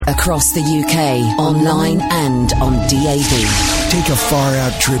Across the UK, online and on DAB. Take a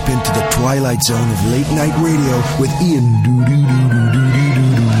far-out trip into the twilight zone of late-night radio with Iain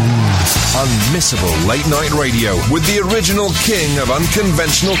Doo-doo-doo-doo-doo-doo-doo. Unmissable late-night radio with the original king of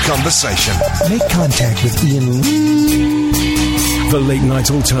unconventional conversation. Make contact with Iain Lee. The Late Night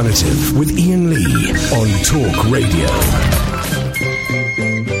Alternative with Iain Lee on Talk Radio.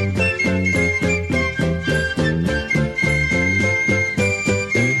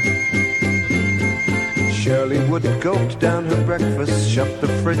 Gulped down her breakfast, shut the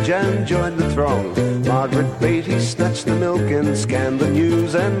fridge and joined the throng. Margaret Beatty snatched the milk and scanned the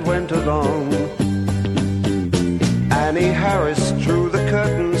news and went along. Annie Harris drew the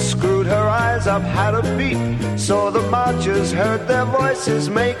curtain, screwed her eyes up, had a peep, saw the marchers, heard their voices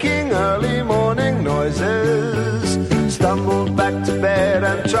making early morning noises, stumbled back to bed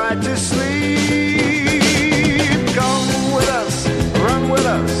and tried to sleep. Come with us, run with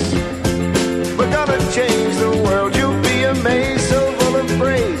us, we're gonna change the world. You'll be amazed, so full of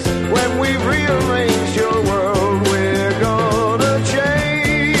praise. When we rearrange your world, we're gonna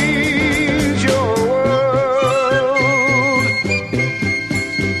change your world.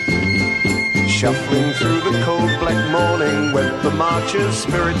 Shuffling through the cold black morning went the marchers,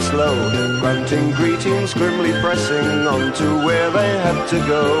 spirits low, grunting greetings, grimly pressing on to where they had to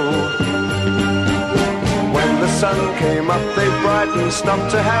go. When the sun came up, they brightened, stopped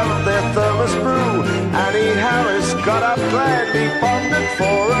to have their thermos brew. Annie Harris got up gladly, pondered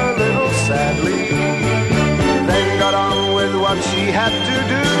for a little sadly, then got on with what she had to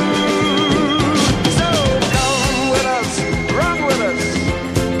do. So come with us, run with us,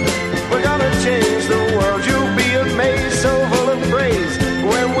 we're gonna change the world. You'll be amazed, so full of praise.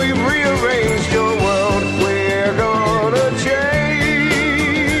 When we rearrange your world, we're gonna change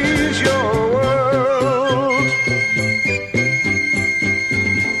your world.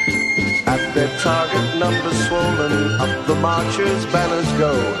 At their target, numbers swollen, up the marchers' banners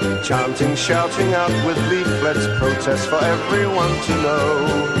go, chanting, shouting out with leaflets, protest for everyone to know.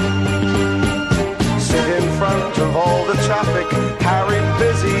 Sit in front of all the traffic, harried,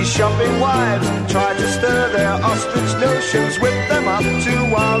 busy, shopping wives, try to stir their ostrich notions, whip them up to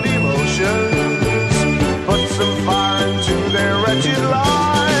wild emotions, put some fire into their wretched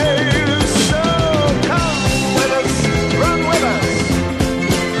lives. So come with us, run with us,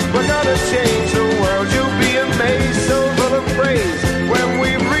 we're gonna change the world. You'll be amazed, so full of praise. When we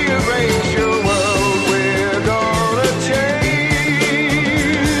rearrange your world, we're gonna change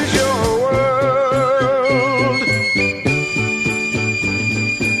your world.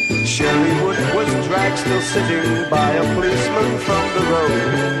 Shirley Wood was dragged, still sitting by a policeman from the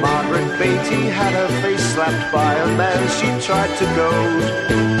road. Margaret Beatty had her face slapped by a man she tried to goad.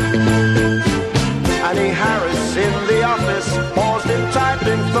 Annie Harris in the office paused in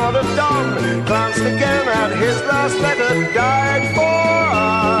typing, thought of Don, glanced again at his last letter, died for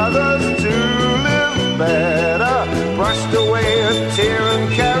others to live better, brushed away a tear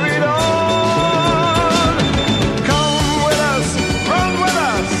and carried on. Come with us, run with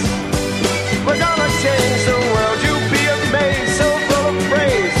us, we're gonna change the world. You'll be amazed, so full of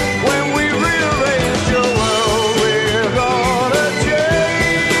praise. When we rearrange your world, we're gonna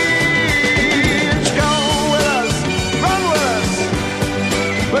change. Come with us, run with us,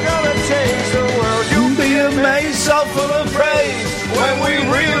 we're gonna change the world. You'll be amazed, so full of praise. When we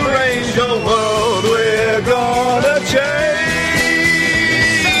rearrange your world, we're gonna change.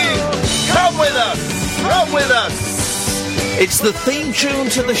 Come with us, run with us. It's the theme tune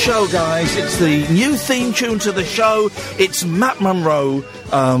to the show, guys. It's the new theme tune to the show. It's Matt Monro.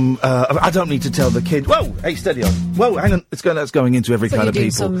 I don't need to tell the kid. Whoa, hey, steady on. Whoa, hang on. That's going into every kind of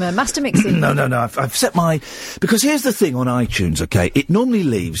people. Some master mixing. No. I've set my... Because here's the thing on iTunes, OK? It normally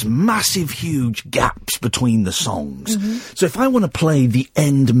leaves massive, huge gaps between the songs. Mm-hmm. So if I want to play the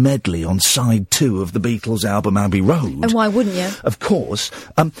end medley on side 2 of the Beatles album Abbey Road... And why wouldn't you? Of course.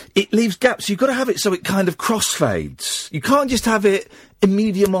 It leaves gaps. You've got to have it so it kind of crossfades. You can't just have it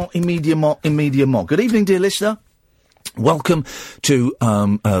immediatement. Good evening, dear listener. Welcome to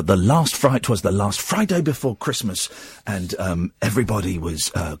the last Friday. It was the last Friday before Christmas, and everybody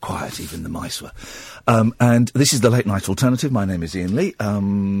was quiet, even the mice were. And this is the Late Night Alternative. My name is Iain Lee.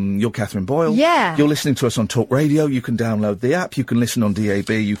 You're Catherine Boyle. Yeah. You're listening to us on Talk Radio. You can download the app. You can listen on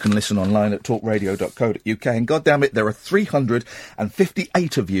DAB. You can listen online at talkradio.co.uk. And goddammit, there are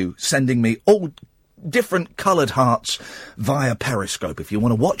 358 of you sending me all different coloured hearts via Periscope. If you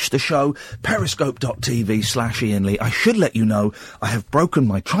want to watch the show, periscope.tv/Iain Lee. I should let you know I have broken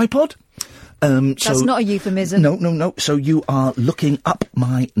my tripod. That's not a euphemism. No. So you are looking up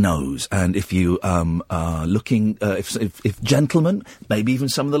my nose, and if you are looking, if gentlemen, maybe even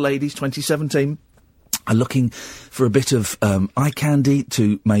some of the ladies, 2017. Are looking for a bit of eye candy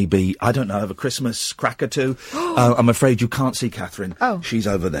to maybe, I don't know, have a Christmas crack or two. I'm afraid you can't see Catherine. Oh. She's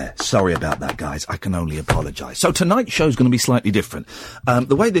over there. Sorry about that, guys. I can only apologise. So tonight's show's going to be slightly different.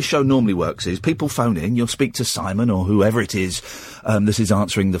 The way this show normally works is people phone in, you'll speak to Simon or whoever it is this is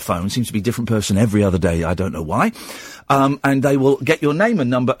answering the phone. Seems to be a different person every other day. I don't know why. And they will get your name and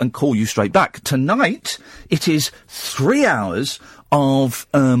number and call you straight back. Tonight, it is 3 hours of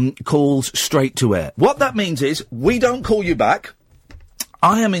calls straight to air. What that means is we don't call you back.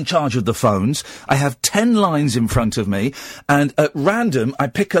 I am in charge of the phones. I have 10 lines in front of me, and at random I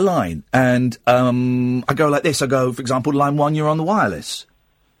pick a line, and I go like this. I go, for example, line 1, you're on the wireless.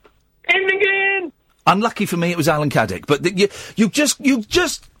 Again. Unlucky for me, it was Alan Caddick, but you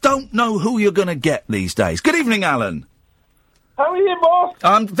just don't know who you're going to get these days. Good evening, Alan. How are you, boss?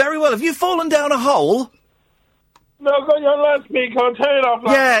 I'm very well. Have you fallen down a hole? No, I've got your loudspeaker. I'll turn it off.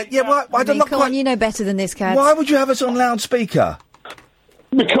 Yeah. Well, I don't know. Come on, you know better than this, Cad. Why would you have us on loudspeaker?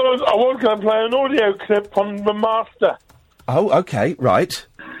 Because I was going to play an audio clip on the master. Oh, okay, right.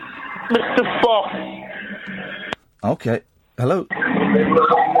 Mr. Fox. Okay. Hello.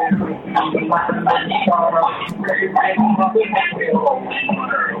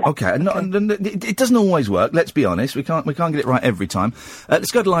 Okay, it doesn't always work. Let's be honest. We can't get it right every time.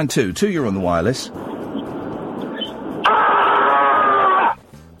 Let's go to line 2. 2, you're on the wireless.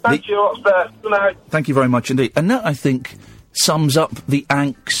 Thank you, upstairs. Good night. Thank you very much indeed. And that, I think, sums up the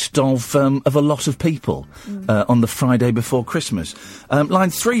angst of a lot of people on the Friday before Christmas. Line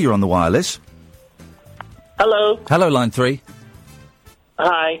 3, you're on the wireless. Hello. Hello, line 3.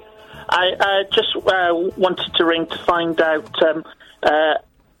 Hi. I just wanted to ring to find out,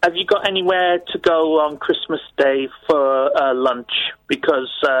 have you got anywhere to go on Christmas Day for lunch? Because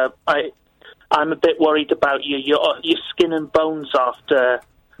I'm a bit worried about your skin and bones after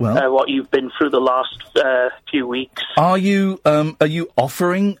what you've been through the last few weeks. Are you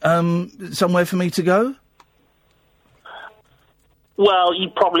offering somewhere for me to go? Well, you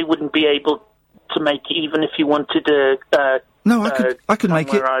probably wouldn't be able to make it, even if you wanted to. No, I could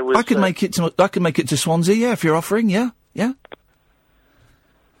make it. I could make it to Swansea. Yeah, if you're offering, yeah.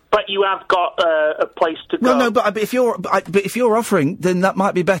 But you have got a place to go. No, but if you're offering, then that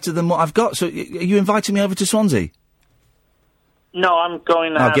might be better than what I've got. So, are you inviting me over to Swansea? No, I'm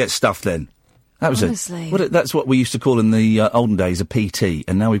going. I'll get stuffed then. That was that's what we used to call in the olden days a PT,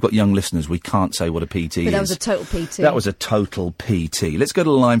 and now we've got young listeners. We can't say what a PT is. But that was a total PT. That was a total PT. Let's go to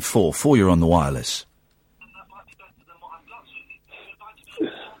line 4. 4, you're on the wireless.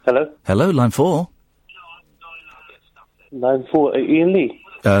 Hello? Hello, line 4. Line 4, Iain Lee?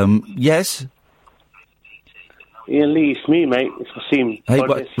 Yes? Iain Lee, it's me, mate. It's Waseem. Hey,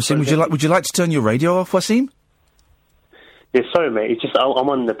 Waseem, would you like to turn your radio off, Waseem? Yeah, sorry, mate. It's just I'm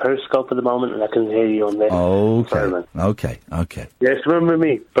on the Periscope at the moment, and I can hear you on there. Okay. Sorry, man. Okay. Yes, remember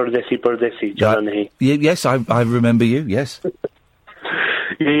me, Brother Desi, John He. Yes, I remember you. Yes.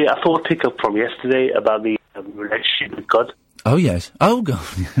 Yeah, I thought I'd pick up from yesterday about the relationship with God. Oh yes. Oh God.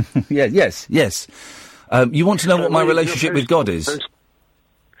 Yes. You want to know what my relationship with God is?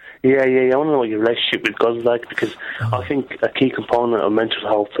 Yeah. I want to know what your relationship with God is like, because I think a key component of mental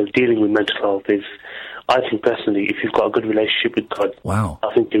health, of dealing with mental health, is, I think personally, if you've got a good relationship with God, wow,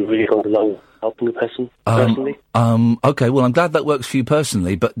 I think you really go along helping a person personally. Okay, well, I'm glad that works for you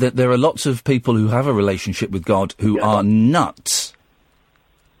personally, but there are lots of people who have a relationship with God who are nuts.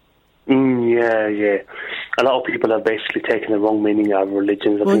 Yeah. A lot of people have basically taken the wrong meaning out of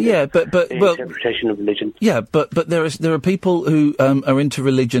religions. Interpretation of religion. Yeah, but there are people who are into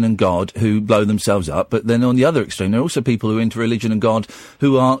religion and God who blow themselves up. But then on the other extreme, there are also people who are into religion and God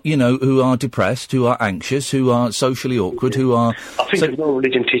who are depressed, who are anxious, who are socially awkward, who are. I think no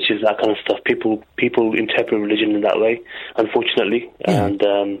religion teaches that kind of stuff. People interpret religion in that way, unfortunately, and.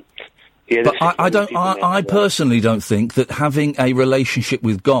 But I personally don't think that having a relationship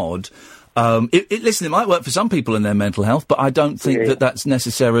with God, listen, it might work for some people in their mental health, but I don't think that's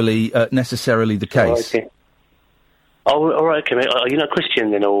necessarily the case. Okay. Oh, all right, okay, mate. Are you not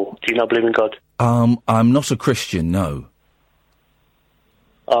Christian then, or do you not believe in God? I'm not a Christian, no.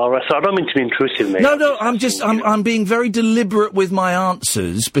 All right, so I don't mean to be intrusive, mate. No, I'm being very deliberate with my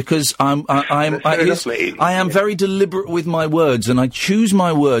answers, because I am very deliberate with my words, and I choose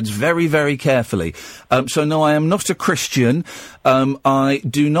my words very, very carefully. So no, I am not a Christian. I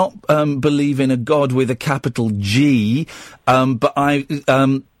do not believe in a God with a capital G. But I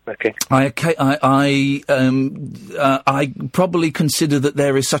Okay. I probably consider that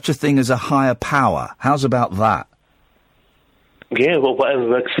there is such a thing as a higher power. How's about that? Yeah, well, whatever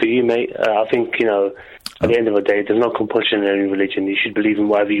works for you, mate. I think, at the end of the day, there's no compulsion in any religion. You should believe in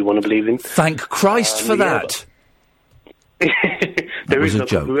whatever you want to believe in. Thank Christ for that. There is a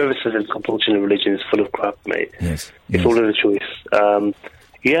joke. Whoever says there's compulsion in religion is full of crap, mate. Yes. It's all of the choice.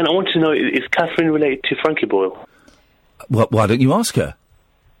 Yeah, and I want to know, is Catherine related to Frankie Boyle? Well, why don't you ask her?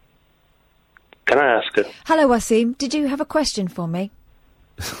 Can I ask her? Hello, Waseem. Did you have a question for me?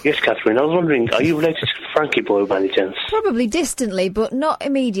 Yes, Catherine. I was wondering, are you related to Frankie Boyle by any chance? Probably distantly, but not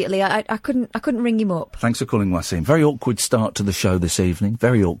immediately. I couldn't ring him up. Thanks for calling, Waseem. Very awkward start to the show this evening.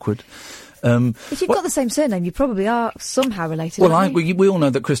 Very awkward. If you've got the same surname, you probably are somehow related. Well, we all know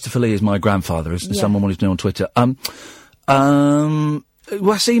that Christopher Lee is my grandfather, as someone wanted to know on Twitter.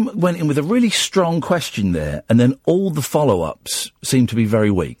 Waseem went in with a really strong question there, and then all the follow-ups seemed to be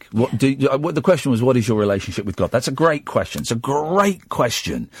very weak. The question was, what is your relationship with God? That's a great question. It's a great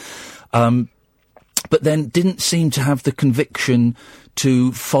question. But then didn't seem to have the conviction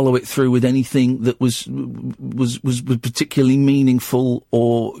to follow it through with anything that was particularly meaningful,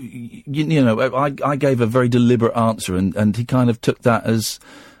 or I gave a very deliberate answer, and he kind of took that as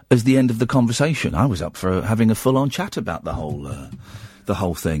the end of the conversation. I was up for having a full-on chat about the whole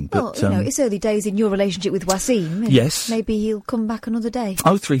thing. Well, But, it's early days in your relationship with Waseem. Yes. Maybe he'll come back another day.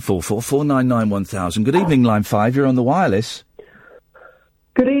 0344 499 1000. Good evening, Line 5. You're on the wireless.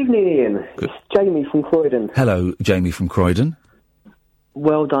 Good evening, Ian. It's Jamie from Croydon. Hello, Jamie from Croydon.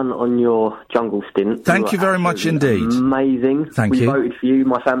 Well done on your jungle stint. Thank you very much indeed. Amazing. Thank you. We voted for you.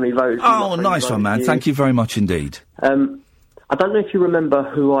 My family voted for you. Oh, nice one, man. Thank you very much indeed. I don't know if you remember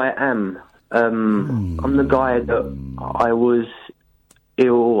who I am. I'm the guy that I was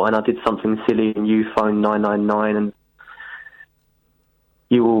ill and I did something silly and you phoned 999 and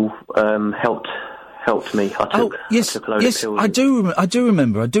you all helped me. I took a load of pills. I do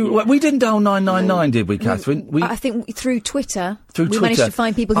remember. We didn't dial 999, did we, Catherine? I think through Twitter. We managed to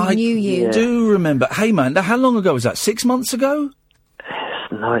find people who knew you. I do remember. Hey, man, how long ago was that? 6 months ago?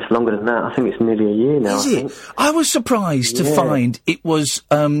 No, it's longer than that. I think it's nearly a year now. Is it? I was surprised to find it was...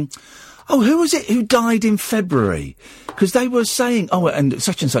 who was it who died in February? Because they were saying, and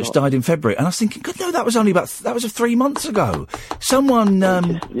such died in February. And I was thinking, God, no, that was 3 months ago. Someone,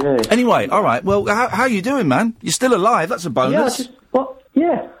 Anyway, all right, well, how you doing, man? You're still alive, that's a bonus. I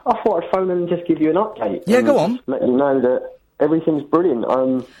thought I'd phone and just give you an update. Yeah, go on. Let you know that everything's brilliant.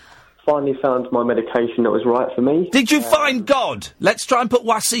 Finally found my medication that was right for me. Did you find God? Let's try and put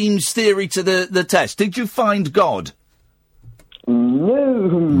Waseem's theory to the test. Did you find God? No.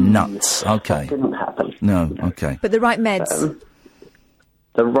 Nuts. Okay. That didn't happen. No. Okay. But the right meds.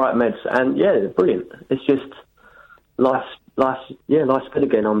 The right meds, and they're brilliant. It's just life's good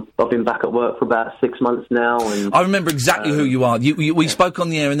again. I've been back at work for about 6 months now, and I remember exactly who you are. We spoke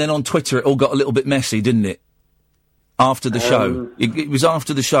on the air, and then on Twitter it all got a little bit messy, didn't it? After the show, it was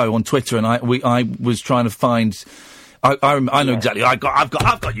after the show on Twitter, and I was trying to find. I know exactly. I've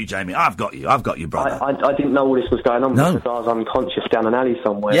got you, Jamie. I've got you, brother. I didn't know all this was going on because I was unconscious down an alley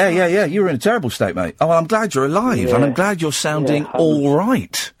somewhere. Yeah. You were in a terrible state, mate. Oh, well, I'm glad you're alive, and I'm glad you're sounding all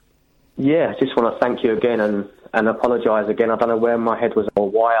right. Yeah, I just want to thank you again and apologise again. I don't know where my head was or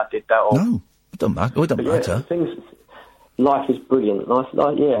why I did that. No, it doesn't matter. It doesn't matter. Life is brilliant.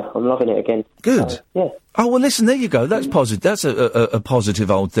 I'm loving it again. Good. Yeah. Oh, well, listen, there you go. That's positive. That's a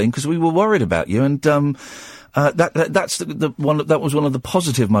positive old thing, because we were worried about you, and that was one of the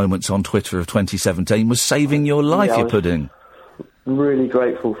positive moments on Twitter of 2017, was saving your life, you pudding. Really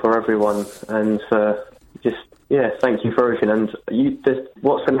grateful for everyone, and thank you for everything. And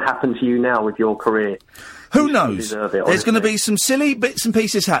what's going to happen to you now with your career? Who knows? There's going to be some silly bits and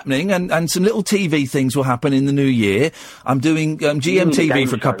pieces happening, and some little TV things will happen in the new year. I'm doing GMTV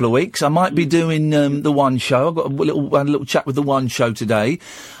for a couple of weeks. I might be doing the One Show. I've got a little chat with the One Show today.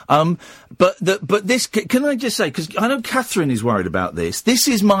 But this, can I just say, because I know Catherine is worried about this. This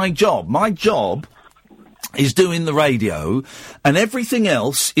is my job. My job is doing the radio, and everything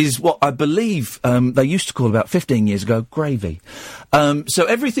else is what I believe they used to call about 15 years ago gravy. So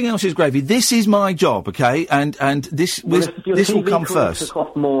everything else is gravy. This is my job, okay? And this will come first. Took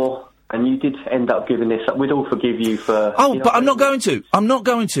off more, and you did end up giving this up. We'd all forgive you for. But I'm not going to. I'm not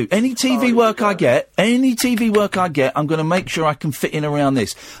going to. Any TV work I get, I'm going to make sure I can fit in around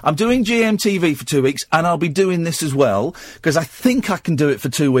this. I'm doing GMTV for 2 weeks, and I'll be doing this as well, because I think I can do it for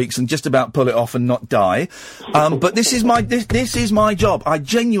 2 weeks and just about pull it off and not die. But this is my job.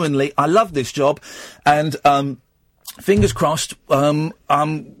 I love this job, and fingers crossed, I'm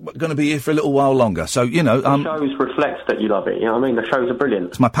going to be here for a little while longer. So, you know... the shows reflect that you love it, you know what I mean? The shows are brilliant.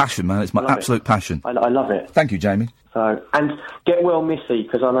 It's my passion, man. It's my absolute passion. I love it. Thank you, Jamie. So, and get well, Missy,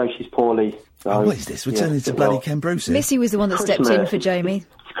 because I know she's poorly. So, what is this? We're turning into bloody Ken Bruce here. Missy was the one that stepped in for Jamie.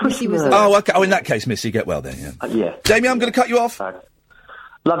 Missy was the Oh, okay. Oh, in that case, Missy, get well then, yeah. Yeah. Jamie, I'm going to cut you off.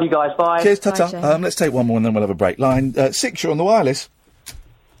 Love you guys, bye. Cheers, ta-ta. Bye, Jamie. Let's take one more and then we'll have a break. Line 6, you're on the wireless.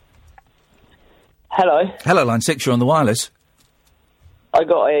 Hello. Hello, line 6, you're on the wireless. I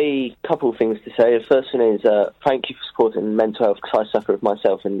got a couple of things to say. The first one is thank you for supporting mental health, because I suffer with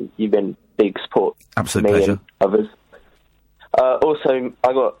myself, and you've been big support. Absolute me pleasure. And others. Also,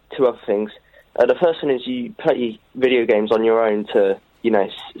 I got two other things. The first one is you play video games on your own to, you know,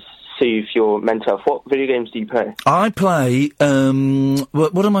 soothe your mental health. What video games do you play? I play,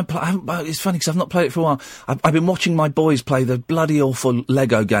 what am I playing? It's funny because I've not played it for a while. I've been watching my boys play the bloody awful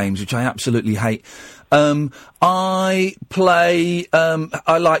Lego games, which I absolutely hate. I play,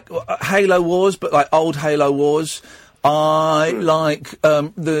 I like Halo Wars, but like old Halo Wars. I like,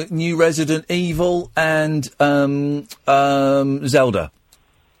 the new Resident Evil and, Zelda.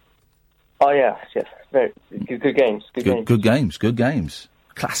 Oh, yes. Very good games. Good games.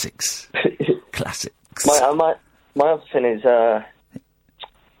 Classics. Classics. My other thing is,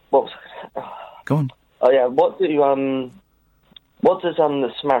 what was... Go on. Oh, yeah, what does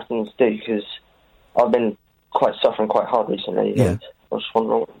the Samaritans do? Because I've been suffering quite hard recently. Yeah. And I was just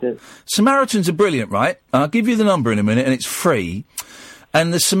wondering what to do. Samaritans are brilliant, right? I'll give you the number in a minute, and it's free.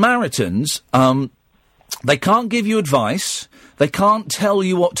 And the Samaritans, they can't give you advice. They can't tell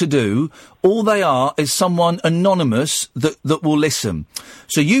you what to do. All they are is someone anonymous that will listen.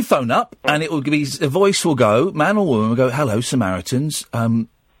 So you phone up, and it will be a voice will go, man or woman will go, "Hello, Samaritans.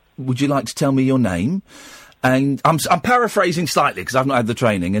 Would you like to tell me your name?" And I'm paraphrasing slightly because I've not had the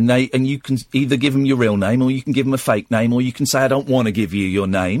training. And you can either give them your real name, or you can give them a fake name, or you can say, "I don't want to give you your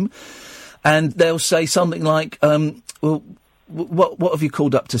name." And they'll say something like, "Well, what have you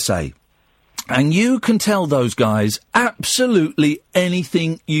called up to say?" And you can tell those guys absolutely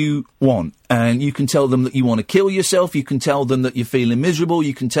anything you want. And you can tell them that you want to kill yourself. You can tell them that you're feeling miserable.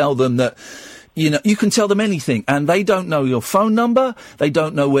 You can tell them that, you can tell them anything. And they don't know your phone number. They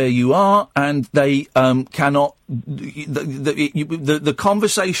don't know where you are. And they cannot... The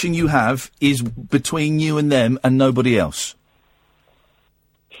conversation you have is between you and them and nobody else.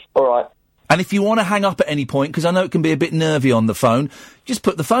 All right. And if you want to hang up at any point, because I know it can be a bit nervy on the phone, just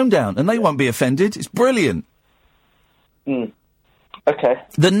put the phone down and they won't be offended. It's brilliant. Okay.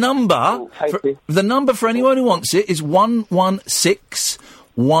 The number for anyone who wants it is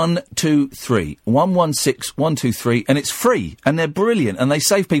 116123. 116123, and it's free, and they're brilliant, and they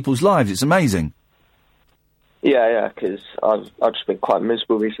save people's lives. It's amazing. Yeah, because I've just been quite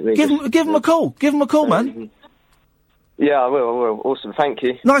miserable recently. Give them a call. Give them a call, man. Yeah, I will. Awesome, thank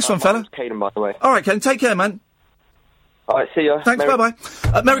you. Nice one, fella. Caden, by the way. All right, Ken, take care, man. All right, see ya. Thanks, bye-bye.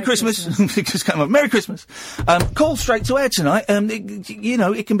 Merry Christmas. Just come on. Merry Christmas. Call straight to air tonight.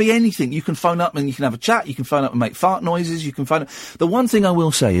 It can be anything. You can phone up and you can have a chat. You can phone up and make fart noises. You can phone up. The one thing I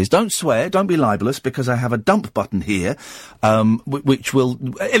will say is don't swear, don't be libelous, because I have a dump button here, which will...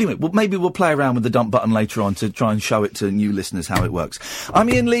 Anyway, maybe we'll play around with the dump button later on to try and show it to new listeners how it works. I'm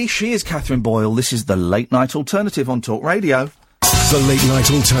Iain Lee. She is Catherine Boyle. This is the Late Night Alternative on Talk Radio. The Late Night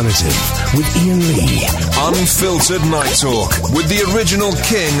Alternative with Iain Lee. Unfiltered night talk with the original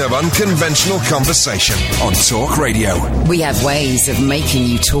king of unconventional conversation on Talk Radio. We have ways of making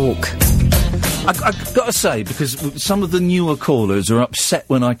you talk. I've got to say, because some of the newer callers are upset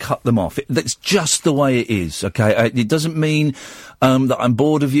when I cut them off. That's just the way it is, okay? It doesn't mean that I'm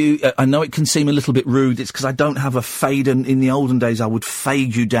bored of you. I know it can seem a little bit rude. It's because I don't have a fade, and in the olden days I would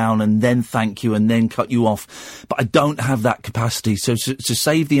fade you down and then thank you and then cut you off. But I don't have that capacity. So to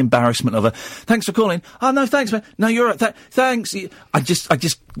save the embarrassment of thanks for calling. Oh, no, thanks, man. No, you're right. Thanks. I just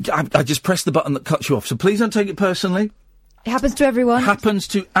press the button that cuts you off. So please don't take it personally. It happens to everyone. Happens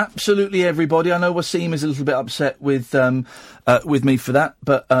to absolutely everybody. I know Waseem is a little bit upset with me for that,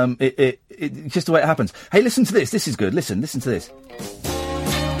 but it's just the way it happens. Hey, listen to this. This is good. Listen to this. It's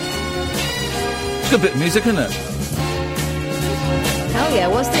a good bit of music, isn't it? Hell yeah,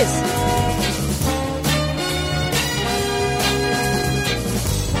 what's this?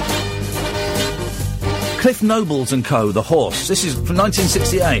 Cliff Nobles and Co., The Horse. This is from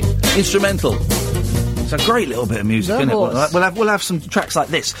 1968. Instrumental. It's a great little bit of music, isn't it? We'll have some tracks like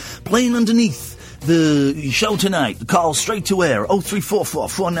this playing underneath the show tonight. Call straight to air 0344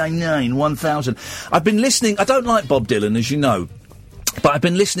 499 1000. I've been listening. I don't like Bob Dylan, as you know, but I've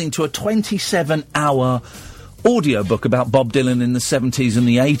been listening to a 27-hour audiobook about Bob Dylan in the 70s and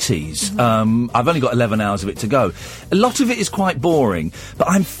the 80s. I've only got 11 hours of it to go. A lot of it is quite boring, but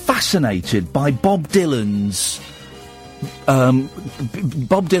I'm fascinated by Bob Dylan's...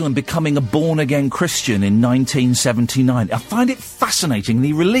 Bob Dylan becoming a born-again Christian in 1979. I find it fascinating. And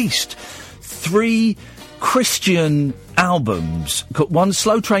he released 3 Christian albums. One,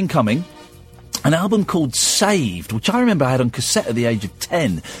 Slow Train Coming, an album called Saved, which I remember I had on cassette at the age of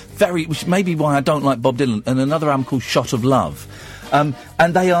 10, which may be why I don't like Bob Dylan, and another album called Shot of Love. And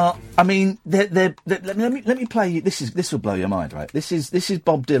they are, I mean, they're let me play you, this will blow your mind, right? This is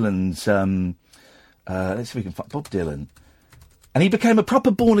Bob Dylan's, let's see if we can find Bob Dylan. And he became a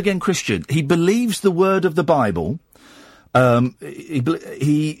proper born-again Christian. He believes the word of the Bible. He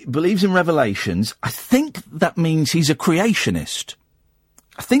believes in revelations. I think that means he's a creationist.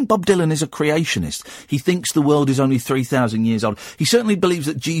 I think Bob Dylan is a creationist. He thinks the world is only 3,000 years old. He certainly believes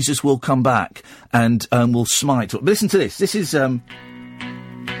that Jesus will come back and will smite. But listen to this. This is... I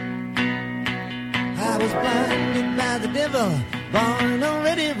was blinded by the devil, born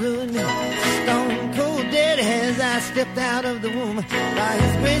already ruined, stone cold dead as I stepped out of the womb. By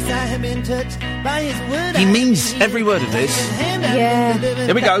his grace I have been touched, by his word he means every word of this. Yeah.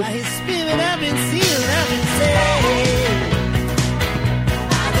 Here we go. By his spirit I've been sealed, I've been saved.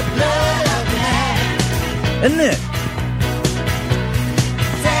 By the blood of the Lamb. Isn't it?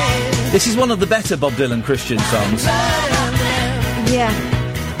 This is one of the better Bob Dylan Christian songs. Yeah.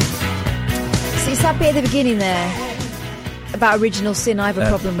 See, it's that bit at the beginning there about original sin I have a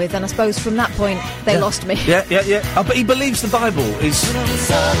problem with, and I suppose from that point they lost me. Yeah. Oh, but he believes the Bible is...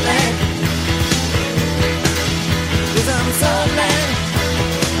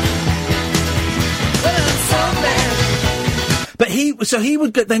 But he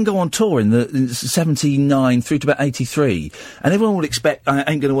would then go on tour in 79 through to about 83, and everyone would expect, I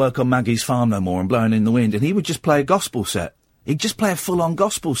ain't going to work on Maggie's farm no more and Blowing in the Wind, and he would just play a gospel set. He'd just play a full-on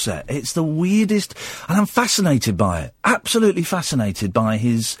gospel set. It's the weirdest, and I'm fascinated by it. Absolutely fascinated by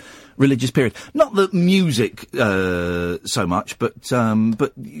his religious period. Not the music so much, but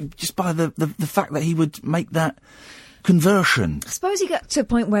just by the fact that he would make that conversion. I suppose he got to a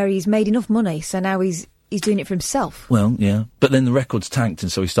point where he's made enough money, so now he's doing it for himself. Well, yeah. But then the records tanked,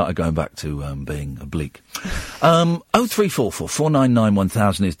 and so he started going back to being oblique. 0344 499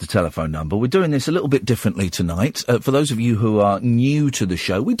 1000 is the telephone number. We're doing this a little bit differently tonight. For those of you who are new to the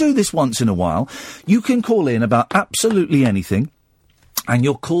show, we do this once in a while. You can call in about absolutely anything, and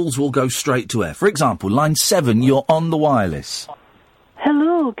your calls will go straight to air. For example, line 7, you're on the wireless.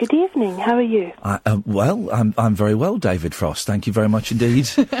 Hello, good evening. How are you? Well, I'm very well, David Frost. Thank you very much indeed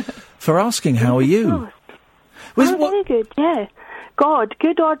for asking. How are you? Very good, yeah. God,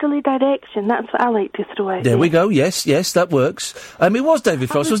 good orderly direction. That's what I like to throw out. There we go. Yes, that works. It was David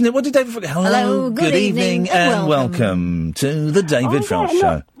Frost, wasn't it? What did David Frost... Hello, good evening and welcome to the David Frost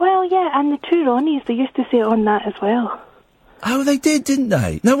Show. Well, yeah, and the two Ronnies, they used to say it on that as well. Oh, they did, didn't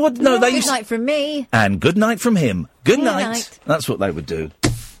they? No, what? No, they used... Good night from me. And good night from him. Good night. That's what they would do.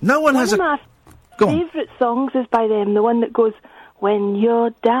 No one has a... One of my favourite songs is by them, the one that goes... When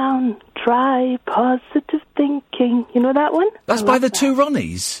you're down, try positive thinking. You know that one? That's by the two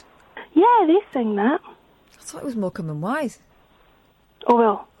Ronnies? Yeah, they sing that. I thought it was Morecambe and Wise. Oh,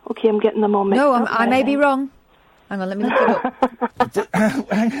 well, OK, I'm getting them all mixed up. I may be wrong. Hang on, let me look it up.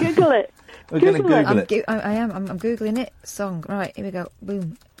 Google it. We're going to Google it. I am. I'm Googling it. Song. Right, here we go.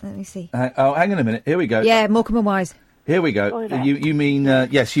 Boom. Let me see. Hang on a minute. Here we go. Yeah, Morecambe and Wise. Here we go. Oh, right. You mean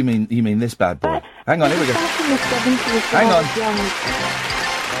yes? You mean this bad boy? Hang on. Here we go. Hang on.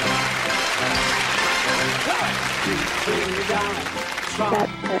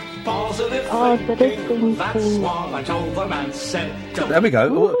 Positive thinking. There we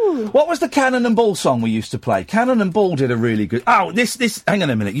go. Ooh. What was the Cannon and Ball song we used to play? Cannon and Ball did a really good... Oh, this... Hang on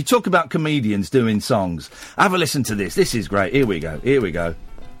a minute. You talk about comedians doing songs. Have a listen to this. This is great. Here we go.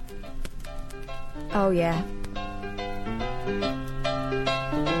 Oh, yeah.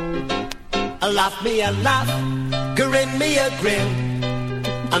 Laugh me a laugh, grin me a grin,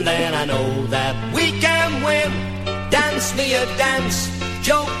 and then I know that we can win. Dance me a dance,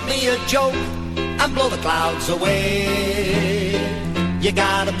 joke me a joke, and blow the clouds away. You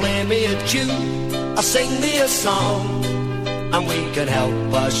gotta play me a tune, or sing me a song, and we can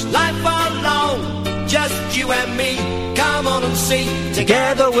help us life along. Just you and me, come on and see,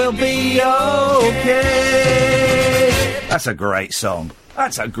 together we'll be okay. That's a great song.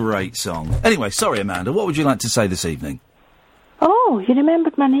 Anyway, sorry, Amanda, what would you like to say this evening? Oh, you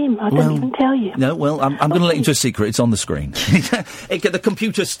remembered my name. I didn't even tell you. No, well, I'm going to let you into a secret. It's on the screen. The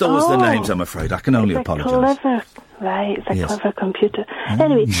computer stores the names, I'm afraid. I can only apologise. Right, it's a Yes. clever computer.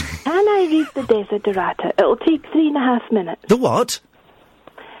 Anyway, can I read the Desiderata? It'll take 3.5 minutes. The what?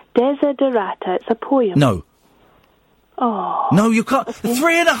 Desiderata, it's a poem. No. Oh. No, you can't. A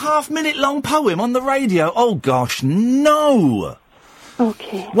 3.5 minute long poem on the radio? Oh, gosh, no!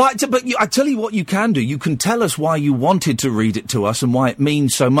 Okay. Why? But I tell you what you can do. You can tell us why you wanted to read it to us and why it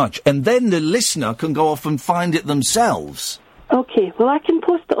means so much. And then the listener can go off and find it themselves. Okay, well, I can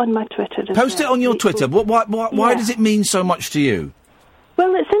post it on my Twitter. Post it on your Twitter. Why does it mean so much to you?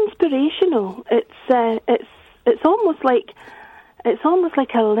 Well, it's inspirational. It's almost like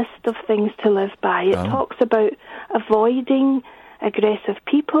a list of things to live by. It talks about avoiding aggressive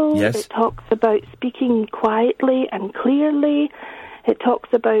people. Yes. It talks about speaking quietly and clearly. It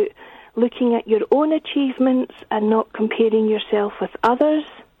talks about looking at your own achievements and not comparing yourself with others.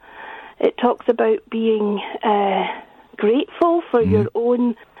 It talks about being grateful for your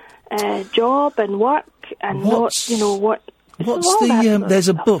own job and work and not, what... What's the? There's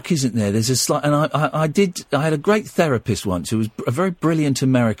a book, isn't there? There's a slight, and I had a great therapist once who was a very brilliant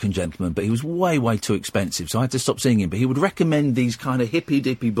American gentleman, but he was way too expensive, so I had to stop seeing him. But he would recommend these kind of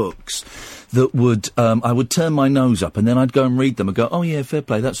hippy-dippy books that would I would turn my nose up, and then I'd go and read them and go, oh yeah, fair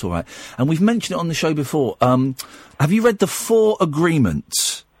play, that's all right. And we've mentioned it on the show before. Have you read The 4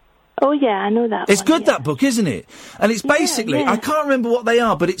 Agreements? Oh, yeah, I know that It's one, good, that book, isn't it? And it's basically, I can't remember what they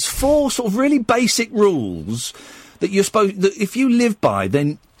are, but it's 4 sort of really basic rules that you're supposed, that if you live by,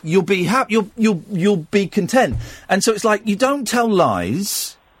 then you'll be happy, you'll be content. And so it's like, you don't tell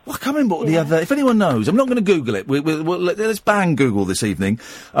lies. Well, I can't remember what the other, if anyone knows, I'm not going to Google it. Let's ban Google this evening.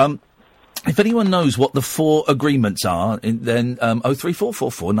 If anyone knows what the 4 agreements are, then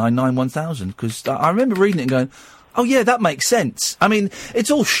 03444991000, because I remember reading it and going, oh, yeah, that makes sense. I mean,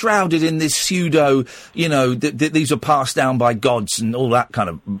 it's all shrouded in this pseudo, these are passed down by gods and all that kind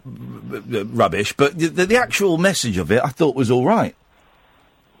of rubbish, but the actual message of it I thought was all right.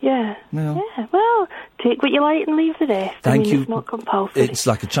 Yeah. Well. Yeah, well, take what you like and leave the rest. Thank you. It's not compulsory. It's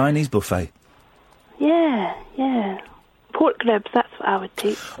like a Chinese buffet. Yeah. Pork ribs, that's what I would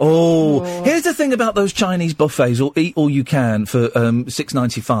take. Oh, here's the thing about those Chinese buffets, or eat all you can for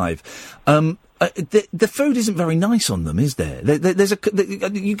 $6.95. The food isn't very nice on them, is there?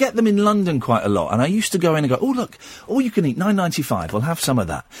 You get them in London quite a lot, and I used to go in and go, oh look, all you can eat, $9.95. I'll have some of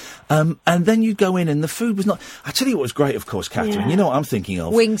that. And then you'd go in, and the food was not. I tell you what was great, of course, Catherine. You know what I'm thinking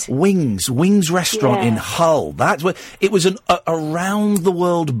of? Wings restaurant in Hull. That's where it was an around the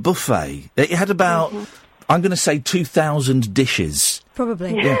world buffet. It had about, I'm going to say, 2,000 dishes.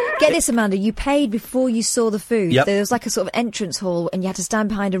 Probably. Yeah. Get this, Amanda. You paid before you saw the food. Yep. There was like a sort of entrance hall, and you had to stand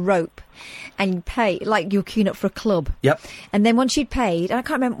behind a rope, and you pay like you're queuing up for a club. Yep. And then once you'd paid, and I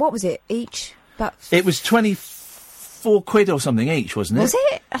can't remember what was it each. It was 24 quid or something each, wasn't it? Was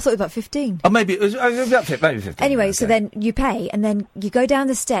it? I thought it was about 15. Oh, maybe it was. Maybe 15. Anyway, so then you pay, and then you go down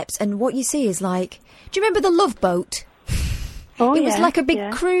the steps, and what you see is like, do you remember the Love Boat? Oh, it was like a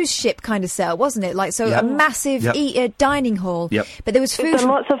big cruise ship kind of setup, wasn't it? Like, so a massive dining hall. Yep. But there was food. There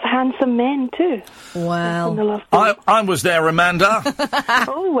were lots of handsome men, too. Wow. I was there, Amanda.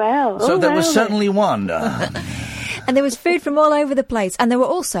 Oh, well. So there was certainly one. And there was food from all over the place. And there were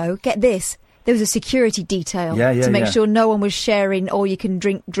also, get this, there was a security detail to make sure no one was sharing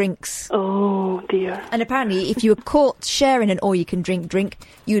all-you-can-drink drinks. Oh, dear. And apparently, if you were caught sharing an all-you-can-drink drink,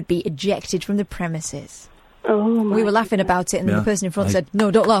 you would be ejected from the premises. Oh, we were laughing about it, and the person in front said, no,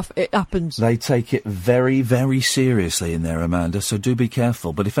 don't laugh, it happens. They take it very, very seriously in there, Amanda, so do be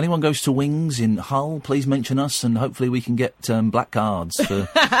careful. But if anyone goes to Wings in Hull, please mention us, and hopefully we can get black cards for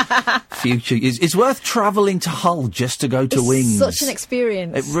future. It's worth travelling to Hull just to go to Wings. Such an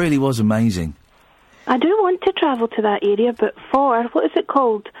experience. It really was amazing. I do want to travel to that area, but what is it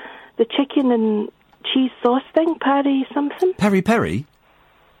called? The chicken and cheese sauce thing? Peri something? Peri?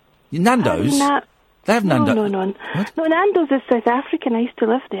 Nando's? They have Nando's. No. What? No, Nando's is South African. I used to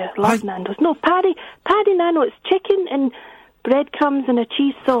live there. Love Nando's. No, Paddy Nano. It's chicken and breadcrumbs and a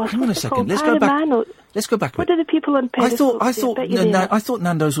cheese sauce. Hang on a second. Let's go back. Let's go back. What are the people on Periscope? I thought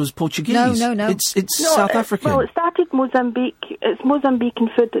Nando's was Portuguese. No. It's South African. Well, it started Mozambique. It's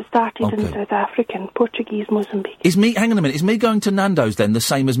Mozambican food that started in South African. Portuguese Mozambique. Hang on a minute. Is me going to Nando's then the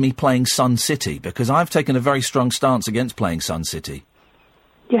same as me playing Sun City? Because I've taken a very strong stance against playing Sun City.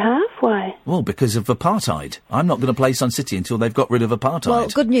 You have? Why? Well, because of apartheid. I'm not going to play Sun City until they've got rid of apartheid. Well,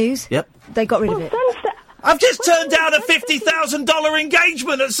 good news. Yep. They got rid of it. I've just turned down a $50,000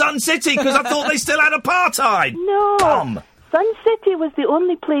 engagement at Sun City because I thought they still had apartheid. No. Sun City was the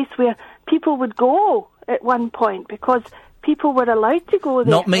only place where people would go at one point because people were allowed to go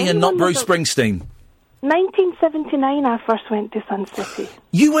there. Not me and not Bruce Springsteen. 1979 I first went to Sun City.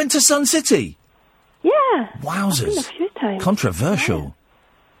 You went to Sun City? Yeah. Wowzers. I've been a few times. Controversial.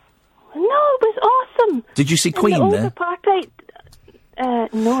 No, it was awesome. Did you see Queen and the there? old apartheid.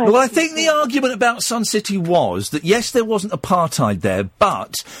 No. Well, I think the argument about Sun City was that, yes, there wasn't apartheid there,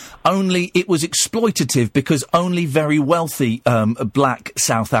 but only it was exploitative because only very wealthy black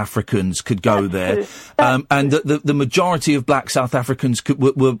South Africans could go there. And the majority of black South Africans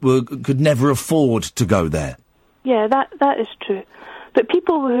could never afford to go there. Yeah, that is true. But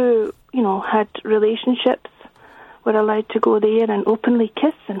people who, had relationships were allowed to go there and openly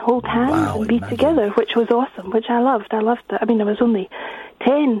kiss and hold hands and be together, which was awesome, which I loved. I loved it. I mean, I was only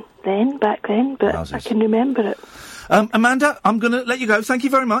 10 back then, but I can remember it. Amanda, I'm going to let you go. Thank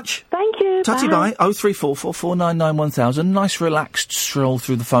you very much. Thank you. Tutty bye. 03444991000. Nice relaxed stroll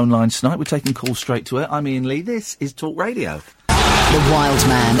through the phone lines tonight. We're taking calls straight to it. I'm Iain Lee. This is Talk Radio. The wild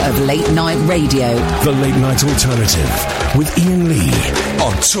man of late night radio. The late night alternative with Iain Lee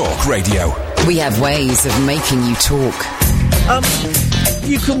on Talk Radio. We have ways of making you talk.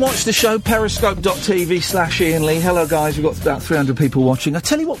 You can watch the show, periscope.tv/Iain Lee. Hello, guys. We've got about 300 people watching. I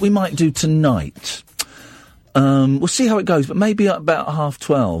tell you what we might do tonight. We'll see how it goes, but maybe at about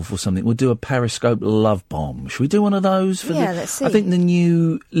 12:30 or something, we'll do a Periscope love bomb. Should we do one of those? Let's see. I think the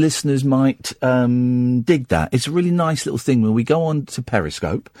new listeners might dig that. It's a really nice little thing where we go on to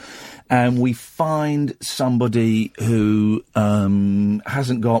Periscope and we find somebody who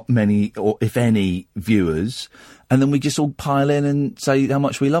hasn't got many, or if any, viewers, and then we just all pile in and say how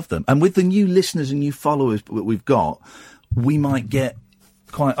much we love them. And with the new listeners and new followers that we've got, we might get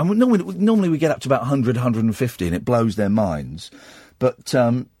quite... I mean, normally we get up to about 100, 150 and it blows their minds. But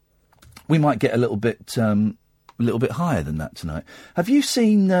we might get a little bit higher than that tonight. Have you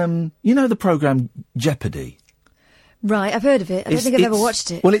seen, the programme Jeopardy? Right, I've heard of it. I don't think I've ever watched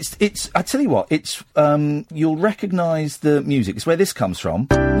it. Well, it's. I tell you what, it's. You'll recognise the music. It's where this comes from.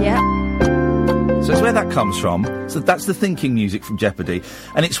 Yeah. So it's where that comes from. So that's the thinking music from Jeopardy,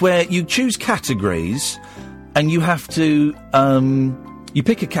 and it's where you choose categories, and you have to. You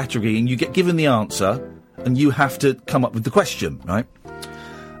pick a category, and you get given the answer, and you have to come up with the question, right?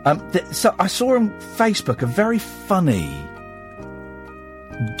 So I saw on Facebook a very funny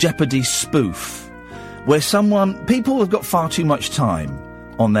Jeopardy spoof. Where people have got far too much time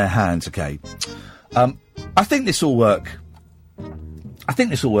on their hands, okay? I think this will work. I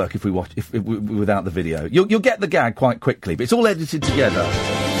think this will work if we watch, without the video. You'll get the gag quite quickly, but it's all edited together.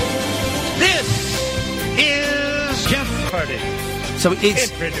 This is Jeopardy! So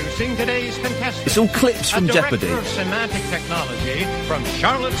it's... Introducing today's contestant. It's all clips from Jeopardy. Director of Semantic Technology from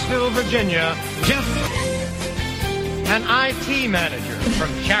Charlottesville, Virginia, Jeff. An IT manager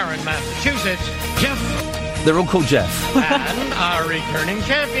from Sharon, Massachusetts, Jeff. They're all called Jeff. And our returning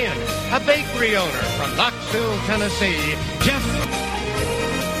champion, a bakery owner from Knoxville, Tennessee, Jeff,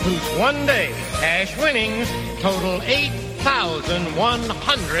 whose one-day cash winnings total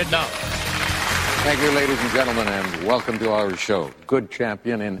 $8,100. Thank you, ladies and gentlemen, and welcome to our show. Good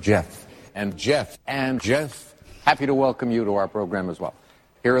champion in Jeff. And Jeff. Happy to welcome you to our program as well.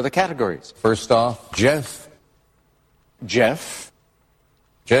 Here are the categories. First off, Jeff, and Jeff.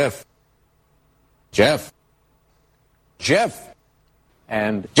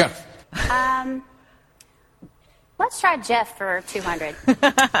 Let's try Jeff for 200.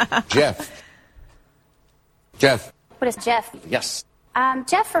 Jeff. What is Jeff? Yes.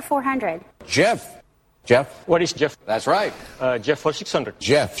 Jeff for 400. Jeff. What is Jeff? That's right. Jeff for 600.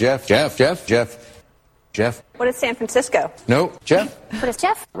 Jeff. What is San Francisco? No, Jeff. What is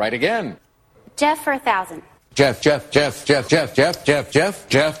Jeff? Right again. Jeff for 1,000. Jeff. And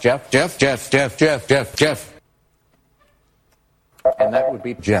that would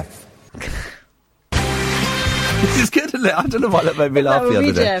be Jeff. This is good, isn't it? I don't know why that made me laugh the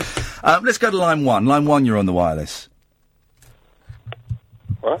other day. Jeff. Let's go to line one. Line one, you're on the wireless.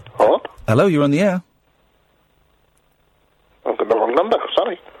 What? Hello? Hello, you're on the air. I've got the wrong number,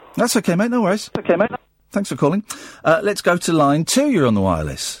 sorry. That's okay, mate, no worries. Okay, mate. Thanks for calling. Let's go to line two, you're on the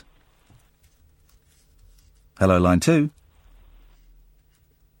wireless. Hello, line two.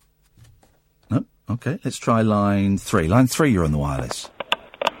 No? Okay, let's try line three. Line three, you're on the wireless.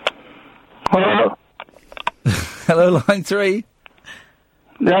 Hello? Hello, line three.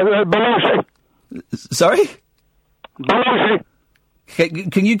 Belushi. Sorry? Belushi.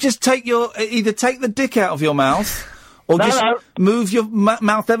 Can you just either take the dick out of your mouth, or move your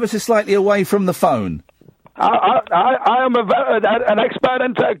mouth ever so slightly away from the phone? I am an expert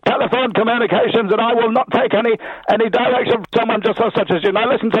in telephone communications, and I will not take any direction from someone just such as you. Now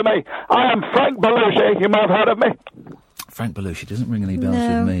listen to me. I am Frank Belushi. You may have heard of me. Frank Belushi doesn't ring any bells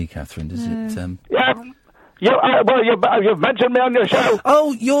with me, Catherine, does it? Yeah. You've mentioned me on your show.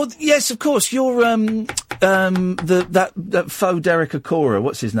 Oh, yes, of course. You're that faux Derek Acora.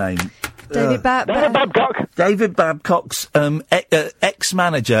 What's his name? David Babcock. David Babcock's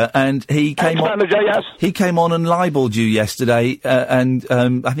ex-manager, and he came Ex-manager, yes. He came on and libelled you yesterday, and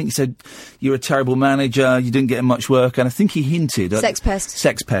I think he said you're a terrible manager. You didn't get much work, and I think he hinted Sex pest.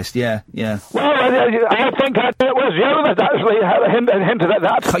 Sex pest, yeah. Well, I think it was you that actually hinted at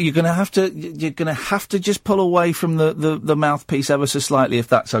that. You're going to have to just pull away from the mouthpiece ever so slightly, if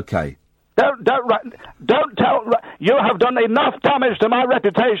that's okay. Don't tell. You have done enough damage to my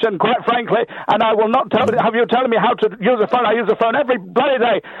reputation, quite frankly, and I will not have you telling me how to use a phone. I use the phone every bloody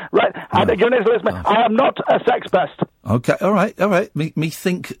day, right? And you need to listen. I am not a sex pest. Okay, all right. Me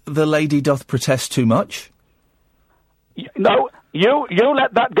think the lady doth protest too much. No, you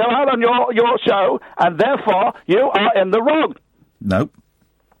let that go out on your show, and therefore you are in the wrong. Nope.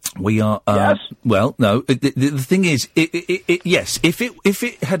 We are. Yes. Well, no. The thing is, yes. If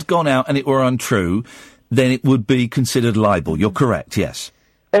it had gone out and it were untrue, then it would be considered libel. You're correct. Yes.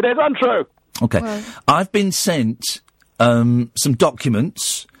 It is untrue. Okay. Well, I've been sent some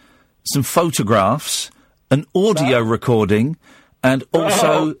documents, some photographs, an audio recording, and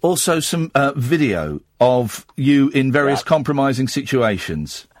also some video of you in various compromising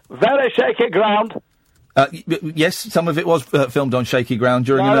situations. Very shaky ground. Yes, some of it was filmed on shaky ground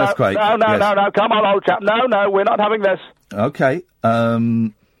during an earthquake. No, come on, old chap. No, we're not having this. Okay.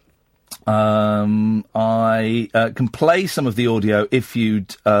 I can play some of the audio if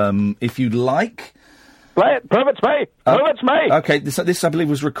you'd like. Play it. Prove it's me. Prove it's me. Okay, this I believe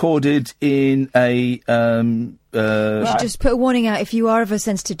was recorded in a. We should just put a warning out. If you are of a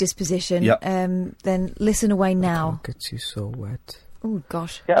sensitive disposition, Yep. Then listen away now. Gets you so wet. Oh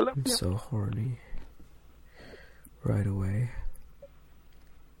gosh. Yeah, I'm so horny. Right away.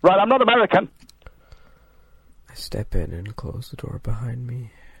 Right, I'm not American. I step in and close the door behind me.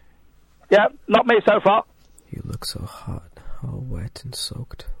 Yeah, not me so far. You look so hot, all wet and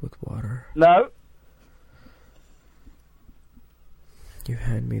soaked with water. No. You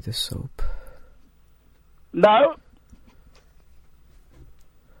hand me the soap. No.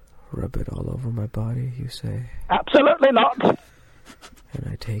 Rub it all over my body, you say. Absolutely not. And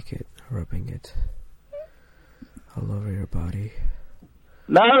I take it, rubbing it all over your body.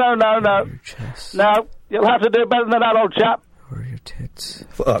 No. Your chest. No, you'll have to do better than that, old chap. Or your tits.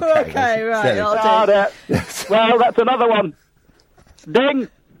 Okay, right, I'll do. Well, that's another one. Ding.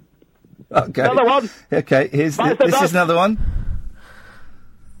 Okay. Another one. Okay, this is another one.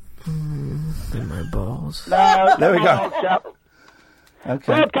 In my balls. No, there we go. Old chap. Okay.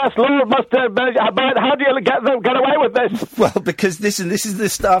 Broadcast law must have been, how do you get away with this? Well, because this is the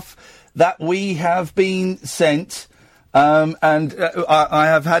stuff that we have been sent, and I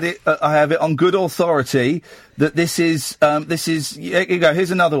have had it. I have it on good authority that this is. Here you go.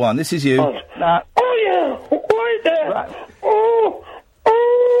 Here's another one. This is you. Oh yeah, right there. Right. Oh,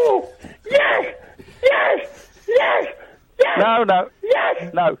 yes. No.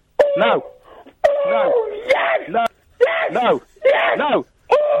 Yes. No. Yes. No.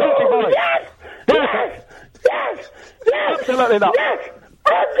 Dirty boy. Yes. Absolutely not. Yes.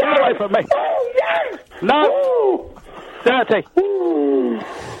 Get away from me. Yes. No. Dirty.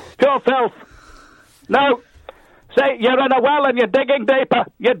 Pure filth. No. Say, you're in a well and you're digging deeper.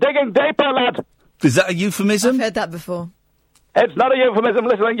 You're digging deeper, lad. Is that a euphemism? I've heard that before. It's not a euphemism.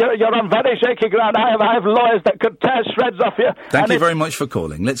 Listen, you're on very shaky ground. I have lawyers that could tear shreds off you. Thank you very much for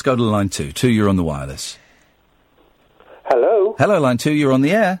calling. Let's go to line 2. 2, you're on the wireless. Hello. Hello, line 2, you're on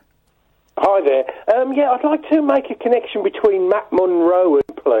the air. Hi there. I'd like to make a connection between Matt Monroe,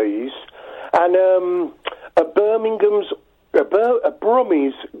 please, and a Brummie's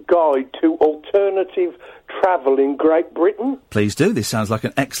Guide to Alternative Travel in Great Britain. Please do. This sounds like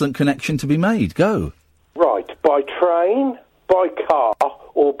an excellent connection to be made. Go. Right. By train, by car,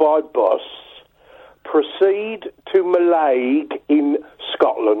 or by bus, proceed to Mallaig in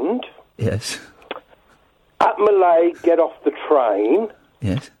Scotland. Yes. At Mallaig, get off the train.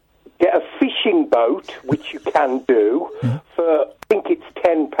 Yes. Get a fishing boat, which you can do, for, I think it's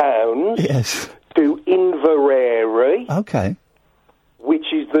 £10. Yes. To Inverary. Okay.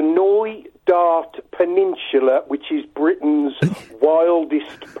 Which is the Knoydart Peninsula, which is Britain's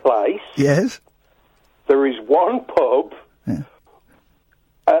wildest place. Yes. There is one pub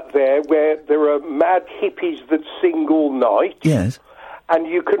there where there are mad hippies that sing all night. Yes. And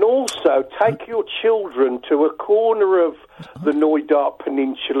you can also take your children to a corner of the Knoydart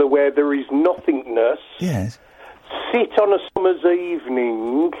Peninsula where there is nothingness. Yes. Sit on a summer's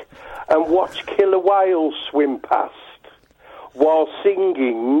evening and watch killer whales swim past while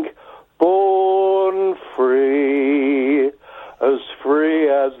singing born free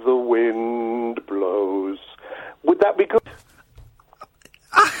as the wind blows. Would that be good?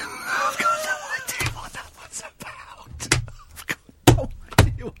 I've got no idea what that was about. I've got no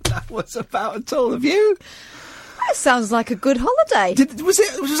idea what that was about at all. Have you? That sounds like a good holiday. Was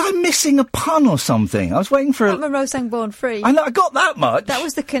I missing a pun or something? I was waiting for Monroe sang Born Free. I know, I got that much. That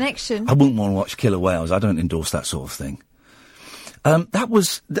was the connection. I wouldn't want to watch Killer Whales. I don't endorse that sort of thing. That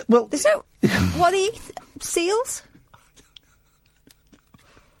was... well... There's no... what are the seals?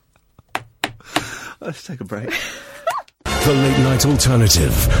 Let's take a break. The Late Night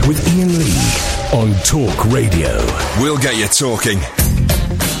Alternative with Iain Lee on Talk Radio. We'll get you talking.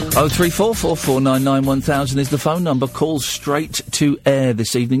 03444991000 is the phone number. Call straight to air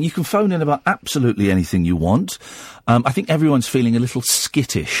this evening. You can phone in about absolutely anything you want. I think everyone's feeling a little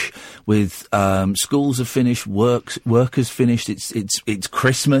skittish with schools have finished, work has finished. It's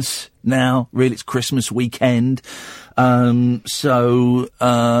Christmas now. Really, it's Christmas weekend. So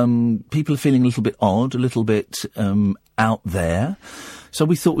people are feeling a little bit odd, a little bit out there. So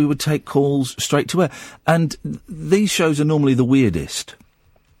we thought we would take calls straight to air. And these shows are normally the weirdest.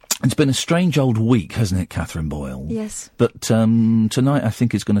 It's been a strange old week, hasn't it, Catherine Boyle? Yes. But tonight I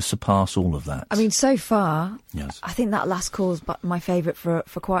think is going to surpass all of that. I mean, so far, yes. I think that last call's my favourite for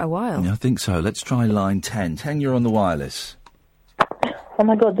quite a while. Yeah, I think so. Let's try line 10. 10, you're on the wireless. Oh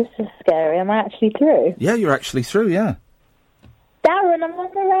my God, this is scary. Am I actually through? Yeah, you're actually through, yeah. Darren, I'm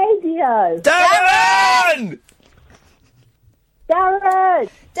on the radio. Darren! Darren!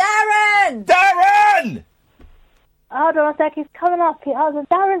 Darren! Darren! Hold on a sec, he's coming up here. Hold on,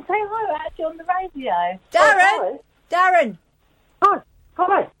 Darren, say hi, we're actually on the radio. Darren! Darren! Hi.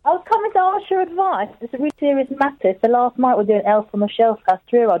 I was coming to ask your advice. It's a really serious matter. So last night we were doing Elf on the Shelf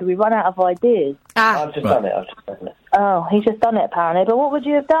Castrero. We run out of ideas. I've just done it. Oh, he's just done it apparently. But what would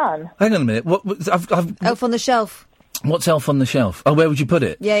you have done? Hang on a minute. Elf on the Shelf. What's Elf on the Shelf? Oh, where would you put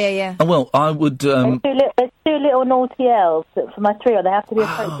it? Yeah. Oh, well, I would... There's two little naughty elves for my trio. They have to be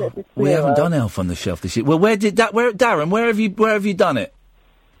appropriate to We haven't done Elf on the Shelf this year. Well, Darren, where have you done it?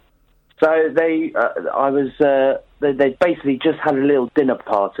 So they basically just had a little dinner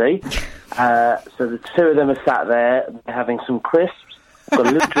party. So the two of them are sat there, they're having some crisps, got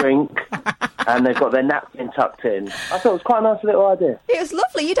a little drink, and they've got their napkin tucked in. I thought it was quite a nice little idea. It was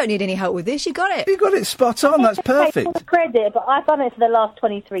lovely. You don't need any help with this. You got it. You got it spot on. That's perfect. I take credit, but I've done it for the last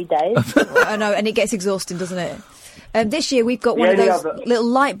 23 days. I know, and it gets exhausting, doesn't it? This year we've got one of those little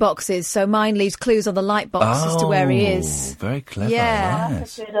light boxes, so mine leaves clues on the light box as to where he is. Very clever. Yeah. Yes.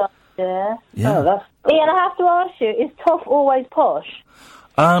 That's a good idea. Yeah. Oh, Iain, I have to ask you, is Toff always posh?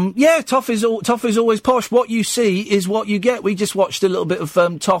 Yeah, Toff is always posh. What you see is what you get. We just watched a little bit of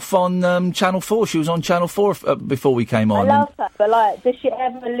Toff on Channel 4. She was on Channel 4 before we came on. I love her, but does she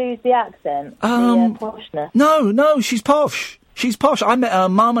ever lose the accent? The poshness? No, she's posh. She's posh. I met her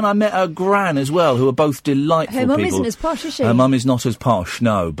mum and I met her gran as well, who are both delightful people. Her mum people. isn't as posh, is she? Her mum is not as posh,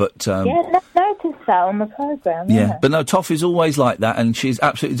 no, but... yeah, I noticed that on the programme, yeah. But no, Toff is always like that, and she's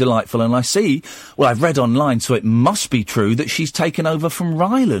absolutely delightful, and I see... Well, I've read online, so it must be true, that she's taken over from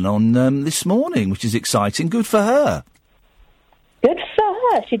Rylan on this morning, which is exciting. Good for her. Good for her.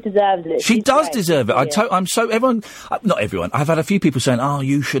 She deserves it. She does deserve it. I'm so... Everyone... not everyone. I've had a few people saying, oh,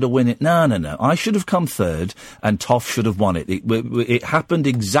 you should have won it. No. I should have come third, and Toff should have won it. It happened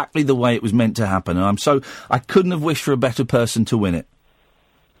exactly the way it was meant to happen, and I couldn't have wished for a better person to win it.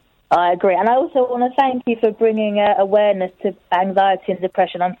 I agree. And I also want to thank you for bringing awareness to anxiety and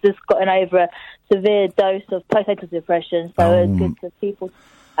depression. I've just gotten over a severe dose of postnatal depression, so it's good for people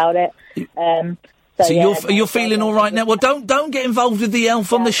about it. So you're feeling all right now? Well, don't get involved with the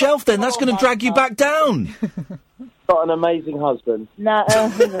Elf on the Shelf then. That's going to drag you back down. Got an amazing husband. No.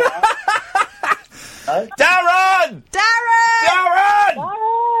 Darren!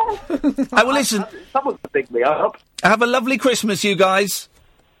 Well, listen. Someone can pick me up. Have a lovely Christmas, you guys.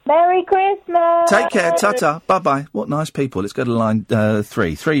 Merry Christmas. Take care. Ta-ta. Bye-bye. What nice people. Let's go to line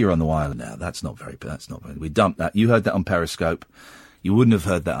 3. 3, you're on the wire now. That's not very... We dumped that. You heard that on Periscope. You wouldn't have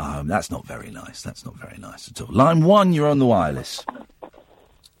heard that at home. That's not very nice. That's not very nice at all. Line 1, you're on the wireless.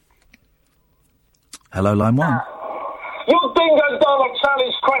 Hello, line 1. You dingo donut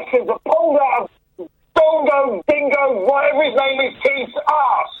challenge questions are pulled out of dingo, whatever his name is, Keith's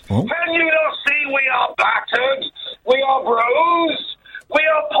arse. Oh. Can you not see we are battered? We are bruised. We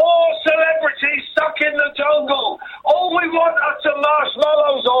are poor celebrities stuck in the jungle. All we want are some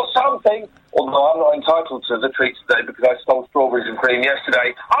marshmallows or something. Although I'm not entitled to the treat today because I stole strawberries and cream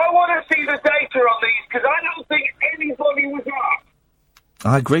yesterday. I want to see the data on these because I don't think anybody was up.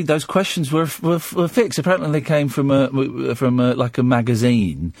 I agreed. Those questions were fixed. Apparently, they came from like a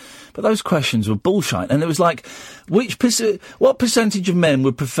magazine, but those questions were bullshit. And it was like, what percentage of men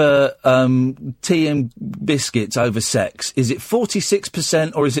would prefer tea and biscuits over sex? Is it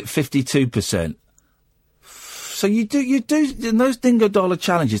 46% or is it 52%? So you do in those dingo dollar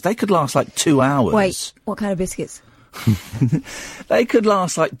challenges. They could last like 2 hours. Wait, what kind of biscuits? They could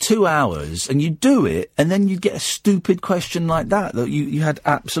last like 2 hours, and you do it, and then you'd get a stupid question like that you had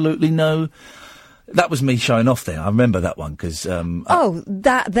absolutely no. That was me showing off there. I remember that one because.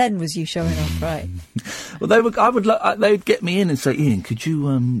 That then was you showing off, right? Well, they would get me in and say, Ian, would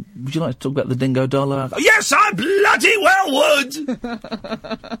you like to talk about the dingo dollar? I go, yes, I bloody well would.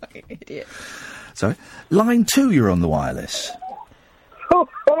 Idiot. Sorry, line 2. You're on the wireless. Ho,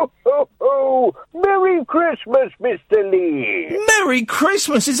 ho, ho, ho! Merry Christmas, Mr. Lee! Merry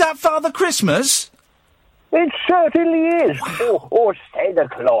Christmas? Is that Father Christmas? It certainly is. Wow. Or Santa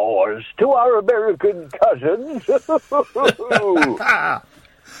Claus to our American cousins.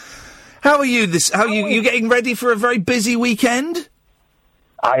 How are you you getting ready for a very busy weekend?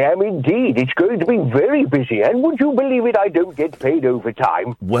 I am indeed. It's going to be very busy, and would you believe it, I don't get paid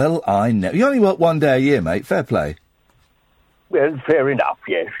overtime. Well, I know. You only work 1 day a year, mate. Fair play. Well, fair enough,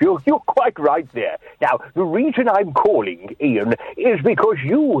 yes. You're quite right there. Now, the reason I'm calling, Ian, is because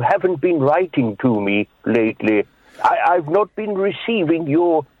you haven't been writing to me lately. I've not been receiving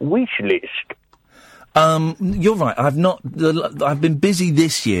your wish list. You're right. I've been busy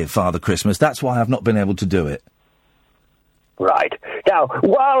this year, Father Christmas. That's why I've not been able to do it. Right. Now,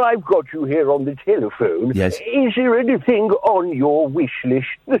 while I've got you here on the telephone, yes. Is there anything on your wish list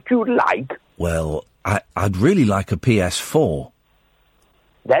that you'd like? Well, I'd really like a PS4.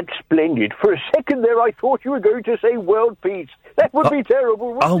 That's splendid. For a second there, I thought you were going to say world peace. That would be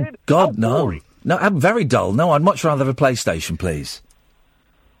terrible, wouldn't it? Oh, God, no. No, I'm very dull. No, I'd much rather have a PlayStation, please.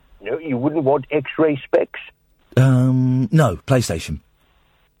 No, you wouldn't want X-ray specs? No, PlayStation.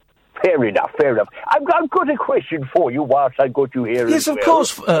 Fair enough, fair enough. I've got a question for you whilst I got you here. Yes, of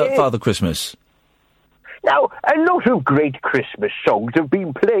course, Father Christmas. Now, a lot of great Christmas songs have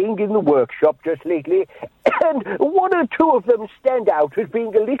been playing in the workshop just lately, and one or two of them stand out as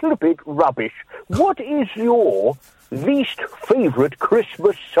being a little bit rubbish. What is your least favourite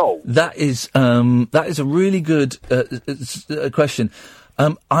Christmas song? That is a really good question.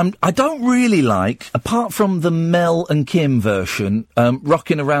 I don't really like, apart from the Mel and Kim version,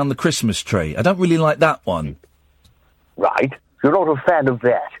 Rocking Around the Christmas Tree. I don't really like that one. Right. You're not a fan of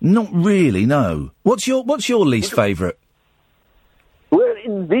that? Not really, no. What's your least favourite? Well,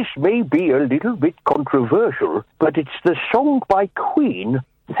 this may be a little bit controversial, but it's the song by Queen,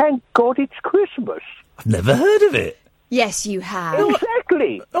 Thank God It's Christmas. I've never heard of it. Yes, you have.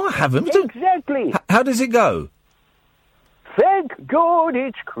 Exactly. No, I haven't. Exactly. How does it go? Thank God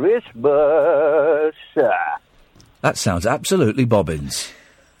it's Christmas. That sounds absolutely bobbins.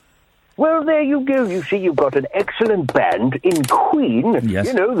 Well, there you go. You see, you've got an excellent band in Queen. Yes.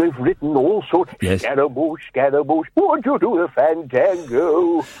 You know, they've written all sorts. Yes. Scaramouche, Scaramouche, would you do the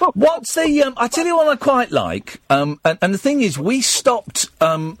fandango? What's the... I tell you what I quite like, and the thing is, we stopped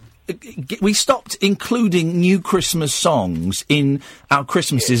including new Christmas songs in our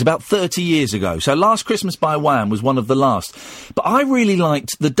Christmases about 30 years ago. So Last Christmas by Wham was one of the last. But I really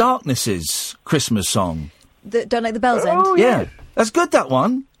liked The Darkness's Christmas song. Don't Let the Bells End? Oh, yeah. That's good, that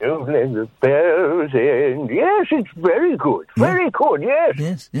one. Don't let the bells end. Yes, it's very good. Very good, yes.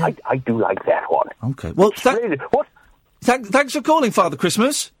 Yes, yeah. I do like that one. Okay. Well, What? Thanks for calling, Father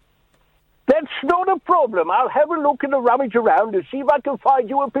Christmas. That's not a problem. I'll have a look and a rummage around and see if I can find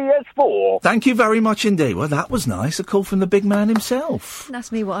you a PS4. Thank you very much indeed. Well, that was nice. A call from the big man himself.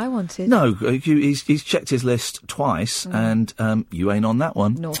 That's me what I wanted. No, he's checked his list twice, and you ain't on that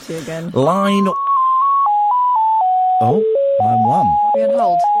one. Naughty again. Line 1. Be on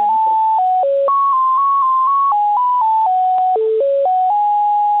hold.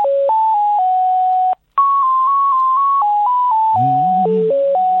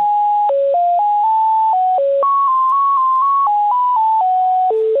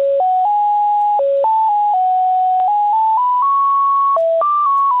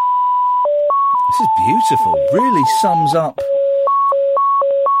 This is beautiful. Really sums up.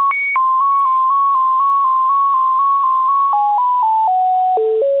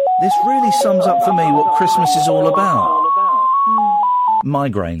 This really sums up for me what Christmas is all about.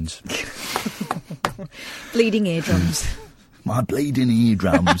 Migraines. Bleeding eardrums. My bleeding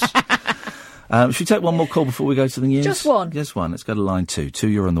eardrums. Should we take one more call before we go to the news? Just one. Just one. Let's go to line 2. 2,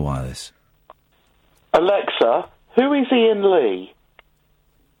 you're on the wireless. Alexa, who is Ian Lee?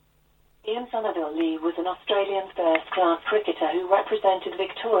 Ian Somerville Lee was an Australian first-class cricketer who represented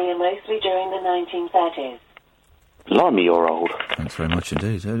Victoria mostly during the 1930s. Blimey, you're old. Thanks very much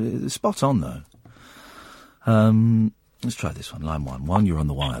indeed. Spot on, though. Let's try this one. Line 1. 1, you're on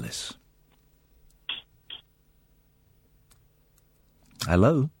the wireless.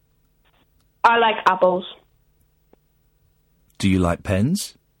 Hello? I like apples. Do you like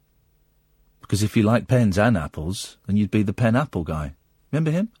pens? Because if you like pens and apples, then you'd be the pen-apple guy.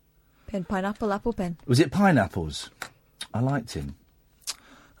 Remember him? Pen, pineapple, apple pen. Was it pineapples? I liked him.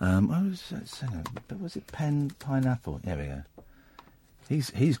 Was it pen, pineapple? There we go.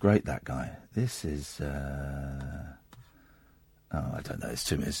 He's great, that guy. This is, I don't know. It's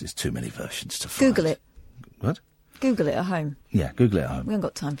too many versions to find. Google it. What? Google it at home. Yeah, Google it at home. We haven't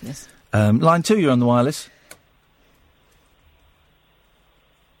got time for this. Line 2, you're on the wireless.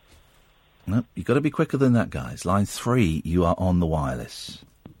 No, you've got to be quicker than that, guys. Line 3, you are on the wireless.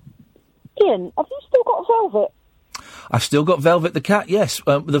 Ian, have you still got Velvet? I've still got Velvet the cat, yes.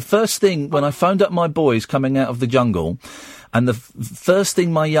 The first thing, when I phoned up my boys coming out of the jungle, and the first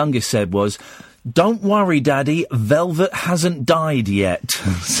thing my youngest said was, "Don't worry, Daddy, Velvet hasn't died yet."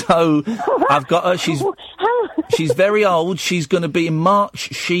 So I've got her. She's very old. She's going to be in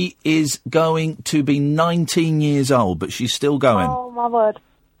March. She is going to be 19 years old, but she's still going. Oh, my word.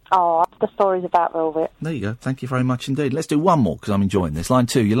 Oh, the stories about Velvet. There you go. Thank you very much indeed. Let's do one more, because I'm enjoying this. Line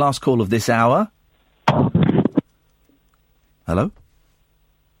 2, your last call of this hour. Hello?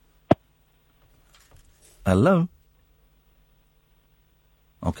 Hello?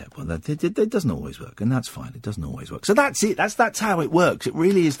 Okay, well, that doesn't always work, and that's fine. It doesn't always work. So that's it. That's how it works. It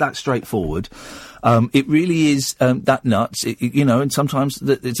really is that straightforward. It really is that nuts. And sometimes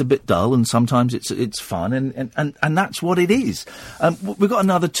it's a bit dull, and sometimes it's fun, and that's what it is. We've got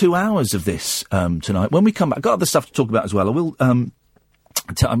another 2 hours of this tonight. When we come back, I've got other stuff to talk about as well. I will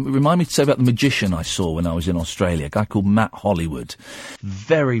remind me to say about the magician I saw when I was in Australia, a guy called Matt Hollywood.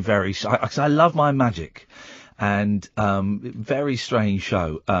 Very, very... I love my magic. And very strange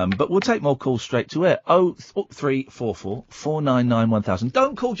show. But we'll take more calls straight to air. 0344 499 1000.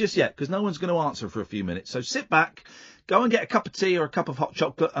 Don't call just yet, because no one's going to answer for a few minutes. So sit back, go and get a cup of tea or a cup of hot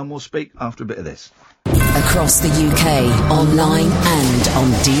chocolate, and we'll speak after a bit of this. Across the UK, online and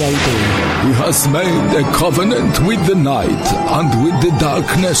on DAB. He has made a covenant with the night, and with the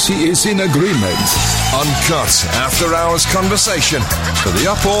darkness he is in agreement. Uncut, after-hours conversation for the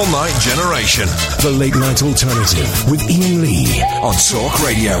up-all-night generation. The Late Night Alternative with Iain Lee. On Talk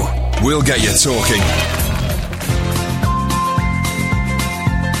Radio. We'll get you talking.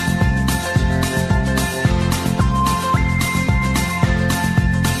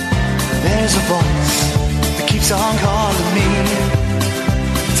 There's a voice that keeps on calling me.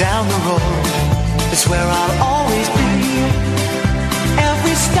 Down the road, it's where I'll always be.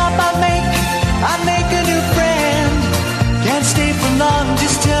 Every stop I make a new friend. Can't stay for long,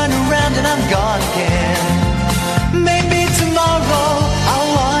 just turn around and I'm gone again. Maybe tomorrow I'll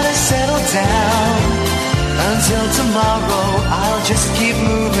wanna settle down. Until tomorrow I'll just keep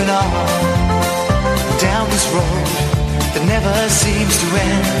moving on. Down this road that never seems to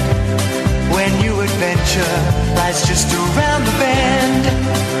end. When new adventure lies just around the bend.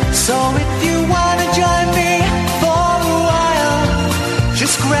 So if you wanna join me for a while,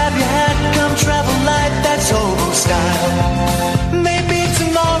 just grab your hat, come travel light, that's old style. Maybe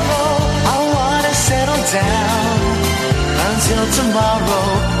tomorrow I'll wanna settle down. Until tomorrow,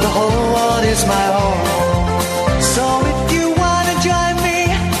 the whole world is my home. So if you wanna join me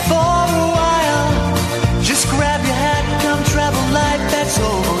for a while, just grab your hat, come travel light, that's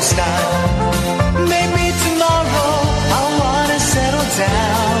old style. Maybe tomorrow I'll wanna settle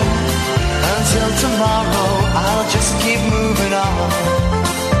down. Until tomorrow, I'll just keep moving on.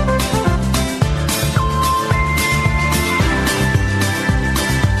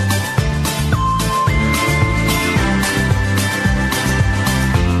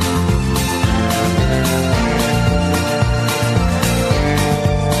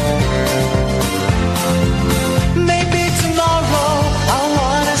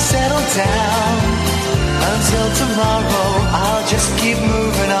 Tomorrow, I'll just keep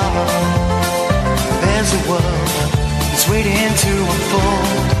moving on. There's a world that's waiting to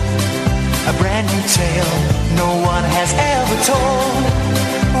unfold, a brand new tale no one has ever told.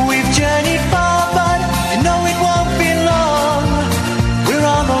 We've journeyed far, but you know it won't be long. We're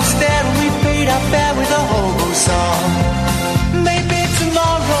almost there and we paid our fare with a hobo song. Maybe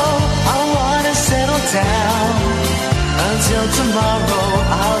tomorrow I'll wanna settle down. Until tomorrow,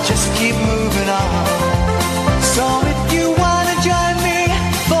 I'll just keep moving on. So if you wanna join me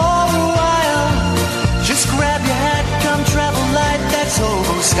for a while, just grab your hat, come travel light, that's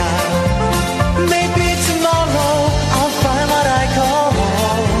hobo style.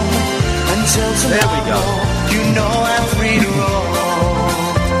 There we go. You know I'm free to roll.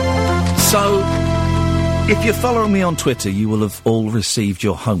 So, if you're following me on Twitter, you will have all received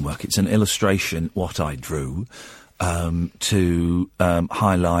your homework. It's an illustration, what I drew, to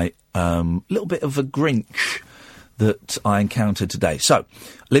highlight a little bit of a Grinch that I encountered today. So, I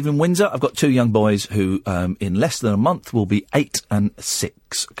live in Windsor. I've got 2 young boys who, in less than a month, will be 8 and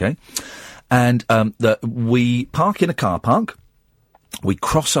 6, okay? And we park in a car park. We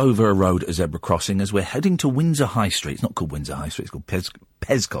cross over a road at a zebra crossing as we're heading to Windsor High Street. It's not called Windsor High Street, it's called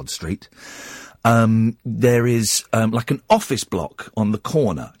Pescod Street. There is like an office block on the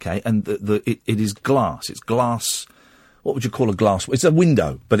corner, okay? And it is glass. It's glass. What would you call a glass? It's a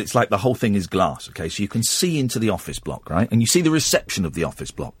window, but it's like the whole thing is glass, okay? So you can see into the office block, right? And you see the reception of the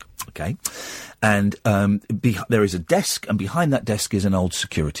office block, okay? And there is a desk, and behind that desk is an old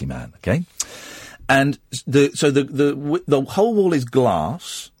security man, okay? And the whole wall is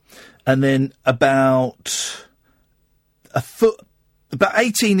glass, and then about a foot, about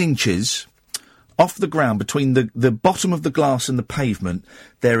 18 inches off the ground between the bottom of the glass and the pavement,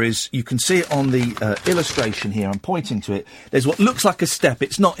 there is, you can see it on the illustration here, I'm pointing to it, there's what looks like a step.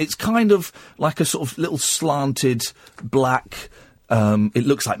 It's not, it's kind of like a sort of little slanted black, it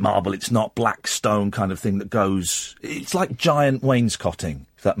looks like marble, it's not, black stone kind of thing that goes, it's like giant wainscoting,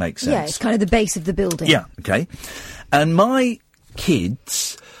 if that makes sense. Yeah, it's kind of the base of the building. Yeah, okay. And my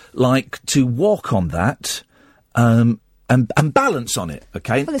kids like to walk on that, and balance on it,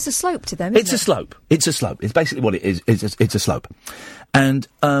 okay? Well, it's a slope to them, It's a slope. It's a slope. It's basically what it is. It's a slope. And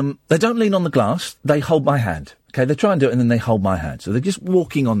they don't lean on the glass. They hold my hand, okay? They try and do it, and then they hold my hand. So they're just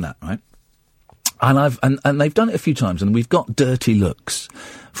walking on that, right? And and they've done it a few times, and we've got dirty looks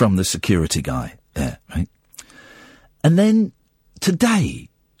from the security guy there, right? And then today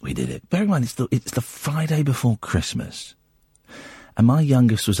we did it. Bear in mind, it's the Friday before Christmas, and my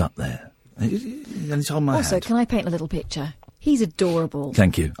youngest was up there. And he's holding my hand. Can I paint a little picture? He's adorable.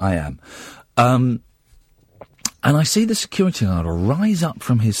 Thank you, I am. And I see the security guard rise up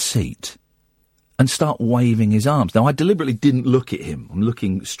from his seat and start waving his arms. Now, I deliberately didn't look at him. I'm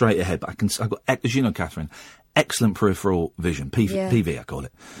looking straight ahead, but I've got, as you know, Catherine, excellent peripheral vision. PV, I call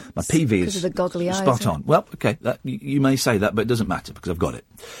it. My PV is of the goggly eyes, spot on. Well, okay, you may say that, but it doesn't matter because I've got it.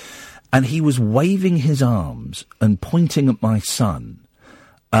 And he was waving his arms and pointing at my son.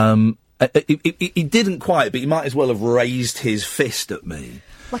 He didn't quite, but he might as well have raised his fist at me.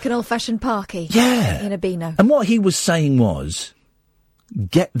 Like an old-fashioned parky. Yeah. In a Beano. And what he was saying was,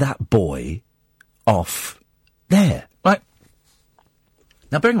 get that boy off there. Right?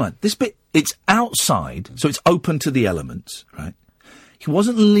 Now, bear in mind, this bit, it's outside, so it's open to the elements, right? He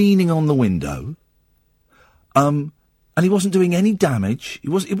wasn't leaning on the window. And he wasn't doing any damage.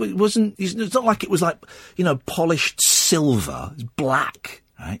 It's not like it was like, polished silver. It's black.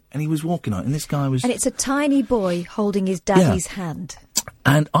 Right? And he was walking on it, and this guy was... And it's a tiny boy holding his daddy's hand.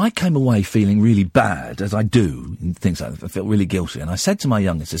 And I came away feeling really bad, as I do, in things like that. I felt really guilty. And I said to my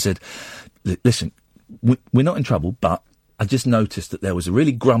youngest, I said, listen, we're not in trouble, but I just noticed that there was a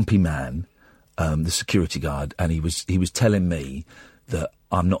really grumpy man, the security guard, and he was telling me that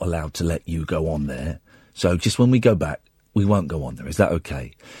I'm not allowed to let you go on there. So just when we go back, we won't go on there. Is that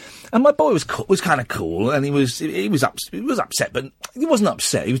okay? And my boy was kind of cool, and he was upset, but he wasn't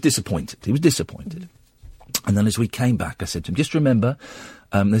upset. He was disappointed. And then as we came back, I said to him, just remember,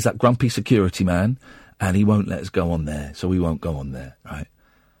 there's that grumpy security man, and he won't let us go on there, so we won't go on there, right?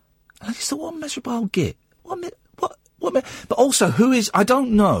 And I just thought, what a miserable old git. But also, who is, I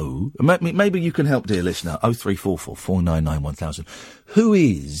don't know, maybe you can help, dear listener, 0344 499 1000. Who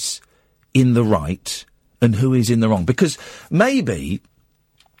is in the right and who is in the wrong? Because maybe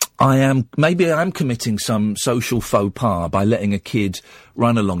I am committing some social faux pas by letting a kid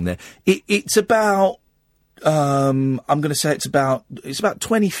run along there. It's about, I'm going to say it's about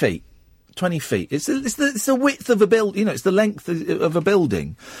 20 feet. 20 feet. It's the width of a building, it's the length of a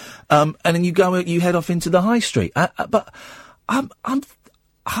building. And then you head off into the high street. But I'm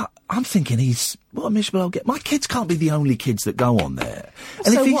thinking what a miserable old get. My kids can't be the only kids that go on there.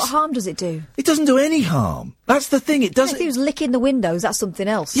 And so what harm does it do? It doesn't do any harm. That's the thing. It doesn't. If he was licking the windows, that's something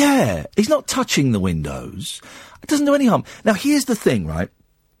else. Yeah. He's not touching the windows. It doesn't do any harm. Now, here's the thing, right?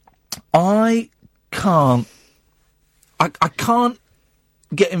 I can't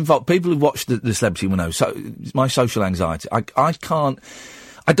get involved. People who watch the Celebrity will know. So my social anxiety. I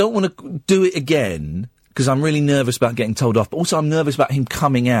don't want to do it again because I'm really nervous about getting told off. But also I'm nervous about him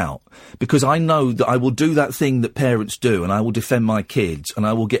coming out because I know that I will do that thing that parents do and I will defend my kids and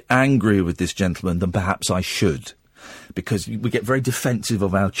I will get angrier with this gentleman than perhaps I should. because we get very defensive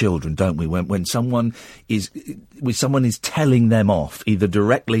of our children, don't we? When someone is telling them off, either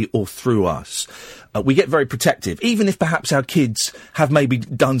directly or through us, we get very protective. Even if perhaps our kids have maybe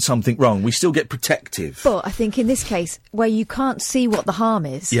done something wrong, we still get protective. But I think in this case, where you can't see what the harm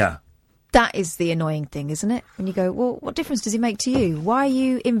is, yeah, that is the annoying thing, isn't it? When you go, well, what difference does it make to you? Why are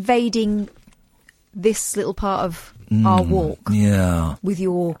you invading this little part of our walk? Yeah, with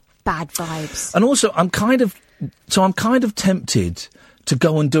your bad vibes. And also, I'm kind of tempted to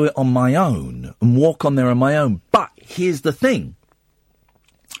go and do it on my own and walk on there on my own. But here's the thing.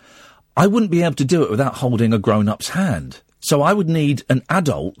 I wouldn't be able to do it without holding a grown-up's hand. So I would need an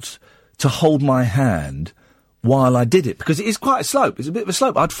adult to hold my hand while I did it, because it is quite a slope. It's a bit of a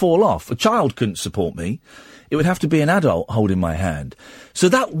slope. I'd fall off. A child couldn't support me. It would have to be an adult holding my hand. So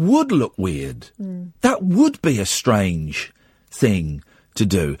that would look weird. That would be a strange thing to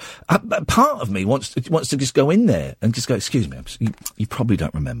do. Part of me wants to just go in there and just go, excuse me, you probably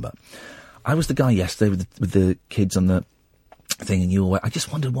don't remember. I was the guy yesterday with the kids on the thing, and you were. I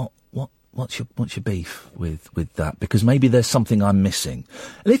just wondered what's your beef with that, because maybe there's something I'm missing.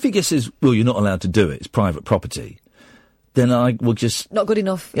 And if he just says, well, you're not allowed to do it, it's private property, then I will just not good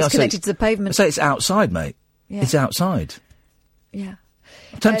enough. It's connected to the pavement. I say it's outside, mate. Yeah. It's outside. Yeah.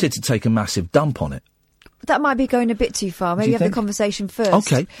 I'm tempted to take a massive dump on it. That might be going a bit too far. Maybe have the conversation first.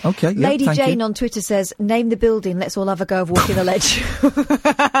 Okay. Yeah, Lady thank Jane you. on Twitter says, name the building, let's all have a go of walking the ledge.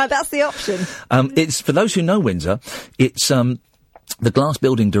 That's the option. It's, for those who know Windsor, it's the glass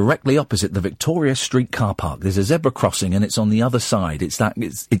building directly opposite the Victoria Street car park. There's a zebra crossing and it's on the other side. It's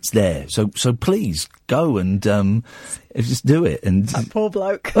there. So please go and just do it. And that poor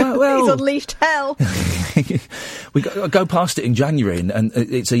bloke. Well, he's unleashed hell. We go past it in January and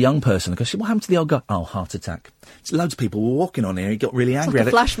it's a young person. I go, what happened to the old guy? Oh, heart attack. It's loads of people were walking on here. He got really angry. It's like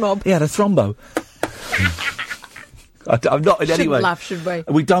a flash mob. He had a thrombo. I'm not in any way. Shouldn't laugh, should we?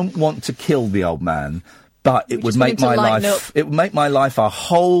 We don't want to kill the old man. But it would make my life. It would make my life a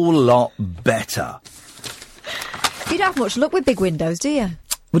whole lot better. You don't have much luck with big windows, do you?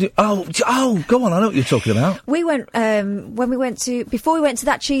 Oh, go on! I know what you're talking about. We went before we went to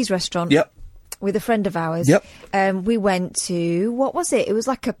that cheese restaurant. Yep. With a friend of ours. Yep. We went to, what was it? It was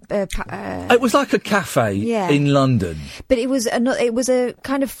like it was like a cafe in London. But it was a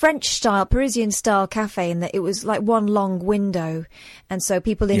kind of French style, Parisian style cafe, in that it was like one long window, and so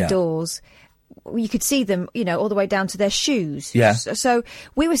people indoors. You could see them, all the way down to their shoes. Yeah. So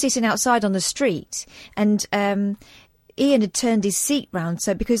we were sitting outside on the street, and Iain had turned his seat round.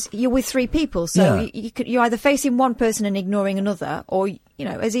 So because you're with three people, so you're either facing one person and ignoring another, or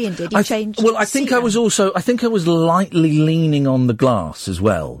as Iain did, you changed. Well, I think I was lightly leaning on the glass as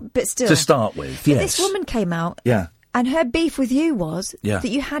well. But still, to start with, yes. This woman came out. Yeah. And her beef with you was that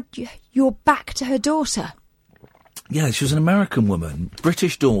you had your back to her daughter. Yeah, she was an American woman,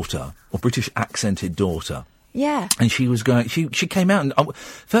 British daughter, or British accented daughter. Yeah. And she was going, she came out and,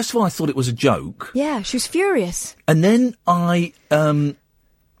 first of all, I thought it was a joke. Yeah, she was furious. And then I,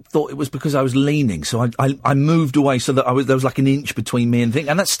 thought it was because I was leaning, so I moved away so that there was like an inch between me and thing,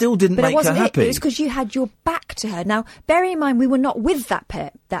 and that still didn't make her happy. It was because you had your back to her. Now, bearing in mind, we were not with that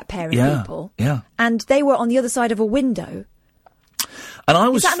pair of people. Yeah. And they were on the other side of a window. And I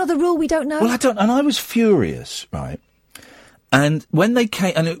was... Is that another rule we don't know? Well, I don't... And I was furious, right? And when they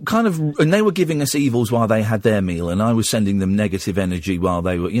came... And they were giving us evils while they had their meal, and I was sending them negative energy while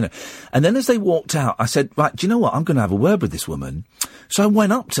they were, And then as they walked out, I said, right, do you know what? I'm going to have a word with this woman. So I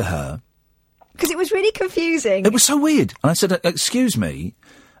went up to her. Because it was really confusing. It was so weird. And I said, excuse me.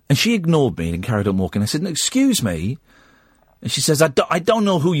 And she ignored me and carried on walking. I said, excuse me. And she says, I don't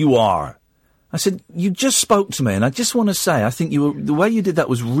know who you are. I said, you just spoke to me, and I just want to say, I think the way you did that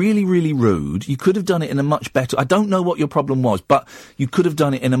was really, really rude. You could have done it in a much better... I don't know what your problem was, but you could have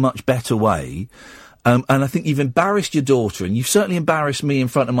done it in a much better way. And I think you've embarrassed your daughter, and you've certainly embarrassed me in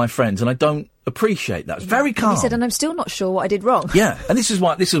front of my friends, and I don't appreciate that. It's very calm. He said, and I'm still not sure what I did wrong. Yeah, and this is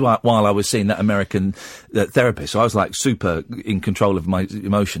why while I was seeing that American therapist, so I was like super in control of my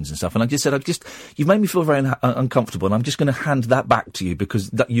emotions and stuff, and I just said, you've made me feel very uncomfortable, and I'm just going to hand that back to you because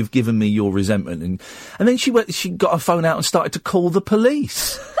you've given me your resentment. And then she got her phone out and started to call the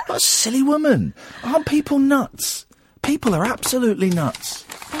police. What a silly woman. Aren't people nuts? People are absolutely nuts.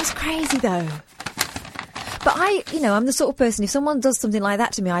 That's crazy though. But I'm the sort of person, if someone does something like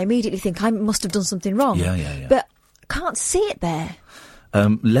that to me, I immediately think I must have done something wrong. Yeah. But I can't see it there.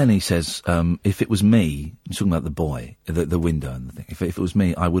 Lenny says, if it was me, I'm talking about the boy, the window and the thing, if it was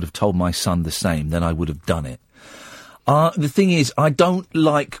me, I would have told my son the same, then I would have done it. The thing is, I don't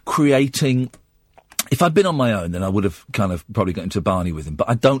like creating If I'd been on my own, then I would have kind of probably got into a Barney with him. But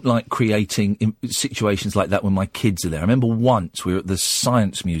I don't like creating situations like that when my kids are there. I remember once we were at the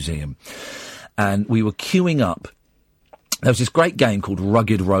Science Museum and we were queuing up. There was this great game called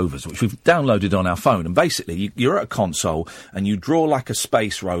Rugged Rovers, which we've downloaded on our phone. And basically, you're at a console and you draw like a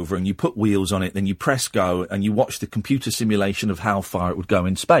space rover and you put wheels on it, then you press go and you watch the computer simulation of how far it would go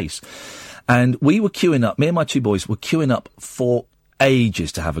in space. And we were queuing up, me and my two boys were queuing up for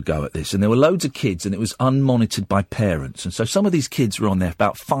ages to have a go at this, and there were loads of kids and it was unmonitored by parents, and so some of these kids were on there for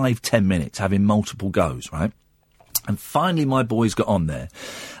about 5-10 minutes having multiple goes, right? And finally my boys got on there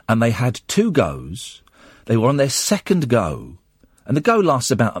and they had 2 goes. They were on their second go, and the go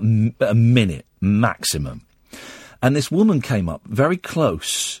lasts about a minute maximum, and this woman came up very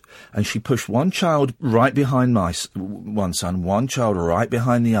close and she pushed one child right behind one son, one child right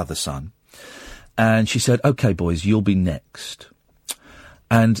behind the other son, and she said, "Okay boys, you'll be next."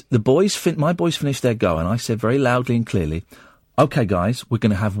 And my boys finished their go, and I said very loudly and clearly, "Okay, guys, we're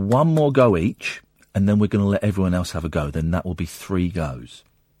going to have one more go each, and then we're going to let everyone else have a go. Then that will be 3 goes."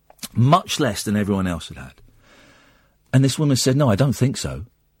 Much less than everyone else had had. And this woman said, "No, I don't think so."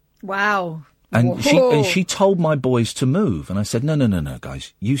 Wow. And she told my boys to move. And I said, no,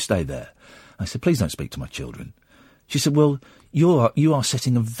 guys, you stay there. I said, "Please don't speak to my children." She said, "Well, you are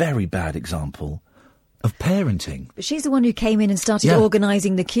setting a very bad example of parenting." But she's the one who came in and started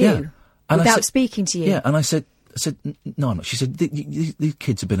organising the queue without speaking to you. Yeah, and I said, "No, I'm not." She said, "These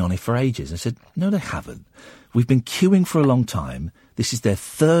kids have been on it for ages." I said, "No, they haven't. We've been queuing for a long time. This is their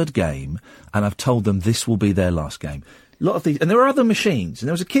 3rd game, and I've told them this will be their last game." A lot of these, and there were other machines, and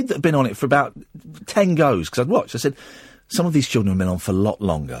there was a kid that had been on it for about 10 goes, because I'd watched. I said, "Some of these children have been on for a lot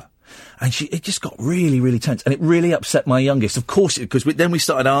longer." And it just got really, really tense, and it really upset my youngest. Of course, because then we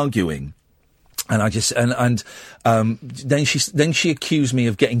started arguing. And I just then she accused me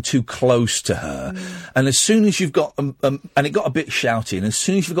of getting too close to her. And as soon as you've got and it got a bit shouty. And as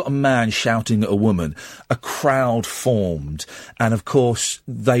soon as you've got a man shouting at a woman, a crowd formed. And of course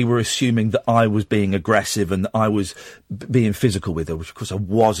they were assuming that I was being aggressive and that I was being physical with her, which of course I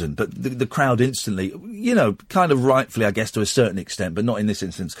wasn't. But the crowd instantly, kind of rightfully, I guess to a certain extent, but not in this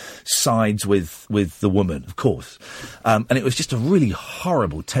instance, sides with the woman, of course. And it was just a really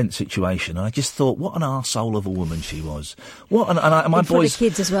horrible, tense situation. And I just thought, what an arsehole of a woman she was. My boys,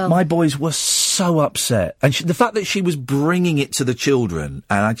 kids as well. My boys were so upset, and the fact that she was bringing it to the children,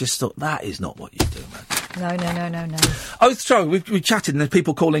 and I just thought, that is not what you do, man. No. Oh, sorry, we chatted and there's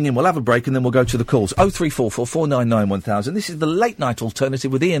people calling in. We'll have a break and then we'll go to the calls. 0344 499 1000. This is the late night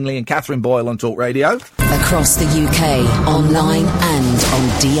alternative with Iain Lee and Catherine Boyle on Talk Radio. Across the UK, online and on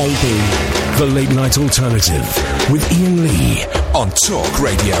DAB. The late night alternative with Iain Lee on Talk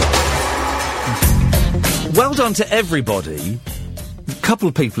Radio. Well done to everybody. A couple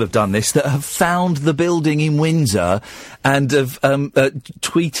of people have done this that have found the building in Windsor and have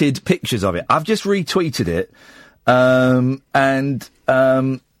tweeted pictures of it. I've just retweeted it, oh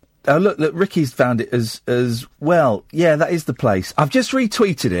look, Ricky's found it as well. Yeah, that is the place. I've just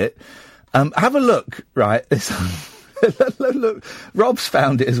retweeted it. Have a look, right? Look, Rob's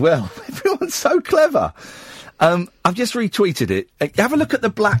found it as well. Everyone's so clever. I've just retweeted it. Have a look at the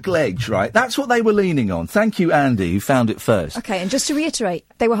black ledge, right? That's what they were leaning on. Thank you, Andy, who found it first. Okay, and just to reiterate,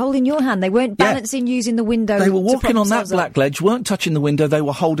 they were holding your hand. They weren't balancing using the window. They were walking on that black ledge, weren't touching the window. They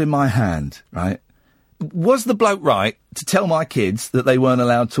were holding my hand, right? Was the bloke right to tell my kids that they weren't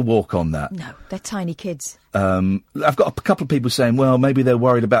allowed to walk on that? No, they're tiny kids. I've got a couple of people saying, well, maybe they're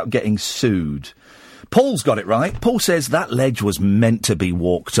worried about getting sued. Paul's got it right. Paul says that ledge was meant to be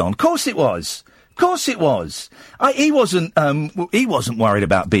walked on. Of course it was. Of course it was. He wasn't worried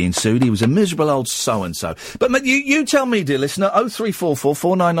about being sued. He was a miserable old so-and-so. But you tell me, dear listener, 0344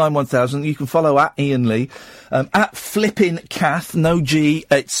 499 1000. You can follow at Iain Lee, at Flippin' Kath, no G,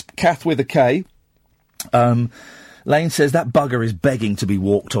 it's Kath with a K. Lane says that bugger is begging to be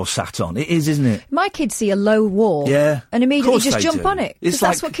walked or sat on. It is, isn't it? My kids see a low wall. Yeah. And immediately just jump on it. Because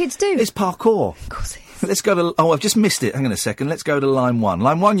that's what kids do. It's parkour. Of course it is. Let's go to... Oh, I've just missed it. Hang on a second. Let's go to line 1.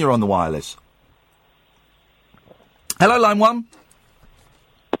 Line 1, you're on the wireless. Hello, line 1.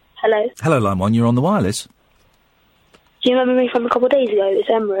 Hello. Hello, line 1, you're on the wireless. Do you remember me from a couple of days ago? It's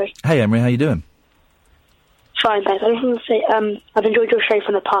Emery. Hey, Emery, how you doing? Fine, thanks. I just want to say, I've enjoyed your show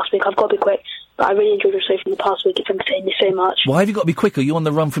from the past week. I've got to be quick, but I really enjoyed your show from the past week. It's entertained me so much. Why have you got to be quick? Are you on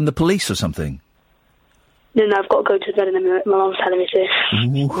the run from the police or something? No, I've got to go to bed and then my mum's telling me to.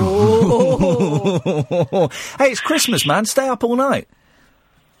 Hey, it's Christmas, man. Stay up all night.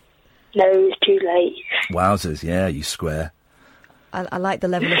 No, it's too late. Wowzers, yeah, you square. I like the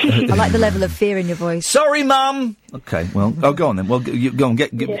level of I like the level of fear in your voice. Sorry, Mum. Okay, well, go on then. Well, go on. Say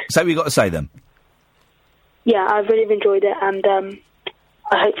what you got to say then. yeah, I've really enjoyed it, and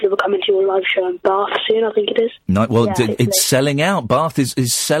I hopefully will come into your live show in Bath soon, I think it is. No, well, Yeah, it's selling out. Bath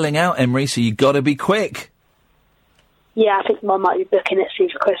is selling out, Emery, so you got to be quick. Yeah, I think Mum might be booking it soon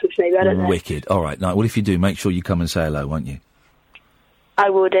for Christmas, maybe, I don't know. Wicked. All right, well, if you do, make sure you come and say hello, won't you? I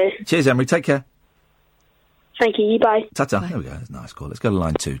will do. Cheers, Emery. Take care. Thank you, bye. Ta-ta. There we go. That's a nice call. Let's go to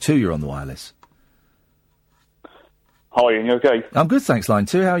line 2. 2, you're on the wireless. Hi, Ian, you okay? I'm good, thanks, line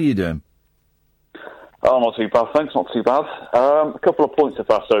 2. How are you doing? Oh, not too bad, thanks, not too bad. A couple of points, if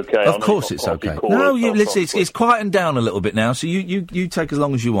that's okay. Of course it's okay. No, listen, it's quieting down a little bit now, so you take as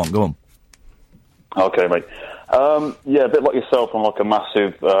long as you want. Go on. Okay, mate. Yeah, a bit like yourself, I'm like a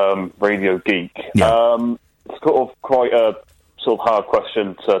massive radio geek. Yeah. It's sort of quite a sort of hard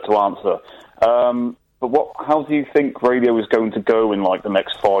question to answer. But how do you think radio is going to go in, like, the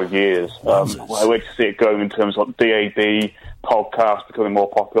next 5 years? Where do you see it going in terms of like, DAB, podcasts becoming more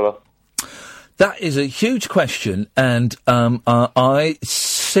popular? That is a huge question, and I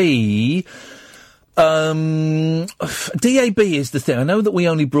see... DAB is the thing. I know that we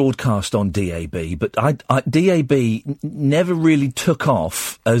only broadcast on DAB, but DAB never really took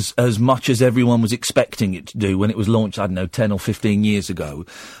off as much as everyone was expecting it to do when it was launched, I don't know, 10 or 15 years ago.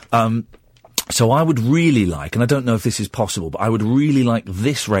 So I would really like, and I don't know if this is possible, but I would really like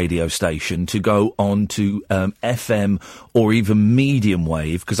this radio station to go on to FM or even medium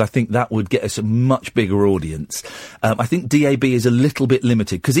wave, because I think that would get us a much bigger audience. I think DAB is a little bit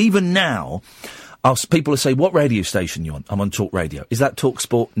limited, because even now... people will say, what radio station are you on? I'm on Talk Radio. Is that Talk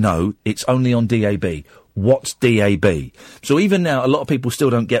Sport? No, it's only on DAB. What's DAB? So even now, a lot of people still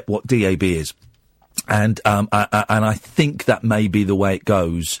don't get what DAB is. And I think that may be the way it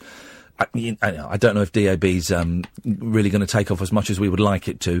goes. I don't know if DAB's really going to take off as much as we would like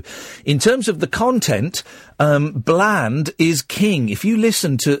it to. In terms of the content, bland is king. If you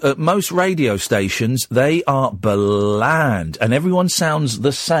listen to most radio stations, they are bland. And everyone sounds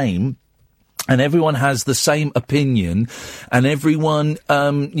the same. And everyone has the same opinion, and everyone,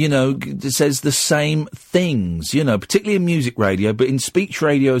 says the same things, particularly in music radio, but in speech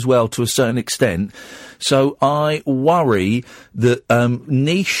radio as well to a certain extent. So I worry that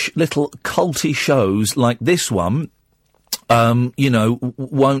niche little culty shows like this one,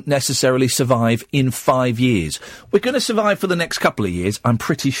 won't necessarily survive in 5 years. We're going to survive for the next couple of years, I'm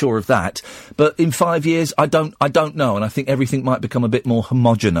pretty sure of that. But in 5 years, I don't know, and I think everything might become a bit more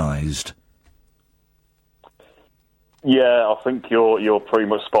homogenised. Yeah, I think you're pretty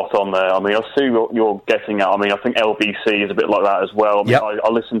much spot on there. I mean, I see what you're getting at. I mean, I think LBC is a bit like that as well. I mean, I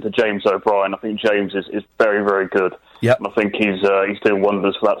listen to James O'Brien. I think James is very, very good. Yep. And I think he's doing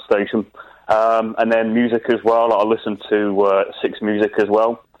wonders for that station. And then music as well. I listen to Six Music as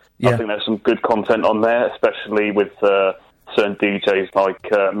well. Yeah. I think there's some good content on there, especially with certain DJs like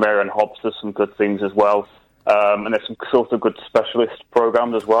Marion Hobbs does some good things as well. And there's some sort of good specialist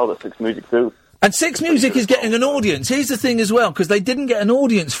programs as well that Six Music do. And Six Music is getting an audience. Here's the thing as well, because they didn't get an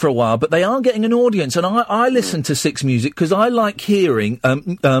audience for a while, but they are getting an audience. And I listen to Six Music because I like hearing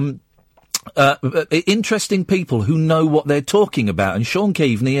interesting people who know what they're talking about. And Sean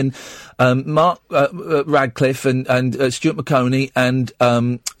Keaveney and Mark Radcliffe and Stuart McConey and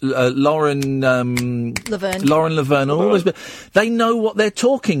Lauren Laverne and all those. They know what they're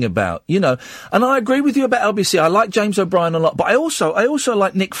talking about, And I agree with you about LBC. I like James O'Brien a lot, but I also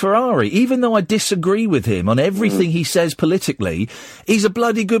like Nick Ferrari. Even though I disagree with him on everything he says politically, he's a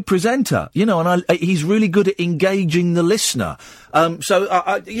bloody good presenter, and he's really good at engaging the listener.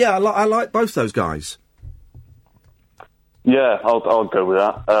 I like both those guys. Yeah, I'll go with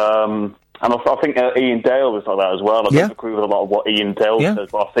that. And I think Ian Dale was like that as well. I don't agree with a lot of what Ian Dale says,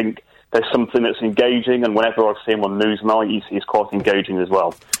 but I think there's something that's engaging, and whenever I see him on Newsnight, he's quite engaging as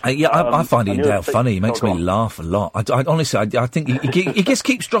well. I find Ian Dale funny. He makes me laugh a lot. I honestly, I think he just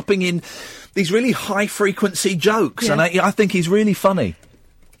keeps dropping in these really high-frequency jokes, and I think he's really funny.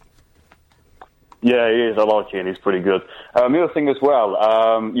 Yeah, he is. I like Ian. He's pretty good. The other thing as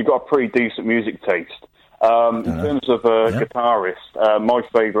well, you've got a pretty decent music taste. In terms of guitarist, my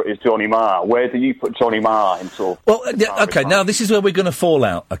favourite is Johnny Marr. Where do you put Johnny Marr in sort of... Well, okay, now this is where we're going to fall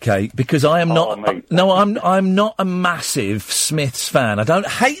out, okay? Because I am not... I'm not a massive Smiths fan. I don't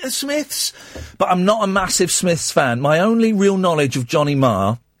hate the Smiths, but I'm not a massive Smiths fan. My only real knowledge of Johnny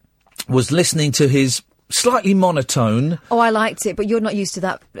Marr was listening to his slightly monotone... Oh, I liked it, but you're not used to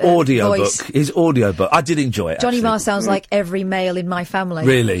that audiobook. His audiobook. I did enjoy it, Johnny actually. Marr sounds like every male in my family.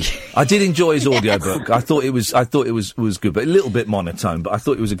 Really? I did enjoy his audiobook. I thought it was good, but a little bit monotone, but I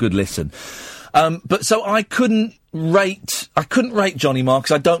thought it was a good listen. But so I couldn't rate Johnny Marr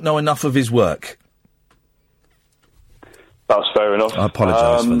because I don't know enough of his work. That's fair enough. I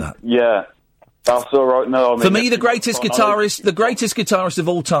apologise for that. Yeah. That's all right. No, I mean, For me, the greatest guitarist of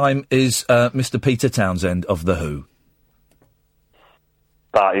all time is Mr. Peter Townsend of The Who.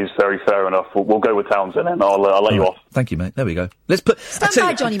 That is very fair enough. We'll go with Townsend, and I'll let you off. Thank you, mate. There we go. Let's put. Stand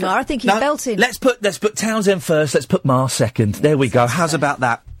by, Johnny Marr. I think he's belting. Let's put Townsend first. Let's put Marr second. There we go. How's about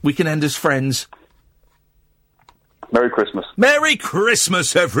that? We can end as friends. Merry Christmas. Merry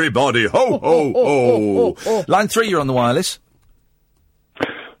Christmas, everybody. Ho, ho, ho. Line 3, you're on the wireless.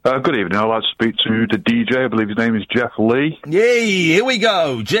 Good evening. I'd like to speak to the DJ. I believe his name is Jeff Lee. Yay, here we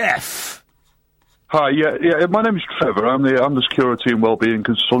go. Jeff. Hi, yeah. My name is Trevor. I'm the security and wellbeing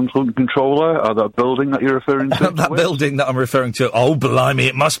consultant controller at that building that you're referring to. That building that I'm referring to. Oh, blimey,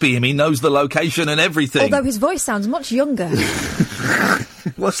 it must be him. He knows the location and everything. Although his voice sounds much younger.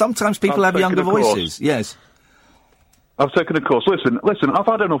 Well, sometimes people have younger voices. Yes. I've taken a course. Listen, I've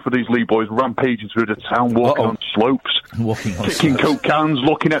had enough of these Lee boys rampaging through the town, walking on slopes, kicking Coke cans,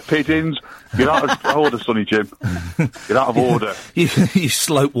 looking at pigeons. You're out of order, Sonny Jim. You're out of order. You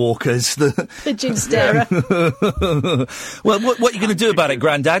slope walkers. Pigeon starer. Well, what are you going to do about it,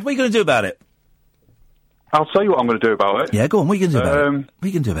 Grandad? What are you going to do about it? I'll tell you what I'm going to do about it. Yeah, go on. What are you going to do about it? What are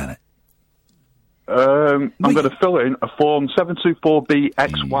you going to do about it? I'm going to fill in a form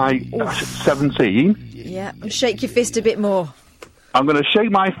 724BXY-17. Yeah, and shake your fist a bit more. I'm going to shake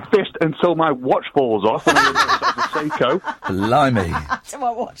my fist until my watch falls off. And Seiko. Blimey. Until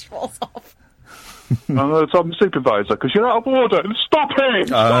my watch falls off. I'm supervisor, because you're out of order. Stop him!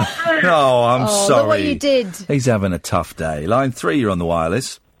 Stop him! No, I'm sorry. Look what you did. He's having a tough day. Line 3, you're on the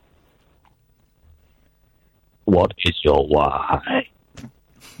wireless. What is your why?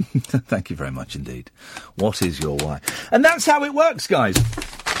 Thank you very much indeed. What is your why? And that's how it works, guys.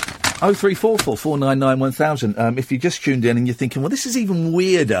 0344 499 1000. If you just tuned in and you're thinking, well, this is even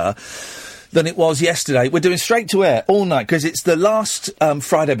weirder than it was yesterday, we're doing straight to air all night because it's the last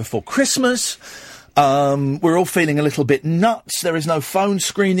Friday before Christmas. We're all feeling a little bit nuts. There is no phone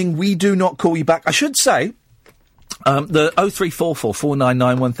screening. We do not call you back. I should say, the 0344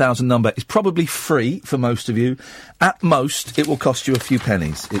 499 1000 number is probably free for most of you. At most, it will cost you a few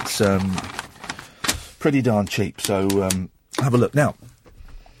pennies. It's pretty darn cheap, so have a look. Now,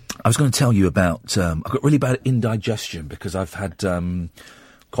 I was going to tell you about... I've got really bad indigestion because I've had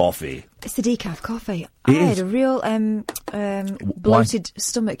coffee. It's the decaf coffee. I had a real bloated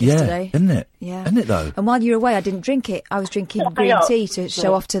stomach yesterday. Yeah, isn't it? Yeah. Isn't it, though? And while you were away, I didn't drink it. I was drinking green tea to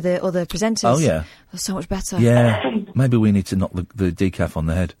show off to the other presenters. Oh, yeah. It was so much better. Yeah. Maybe we need to knock the decaf on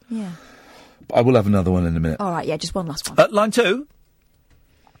the head. Yeah. I will have another one in a minute. All right, yeah, just one last one. Line 2.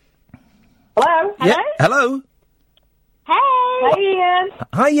 Hello? Yeah. Hello? Hey! Hi, Ian.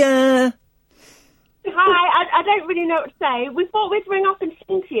 Hiya! Hi, I don't really know what to say. We thought we'd ring up and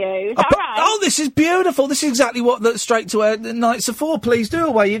sing to you. Is that right? Oh, this is beautiful. This is exactly what the straight to air nights are for. Please do.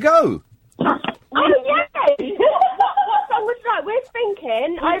 Away you go. Oh, yeah! What song would you like? We're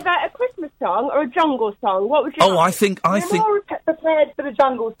thinking either a Christmas song or a jungle song. What would you like? I think... We're more prepared for the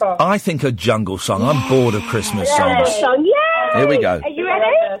jungle song. I think a jungle song. I'm bored of Christmas songs. Song, yay! Here we go. Are you ready?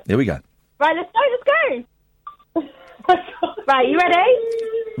 Here we go. Right, let's go. Right, you ready?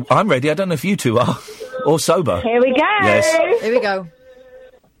 I'm ready. I don't know if you two are. Or sober. Here we go. Yes. Here we go.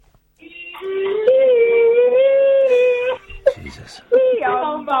 Jesus. Right,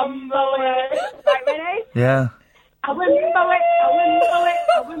 ready? Yeah. I wouldn't know it. I wouldn't know it.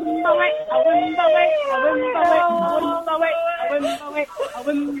 I wouldn't know it. I wouldn't know it. I wouldn't know it. I wouldn't know it. I wouldn't know it. I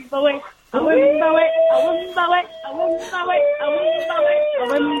wouldn't know it. I wouldn't know it. I wouldn't know it. I wouldn't know it. I wouldn't know it. I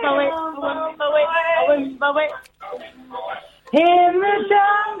wouldn't know it. I wouldn't know it. I wouldn't know it. In the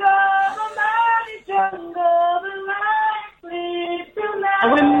jungle, the mighty jungle, the light sleeps tonight. I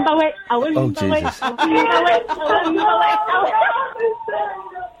wouldn't know it. I wouldn't know it. Jesus. I wouldn't know it. I wouldn't know it.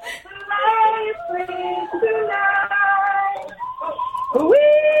 The light sleeps tonight.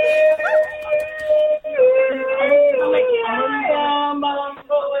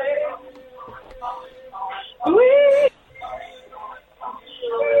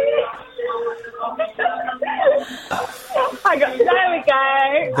 There we go.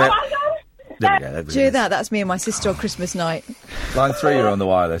 Do that. That's me and my sister on Christmas night. Line 3, you're on the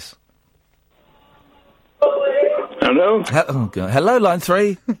wireless. Hello? Oh, God. Hello, line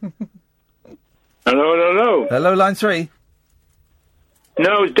 3. Hello? Hello, line 3.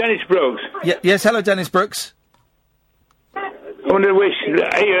 No, it's Dennis Brooks. Yes, hello, Dennis Brooks. I want to wish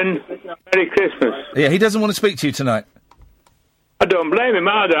Ian Merry Christmas. Yeah, he doesn't want to speak to you tonight. I don't blame him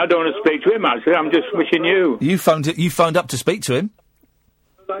either. I don't want to speak to him, actually. I'm just wishing you. You phoned up to speak to him?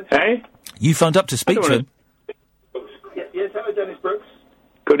 Hey? You phoned up to speak to him? Yes, hello, Dennis Brooks.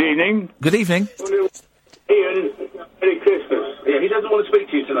 Good evening. Good evening. Ian, Merry Christmas. Yeah, he doesn't want to speak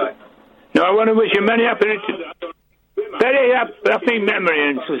to you tonight. No, No, I want to wish you many very happy memory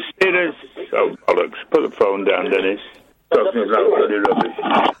and sustainers. Oh, bollocks. Put the phone down, Dennis. Talking about bloody rubbish.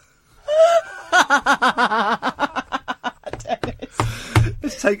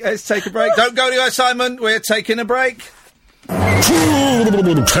 Let's take a break. Don't go anywhere, Simon. We're taking a break.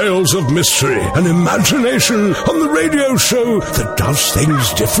 Tales of mystery and imagination on the radio show that does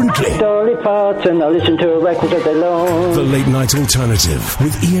things differently. Dolly Parton, I listen to a record all day long. The Late Night Alternative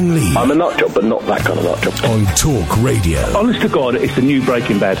with Iain Lee. I'm a nut job, but not that kind of nut job. On Talk Radio. Honest to God, it's the new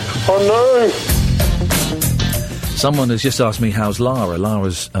Breaking Bad. Oh no! Someone has just asked me how's Lara.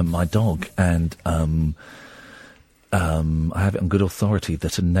 Lara's my dog, and I have it on good authority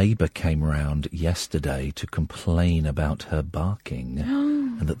that a neighbour came round yesterday to complain about her barking,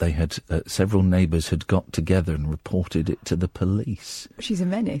 and that they had several neighbours had got together and reported it to the police. She's a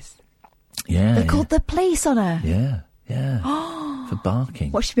menace. Yeah, They called the police on her. Yeah, for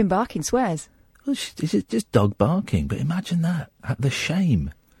barking. What's she been barking? Swears. Well, it's just dog barking. But imagine that. The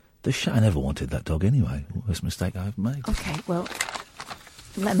shame. I never wanted that dog anyway. Worst mistake I've made. Okay, well,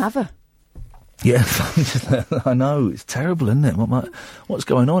 let him have her. Yeah, I know. It's terrible, isn't it? What's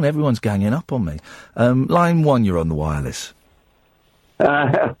going on? Everyone's ganging up on me. Line 1, you're on the wireless.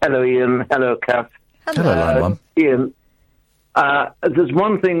 Hello, Ian. Hello, Kath. Hello, Line 1. Ian, there's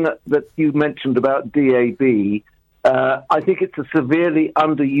one thing that you mentioned about DAB. I think it's a severely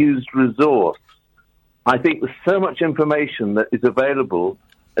underused resource. I think there's so much information that is available,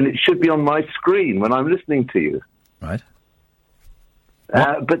 and it should be on my screen when I'm listening to you. Right.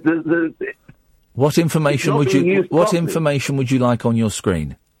 But what information would you? What information would you like on your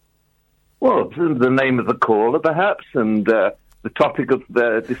screen? Well, the name of the caller, perhaps, and the topic of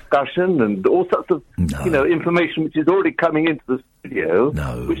the discussion, and all sorts of information which is already coming into the studio.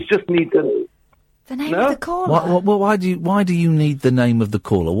 No. Which just needs to. The name of the caller. Why do you need the name of the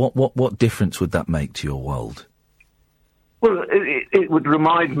caller? What difference would that make to your world? Well, it would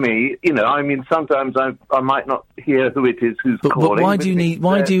remind me, sometimes I might not hear who it is who's calling. But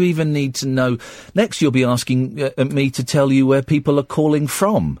why do you even need to know? Next, you'll be asking me to tell you where people are calling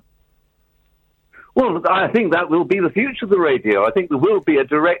from. Well, I think that will be the future of the radio. I think there will be a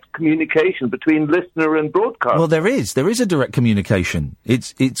direct communication between listener and broadcaster. Well, there is a direct communication.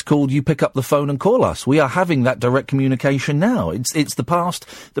 It's called you pick up the phone and call us. We are having that direct communication now. It's the past,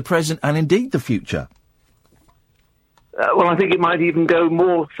 the present, and indeed the future. Well, I think it might even go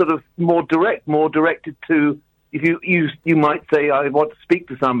more directed to, if you might say, I want to speak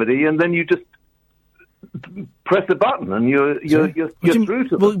to somebody, and then you just press a button and you're through to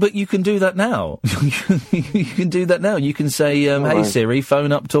them. Well, but you can do that now. You can do that now. You can say, hey Siri,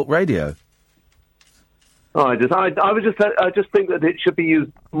 phone up Talk Radio. Oh, I just think that it should be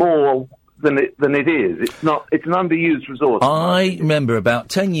used more than it is. It's not. It's an underused resource. I remember about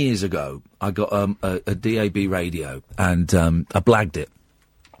 10 years ago, I got a DAB radio, and I blagged it,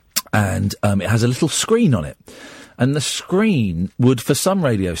 and it has a little screen on it, and the screen would, for some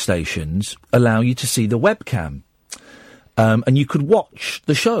radio stations, allow you to see the webcam, and you could watch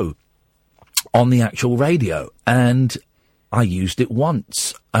the show on the actual radio. And I used it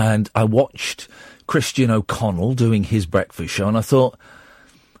once, and I watched Christian O'Connell doing his breakfast show, and I thought,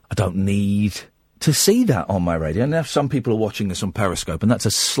 I don't need to see that on my radio. And now some people are watching this on Periscope, and that's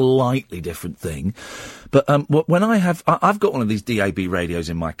a slightly different thing. But when I've got one of these DAB radios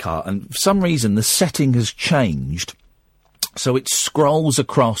in my car, and for some reason the setting has changed, so it scrolls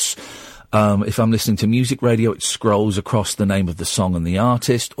across. If I'm listening to music radio, it scrolls across the name of the song and the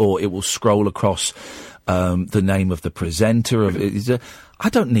artist, or it will scroll across the name of the presenter. I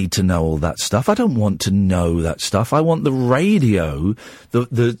don't need to know all that stuff. I don't want to know that stuff. I want the radio,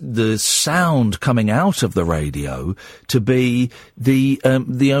 the sound coming out of the radio, to be the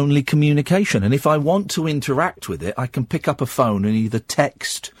only communication. And if I want to interact with it, I can pick up a phone and either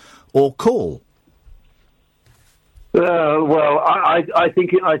text or call. Well, I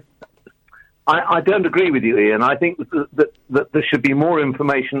think I don't agree with you, Ian. I think that there should be more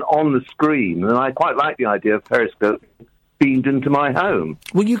information on the screen, and I quite like the idea of Periscope beamed into my home.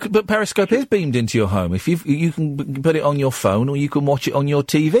 Well, but Periscope is beamed into your home. If you can put it on your phone, or you can watch it on your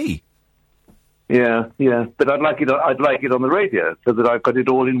TV. Yeah, but I'd like it on the radio, so that I've got it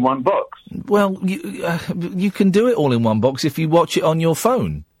all in one box. Well, you can do it all in one box if you watch it on your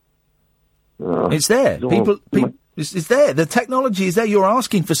phone. It's there. People. It's there. The technology is there. You're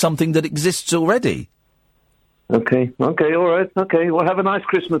asking for something that exists already. Okay, all right. Okay, well, have a nice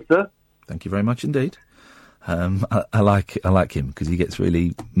Christmas, sir. Thank you very much indeed. I like him because he gets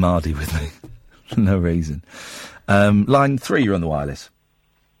really mardy with me for no reason. Line 3, you're on the wireless.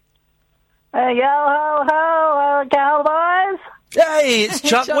 Yo ho ho, cowboys. Hey, it's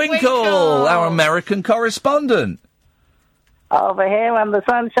Chuck Winkle, our American correspondent. Over here on the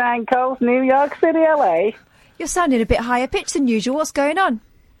Sunshine Coast, New York City, LA. You're sounding a bit higher pitched than usual. What's going on?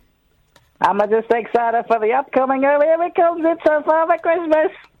 I'm just excited for the upcoming early. Here it comes. It's Father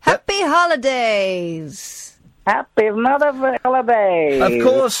Christmas. Happy holidays. Happy another holiday. Of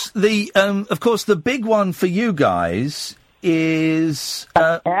course, the big one for you guys is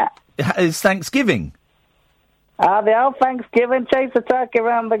Thanksgiving. The old Thanksgiving, chase a turkey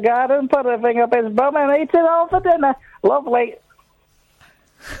around the garden, put a thing up his bum and eat it all for dinner. Lovely.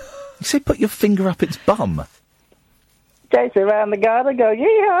 You say put your finger up its bum? Chase it around the garden, go,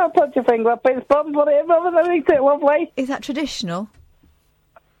 yeehaw, put your finger up its bum, put it in and then eat it, lovely. Is that traditional?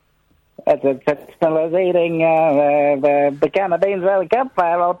 That's a traditional as eating the can of beans around the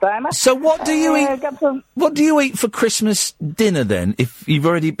campfire, old timer. So what do you eat? What do you eat for Christmas dinner then? If you've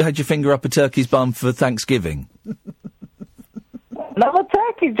already had your finger up a turkey's bum for Thanksgiving, another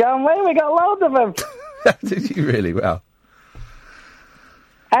turkey, John. We got loads of them. Did you really? Well,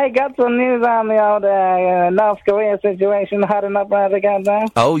 I got some news on the old North Korea situation hotting up right again now.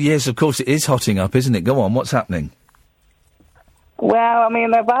 Oh yes, of course it is hotting up, isn't it? Go on, what's happening? Well, I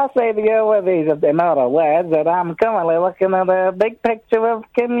mean, if I say to you with these in other words, that I'm currently looking at a big picture of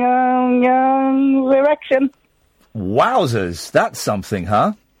Kim Jong-un's erection. Wowzers, that's something,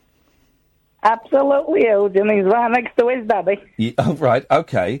 huh? Absolutely huge, and he's right next to his daddy. Yeah, oh, right,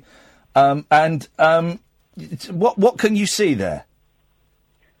 okay. What can you see there?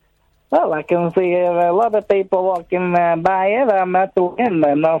 Well, I can see a lot of people walking by it. I'm at the in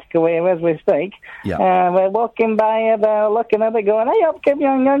North Korea as we speak. Yeah. We're walking by it, looking at it, going, hey, up, Kim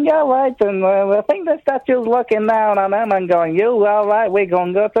Jong-un, you're right. And I think the statue's looking down on him and going, you, all right, we're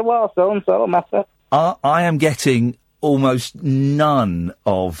going to go to war soon, so matter. I am getting almost none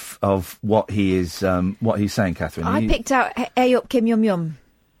of what he is, what he's saying, Catherine. I picked out hey up, Kim Jong-un,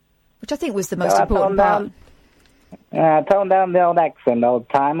 which I think was the most important part. Tone down the old accent, old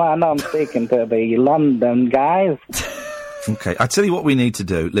timer. I know I'm speaking to the London guys. Okay, I tell you what we need to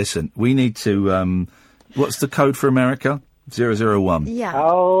do. Listen, we need to. What's the code for America? 001. Yeah.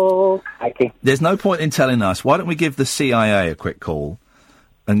 Oh, okay. There's no point in telling us. Why don't we give the CIA a quick call,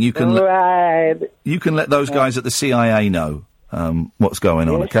 and you can you can let those guys at the CIA know what's going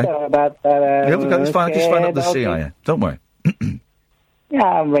on. Okay. Sure about that, just phone up the CIA. Don't worry. Yeah,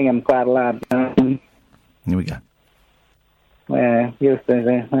 I'm ringing quite a lot. Here we go. Used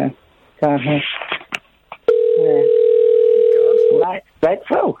to come here. Right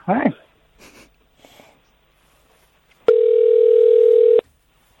through, right.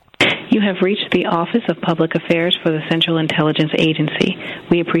 You have reached the Office of Public Affairs for the Central Intelligence Agency.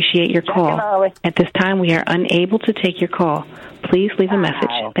 We appreciate your call. At this time, we are unable to take your call. Please leave a message.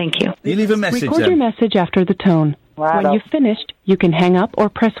 Thank you. You leave a message. Record your message after the tone. When you've finished, you can hang up or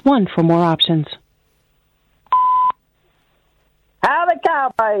press 1 for more options. Howdy,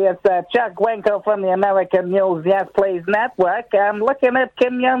 cowboy. It's Chuck Winkle from the American News Yes Please Network. I'm looking at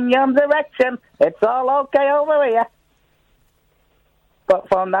Kim Jong-un's erection. It's all okay over here. But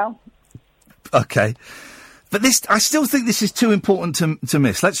phone now. Okay. But this, I still think this is too important to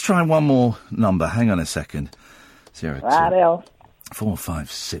miss. Let's try one more number. Hang on a second. 02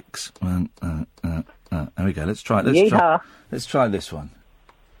 456. There we go. Let's try this one.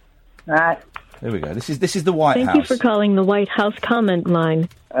 All right. There we go. This is the White House. Thank you for calling the White House comment line.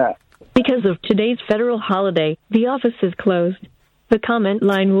 Because of today's federal holiday, the office is closed. The comment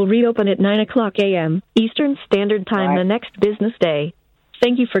line will reopen at 9 o'clock a.m. Eastern Standard Time the next business day.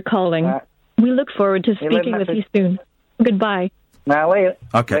 Thank you for calling. We look forward to speaking with you soon. Goodbye.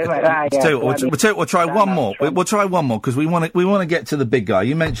 Okay. We'll try one more. We'll try one more because we want to get to the big guy.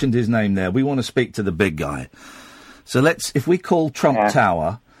 You mentioned his name there. We want to speak to the big guy. So if we call Trump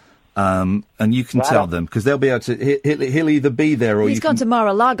Tower. And you can tell them because they'll be able to. He'll either be there or he's gone to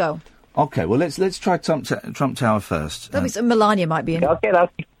Mar-a-Lago. Okay, well let's try Trump Tower first. Melania might be in. Okay.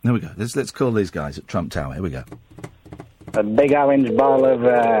 There we go. Let's call these guys at Trump Tower. Here we go. A big orange ball of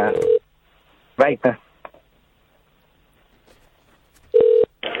vapor.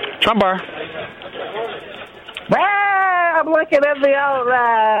 Trump bar. I'm looking at the old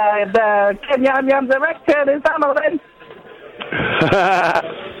Kim Jong-un's erection. Is that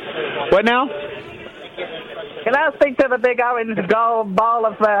What now? Can I speak to the big orange gold ball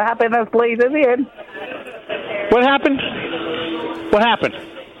of happiness, please? Is he in? What happened? What happened?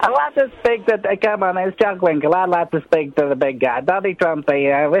 I'd like to speak to... come on, it's Chuck Winkle. I'd like to speak to the big guy, Donald Trump.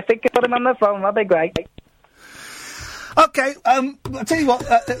 If you could put him on the phone, that'd be great. Okay, I'll tell you what,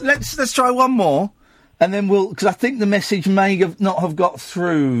 let's try one more. And then because I think the message may not have got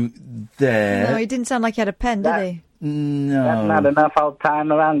through there. No, he didn't sound like he had a pen, did he? No. That's not enough old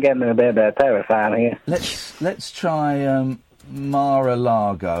time around getting a bit terrified here. Let's try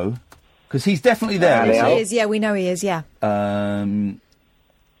Mar-a-Lago, because he's definitely there. Yes, he is. Yeah, we know he is. Yeah.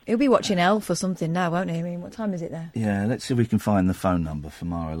 He'll be watching Elf or something now, won't he? I mean, what time is it there? Yeah, let's see if we can find the phone number for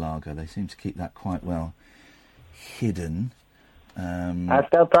Mar-a-Lago. They seem to keep that quite well hidden. I'm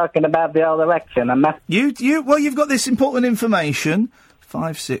still talking about the old erection, am I? Well, you've got this important information.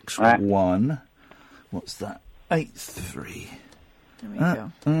 561. Right. What's that? 83. There we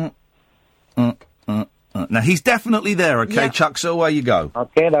go. Now, he's definitely there, okay, Chuck, so away you go.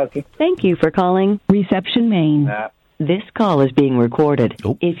 Okay. Thank you for calling Reception Maine. This call is being recorded.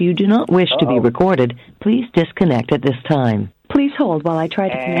 If you do not wish to be recorded, please disconnect at this time. Please hold while I try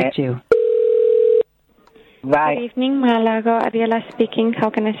to connect you. Right. Good evening, Mar-a-Lago. Ariela speaking. How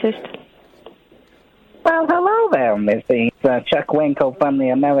can I assist? Well, hello there, Missy. It's Chuck Winkle from the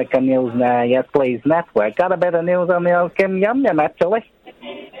American News Yes Please Network. Got a bit of news on the old Kim Jong-un, actually.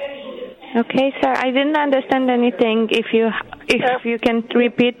 Okay, sir. I didn't understand anything. If you can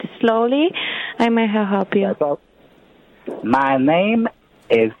repeat slowly, I may help you. My name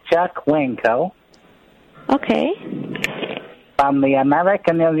is Chuck Winkle. Okay. From the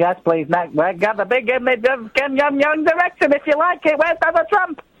American News Yes Please Network. Got a big image of Kim Jong-un's erection, if you like it. Where's Donald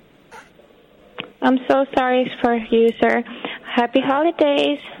Trump? I'm so sorry for you, sir. Happy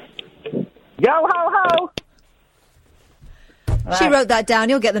holidays. Yo ho ho! She wrote that down.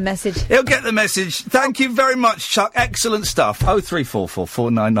 He'll get the message. He'll get the message. Thank you very much, Chuck. Excellent stuff. 03444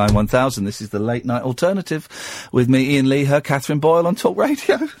 499 1000. This is the Late Night Alternative with me, Iain Lee, her Catherine Boyle on Talk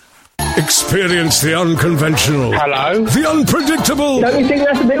Radio. Experience the unconventional. Hello. The unpredictable. Don't you think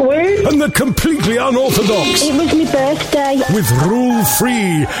that's a bit weird? And the completely unorthodox. It was my birthday. With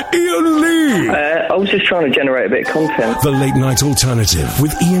rule-free Iain Lee. I was just trying to generate a bit of content. The Late Night Alternative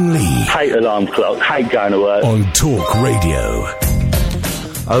with Iain Lee. Hate alarm clock. Hate going to work. On Talk Radio.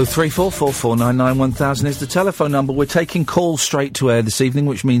 03444 499 1000 is the telephone number. We're taking calls straight to air this evening,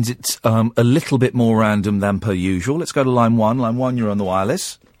 which means it's a little bit more random than per usual. Let's go to line 1. Line 1, you're on the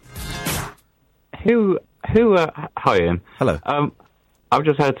wireless. Hi, Ian. Hello. I've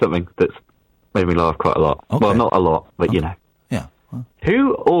just heard something that's made me laugh quite a lot. Okay. Well, not a lot, but you know. Yeah.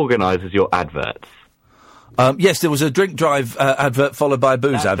 Who organises your adverts? Yes, there was a drink drive advert followed by a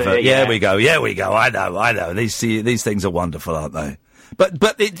booze advert. It, yeah. We go. I know. These things are wonderful, aren't they?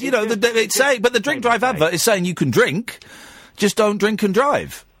 But it, you know, it's saying, but the drink drive advert is saying you can drink, just don't drink and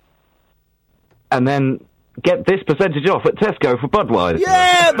drive. And then get this percentage off at Tesco for Budweiser.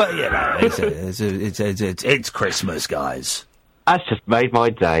 Yeah, but you know, it's Christmas, guys. That's just made my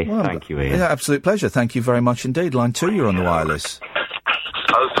day. Well, thank you, Ian. Yeah, absolute pleasure. Thank you very much indeed. Line 2, you're on the wireless.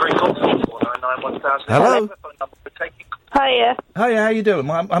 03444 Hello. Hiya. Hi, how you doing?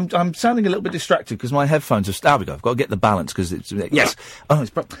 I'm sounding a little bit distracted because my headphones are... There we go. I've got to get the balance because it's... Yes. Oh,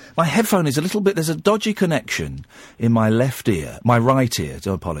 my headphone is a little bit... There's a dodgy connection in my left ear, my right ear,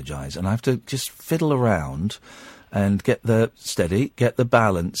 do apologise, and I have to just fiddle around and get the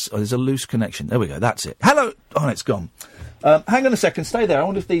balance. Oh, there's a loose connection. There we go. That's it. Hello. Oh, it's gone. Hang on a second. Stay there. I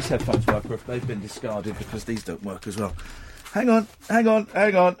wonder if these headphones work or if they've been discarded because these don't work as well. Hang on. Hang on.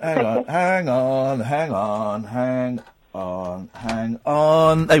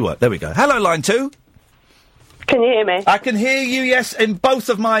 They work. There we go. Hello, line 2. Can you hear me? I can hear you, yes, in both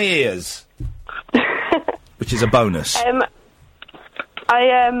of my ears. Which is a bonus. I'm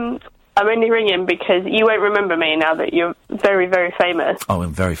only ringing because you won't remember me now that you're very, very famous. Oh,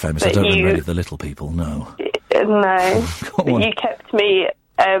 I'm very famous. I don't remember any of the little people, no. No. But you kept me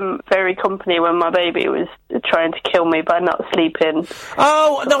very company when my baby was trying to kill me by not sleeping.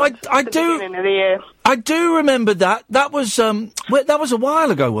 Oh, no, I do... Beginning of the year. I do remember that. That was a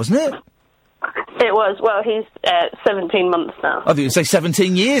while ago, wasn't it? It was. Well, he's 17 months now. I thought you would say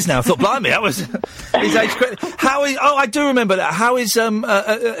 17 years now. I thought, blimey, that was his age. I do remember that. How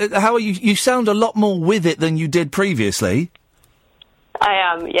are you? You sound a lot more with it than you did previously. I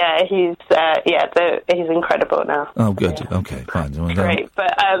am, yeah. He's incredible now. Oh, good. Okay, fine. Great,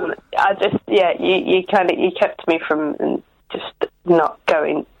 but you kept me from just not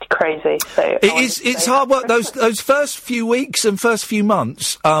going crazy. So it's hard work. Those first few weeks and first few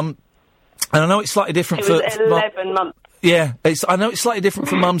months. And I know it's slightly different. It was 11 months. Yeah, I know it's slightly different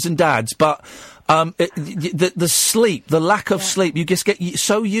for mums and dads, but the sleep, the lack of sleep, you just get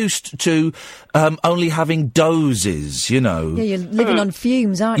so used to only having doses, you know. Yeah, you're living on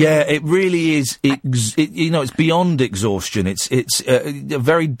fumes, aren't you? Yeah, it really is. It's beyond exhaustion. It's a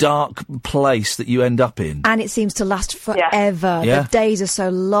very dark place that you end up in. And it seems to last forever. Yeah. The days are so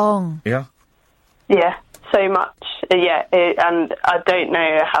long. Yeah. Yeah, so much. Yeah, and I don't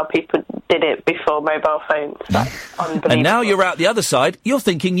know how people did it before mobile phones. That's unbelievable. And now you're out the other side, you're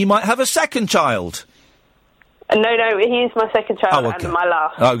thinking you might have a second child. No, he's my second child and my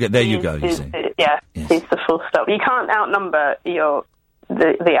last. Oh, okay, there you go, you see. He's the full stop. You can't outnumber the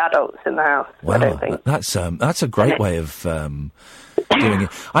adults in the house, I don't think. That's a great way of doing it.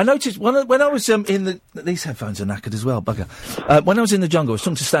 I noticed when I was these headphones are knackered as well, bugger. When I was in the jungle, I was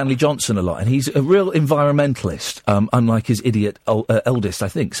talking to Stanley Johnson a lot, and he's a real environmentalist, unlike his idiot eldest, I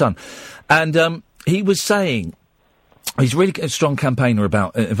think, son. And he was saying he's really a strong campaigner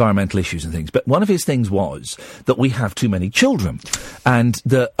about environmental issues and things, but one of his things was that we have too many children, and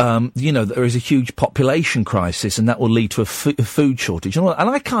that there is a huge population crisis, and that will lead to a food shortage. And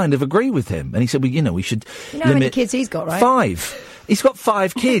I kind of agree with him. And he said, well, we should limit. How many kids he's got, right? 5. He's got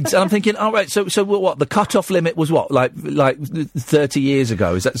 5 kids, and I'm thinking, all right, so what? The cut-off limit was what, like 30 years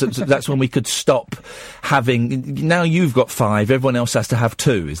ago? Is that so that's when we could stop having? Now you've got 5, everyone else has to have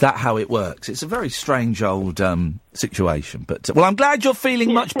 2. Is that how it works? It's a very strange old situation. But well, I'm glad you're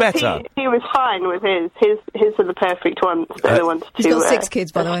feeling much better. He was fine with his are the perfect ones. They're the ones he's got 6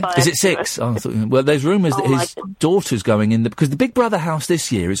 kids, by the way. Is it 6? Oh, well, there's rumours that his daughter's going in because the Big Brother house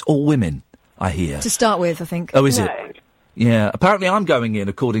this year is all women. I hear to start with. I think. Oh, is it? Yeah, apparently I'm going in,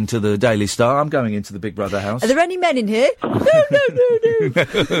 according to the Daily Star. I'm going into the Big Brother house. Are there any men in here? No.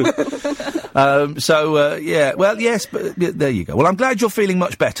 Yeah, well, yes, but there you go. Well, I'm glad you're feeling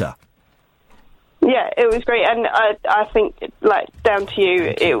much better. Yeah, it was great, and I think, down to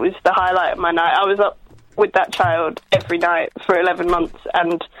you, it was the highlight of my night. I was up with that child every night for 11 months,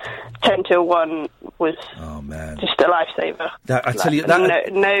 and 10 till 1 was just a lifesaver. I tell you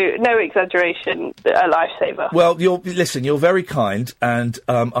that no exaggeration, a lifesaver. Well, you're very kind, and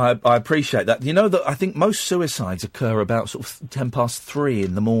I appreciate that. You know that I think most suicides occur about sort of 3:10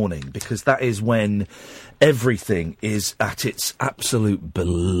 in the morning, because that is when everything is at its absolute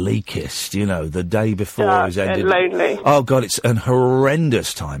bleakest. The day before is ended. Lonely. Oh God, it's an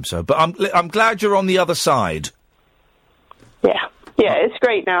horrendous time. But I'm glad you're on the other side. Yeah, it's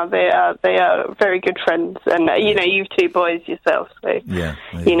great now. They are very good friends, and you've 2 boys yourself, so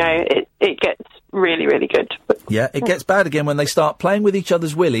it gets really, really good. Yeah, it gets bad again when they start playing with each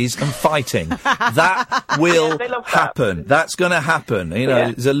other's willies and fighting. That will happen. That's going to happen.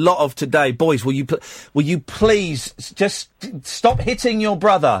 There's a lot of today. Boys, will you please just stop hitting your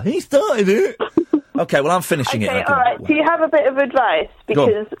brother? He started it. Okay, well, I'm finishing it. Okay, all right. Do you have a bit of advice?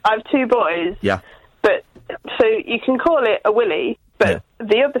 Because I have 2 boys. Yeah. But so you can call it a willy, but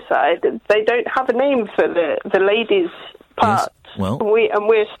the other side, they don't have a name for the ladies' part. Yes. Well,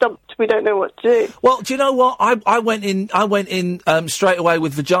 we're stumped. We don't know what to do. Well, do you know what? I went in straight away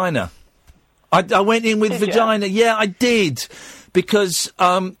with vagina. I went in with vagina. You? Yeah, I did, because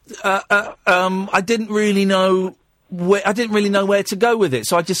I didn't really know where to go with it,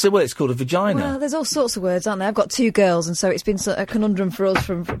 so I just said, well, it's called a vagina. Well, there's all sorts of words, aren't there? I've got 2 girls, and so it's been a conundrum for us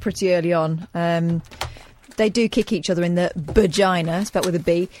from pretty early on. They do kick each other in the vagina, spelled with a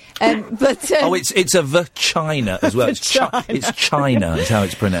B. It's a vagina as well. It's China is how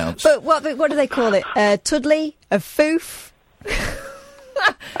it's pronounced. But what do they call it? Tuddly? A foof?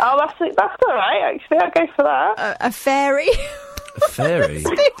 That's all right, actually. I'll go for that. A fairy? A fairy?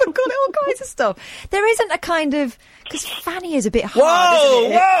 People call it all kinds of stuff. There isn't a kind of... Because fanny is a bit hard,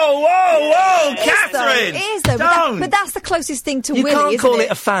 isn't it? Whoa, Catherine! It is, though. But that's the closest thing to willy, isn't it? You can't call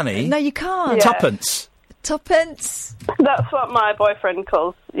it a fanny. No, you can't. Yeah. Tuppence. That's what my boyfriend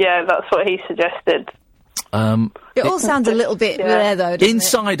calls. Yeah, that's what he suggested. It all sounds a little bit there, though.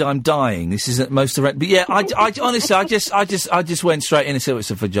 Inside, I'm dying. This isn't most direct, but yeah, I honestly, I just went straight in and said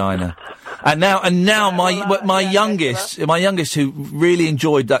it's a vagina. And now my youngest, who really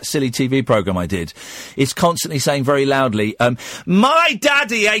enjoyed that silly TV programme I did, is constantly saying very loudly, "My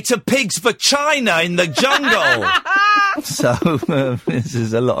daddy ate a pig's vagina in the jungle." So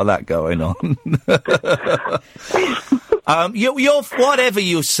there's a lot of that going on. You'll whatever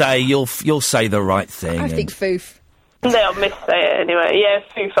you say, you'll say the right thing. I think foof. They'll miss it anyway. Yeah,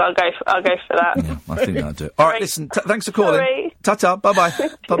 foof. I'll go for that. Yeah, I think I'll do it. All right, listen. Thanks for calling. Sorry. Ta-ta. Bye-bye.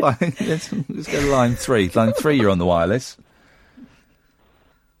 Bye-bye. Let's go to line 3. Line 3, you're on the wireless.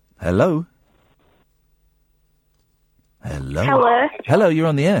 Hello. Hello, you're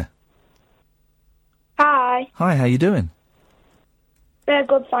on the air. Hi. Hi, how you doing? Very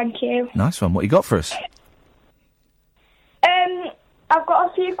good, thank you. Nice one. What you got for us? I've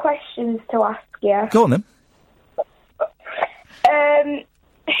got a few questions to ask you. Go on then.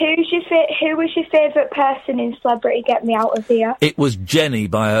 Who was your favourite person in Celebrity Get Me Out of Here? It was Jenny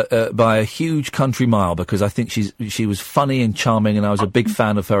by a huge country mile, because I think she was funny and charming, and I was a big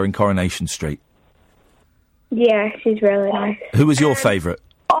fan of her in Coronation Street. Yeah, she's really nice. Who was your favourite?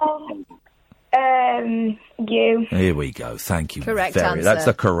 You. Here we go. Thank you. Correct That's answer.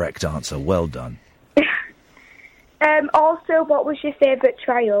 the correct answer. Well done. Also, what was your favourite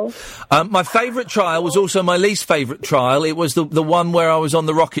trial? My favourite trial was also my least favourite trial. It was the one where I was on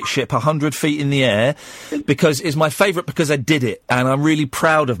the rocket ship 100 feet in the air, because it's my favourite because I did it, and I'm really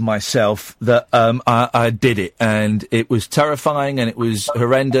proud of myself that I did it, and it was terrifying and it was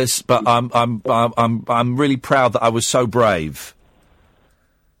horrendous, but I'm really proud that I was so brave.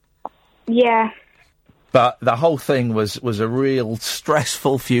 Yeah. But the whole thing was a real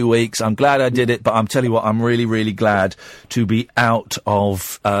stressful few weeks. I'm glad I did it, but I'm telling you what, I'm really, really glad to be out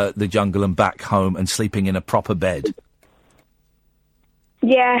of the jungle and back home and sleeping in a proper bed.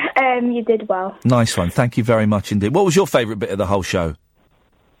 Yeah, you did well. Nice one. Thank you very much indeed. What was your favourite bit of the whole show?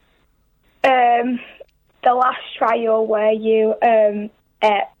 The last trial where you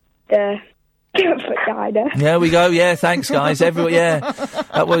ate the vagina. There we go. Yeah, thanks, guys. Everyone, yeah,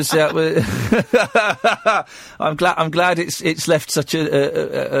 that was. I'm glad it's left such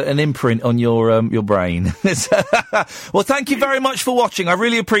an imprint on your brain. Well, thank you very much for watching. I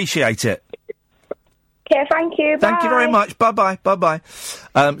really appreciate it. Okay, thank you. Thank you Bye. very much. Bye bye. Bye bye.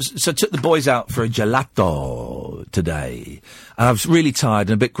 So took the boys out for a gelato today. I was really tired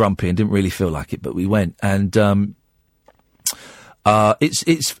and a bit grumpy and didn't really feel like it, but we went and.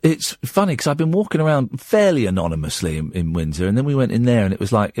 It's funny because I've been walking around fairly anonymously in Windsor, and then we went in there, and it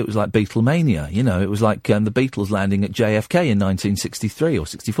was like Beatlemania, you know. It was like the Beatles landing at JFK in 1963 or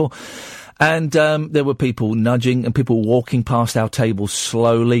 64, and there were people nudging and people walking past our table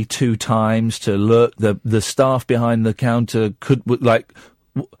slowly 2 times to look. The staff behind the counter could like.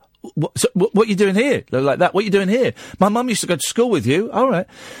 What are you doing here? Like that? What are you doing here? My mum used to go to school with you. All right.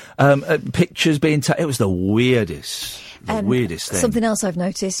 Pictures being taken. It was the weirdest thing. Something else I've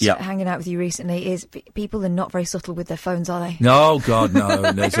noticed Yeah. hanging out with you recently is people are not very subtle with their phones, are they? No, God,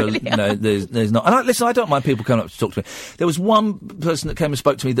 no. There's They really no, there's not. And listen, I don't mind people coming up to talk to me. There was one person that came and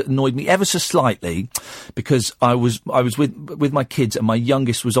spoke to me that annoyed me ever so slightly because I was with my kids, and my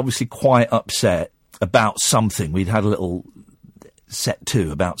youngest was obviously quite upset about something. We'd had a little set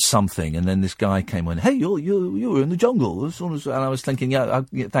to about something, and then this guy came on, hey, you're in the jungle, and I was thinking, yeah,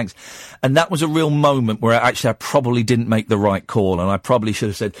 thanks. And that was a real moment where I probably didn't make the right call, and I probably should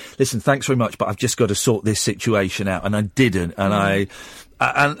have said, listen, thanks very much, but I've just got to sort this situation out, and I didn't, and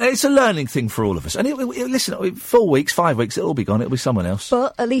and it's a learning thing for all of us. And listen, 4 weeks, 5 weeks, it'll all be gone, it'll be someone else.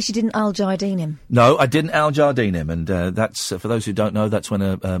 But at least you didn't Al Jardine him. No, I didn't Al Jardine him, and that's, for those who don't know, that's when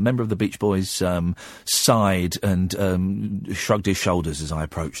a member of the Beach Boys sighed and shrugged his shoulders as I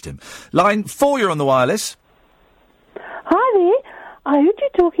approached him. Line 4, you're on the wireless. Hi there. I heard you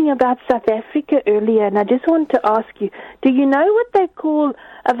talking about South Africa earlier, and I just want to ask you, do you know what they call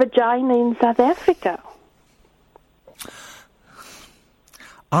a vagina in South Africa?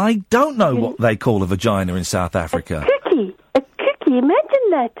 I don't know what they call a vagina in South Africa. Cookie. A cookie. Imagine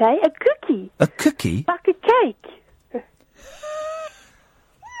that, eh? A cookie. A cookie? Like a cake.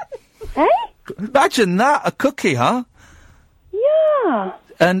 Hey? Imagine that, a cookie, huh? Yeah.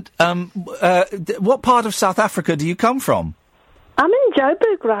 And what part of South Africa do you come from? I'm in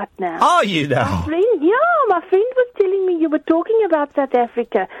Joburg right now. Are you now? My friend was telling me you were talking about South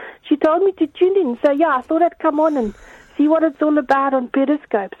Africa. She told me to tune in, so yeah, I thought I'd come on and see what it's all about on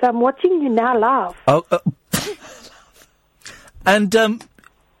Periscope. So I'm watching you now live. Oh, and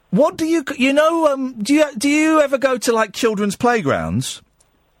what do you do you ever go to like children's playgrounds?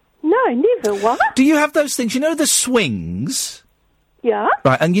 No, never. What? Do you have those things? You know the swings? Yeah.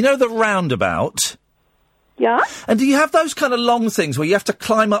 Right, and you know the roundabout? Yeah. And do you have those kind of long things where you have to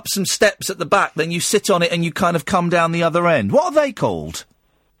climb up some steps at the back, then you sit on it and you kind of come down the other end? What are they called?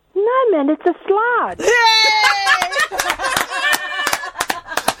 No, man, it's a slide.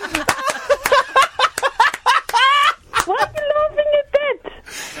 Why are you laughing at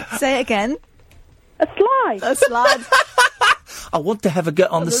that? Say it again. A slide. A slide. I want to have a go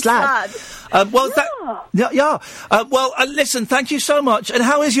on the slab. Listen, thank you so much. And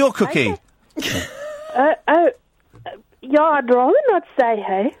how is your cookie? Yeah, I'd rather not say,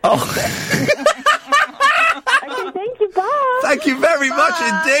 hey. Oh. Okay, thank you, bye. Thank you very much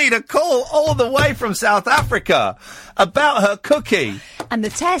indeed. A call all the way from South Africa about her cookie. And the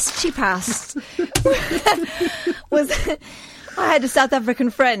test she passed was... I had a South African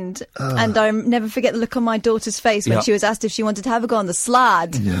friend, and I never forget the look on my daughter's face when she was asked if she wanted to have a go on the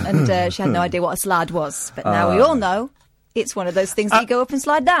slide, and she had no idea what a slide was. But now we all know it's one of those things that you go up and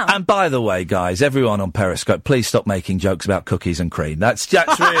slide down. And by the way, guys, everyone on Periscope, please stop making jokes about cookies and cream. That's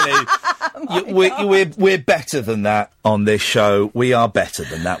really... we're better than that on this show. We are better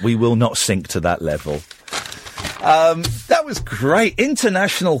than that. We will not sink to that level. That was great.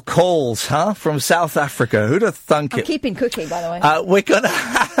 International calls, huh? From South Africa. Who'd have thunk I'm it? keeping cooking, by the way. We're going to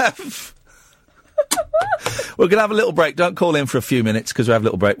have... We're going to have a little break. Don't call in for a few minutes because we have a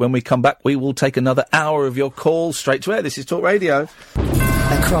little break. When we come back, we will take another hour of your calls straight to air. This is Talk Radio.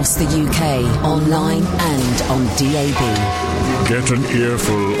 Across the UK, online and on DAB. Get an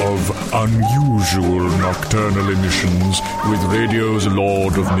earful of unusual nocturnal emissions with radio's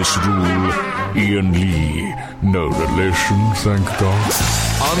Lord of Misrule, Iain Lee. No relation, thank God.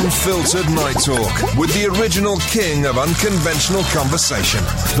 Unfiltered Night Talk with the original king of unconventional conversation.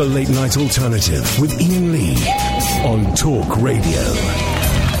 The Late Night Alternative with Iain Lee on Talk Radio.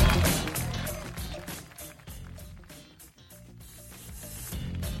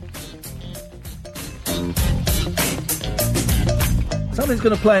 Something's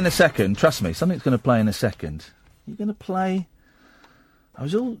going to play in a second. Trust me, something's going to play in a second. You're going to play... I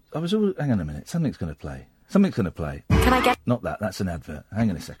was all... Hang on a minute. Something's going to play. Something's going to play. Can I get... Not that. That's an advert. Hang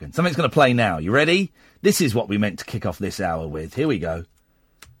on a second. Something's going to play now. You ready? This is what we meant to kick off this hour with. Here we go.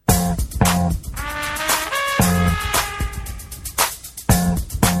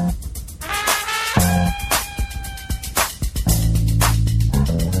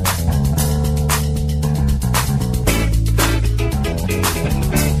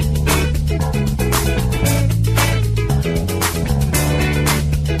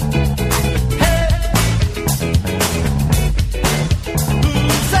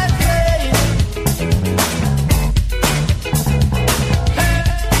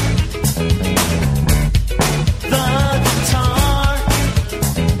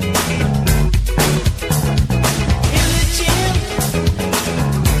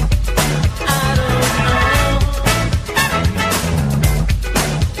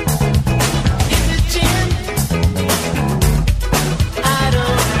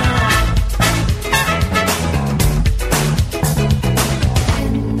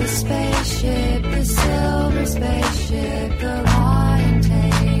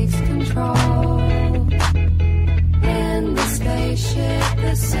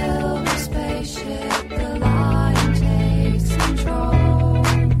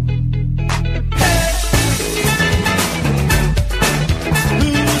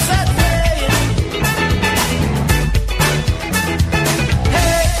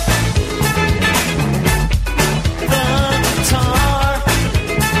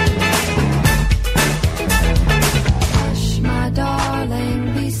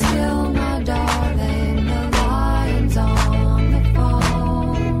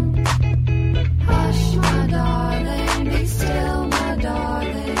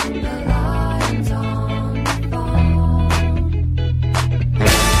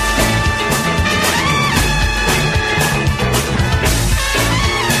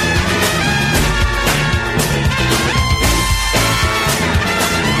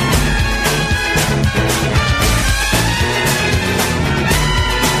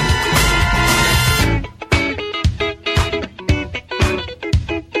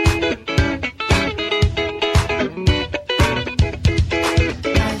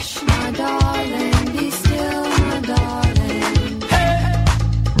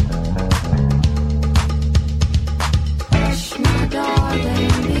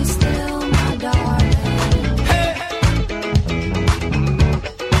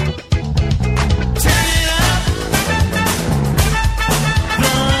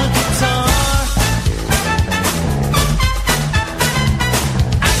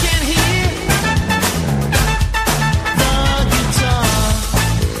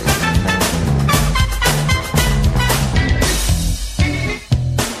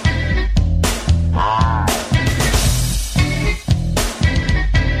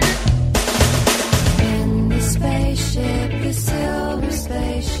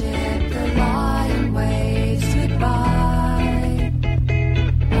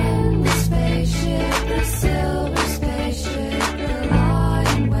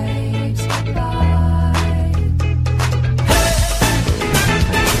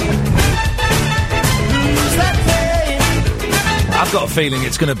 I've got a feeling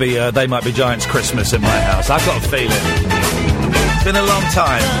it's going to be They Might Be Giants Christmas in my house. I've got a feeling. It's been a long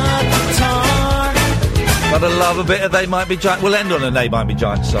time. Gotta love a bit of They Might Be Giants. We'll end on a They Might Be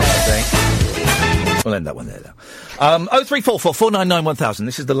Giants song, I think. We'll end that one there, though. 0344 499 1000.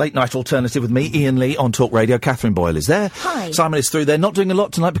 This is the late night alternative with me, Iain Lee, on Talk Radio. Catherine Boyle is there. Hi. Simon is through there. Not doing a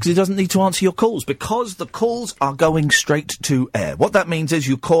lot tonight because he doesn't need to answer your calls because the calls are going straight to air. What that means is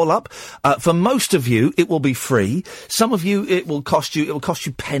you call up. For most of you, it will be free. Some of you, it will cost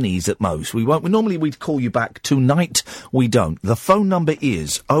you pennies at most. Normally we'd call you back. Tonight, we don't. The phone number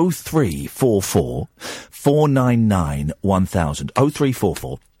is 0344 499 1000.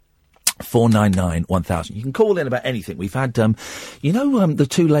 0344 499 1000. You can call in about anything. We've had, the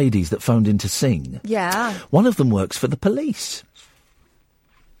two ladies that phoned in to sing. Yeah. One of them works for the police.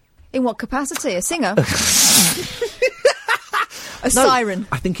 In what capacity? A singer? Siren?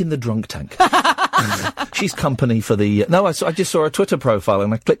 I think in the drunk tank. She's company for the... I just saw a Twitter profile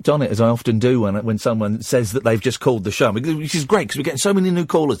and I clicked on it, as I often do when someone says that they've just called the show, which is great because we're getting so many new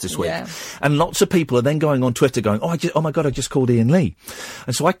callers this week. Yeah. And lots of people are then going on Twitter going, oh my God, I just called Iain Lee.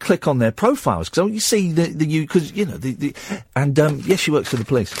 And so I click on their profiles because you see because, yes, she works for the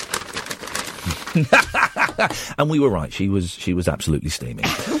police. And we were right. She was absolutely steaming.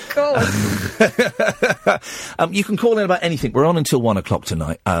 Of course. You can call in about anything. We're on until 1 o'clock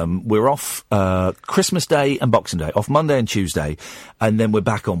tonight. We're off Christmas Day and Boxing Day, off Monday and Tuesday, and then we're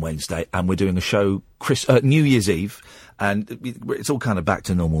back on Wednesday, and we're doing a show New Year's Eve. And it's all kind of back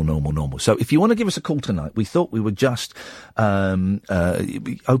to normal. So if you want to give us a call tonight, we thought we would just open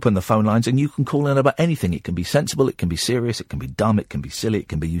the phone lines and you can call in about anything. It can be sensible, it can be serious, it can be dumb, it can be silly, it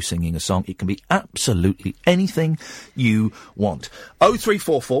can be you singing a song, it can be absolutely anything you want.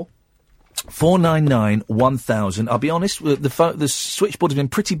 0344 499 1000. I'll be honest, the switchboard has been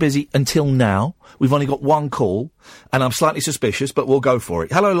pretty busy until now. We've only got one call, and I'm slightly suspicious, but we'll go for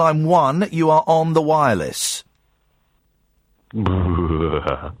it. Hello, line 1, you are on the wireless.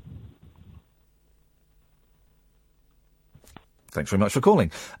 Thanks very much for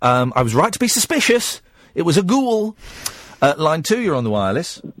calling. I was right to be suspicious. It was a ghoul. Line 2, you're on the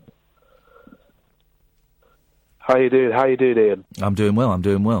wireless. How you doing, Iain? I'm doing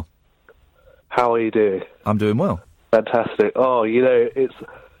well. How are you doing? I'm doing well. Fantastic. Oh,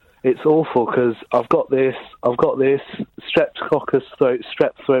 it's awful because I've got this streptococcus throat,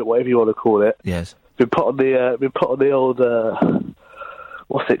 strep throat, whatever you want to call it. Yes. Been put on the old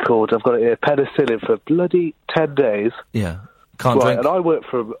what's it called? I've got it here, penicillin for bloody 10 days. Yeah. Can't drink. And I work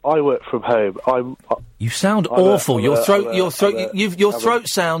from home. You sound awful. Your throat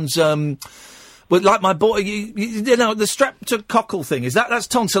sounds like my boy. The streptococcal thing that's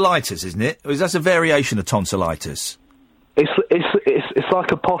tonsillitis, isn't it? Or is that a variation of tonsillitis? It's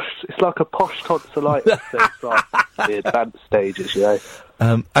like a posh tonsillitis. It's like the advanced stages,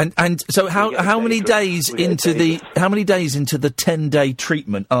 And so how many days into the 10-day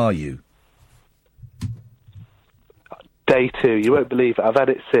treatment are you? Day 2. You won't believe it. I've had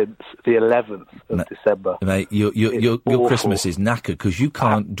it since the 11th of December. Mate, your Christmas is knackered because you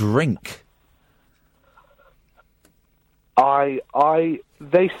can't drink.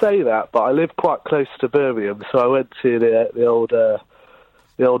 They say that, but I live quite close to Birmingham, so I went to the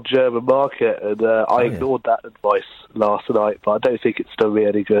old German market, and I ignored that advice last night, but I don't think it's done me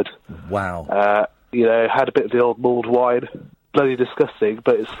any good. Wow. Had a bit of the old mulled wine. Bloody disgusting,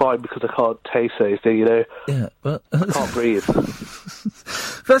 but it's fine because I can't taste anything, Yeah, but... I can't breathe.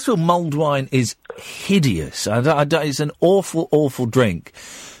 First of all, mulled wine is hideous. It's an awful, awful drink.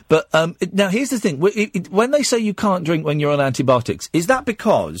 But now, here's the thing. When they say you can't drink when you're on antibiotics, is that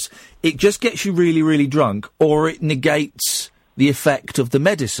because it just gets you really, really drunk, or it negates the effect of the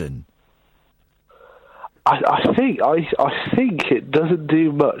medicine? I think it doesn't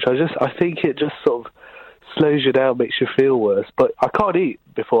do much. I think it just sort of slows you down, makes you feel worse. But I can't eat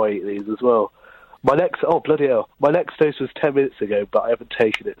before I eat these as well. My next dose was 10 minutes ago, but I haven't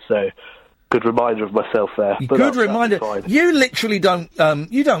taken it, so... Good reminder of myself there. Good reminder. You literally don't.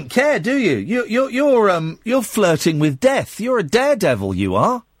 You don't care, do you? You're flirting with death. You're a daredevil. You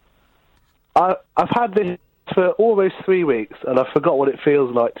are. I've had this for almost 3 weeks, and I forgot what it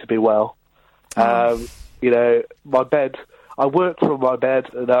feels like to be well. My bed. I work from my bed,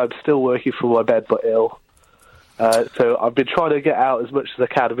 and I'm still working from my bed, but ill. So I've been trying to get out as much as I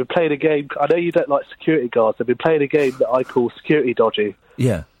can. I've been playing a game. I know you don't like security guards. I've been playing a game that I call Security Dodgy.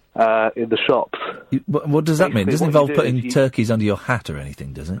 Yeah. In the shops. What does that mean? It doesn't involve putting turkeys under your hat or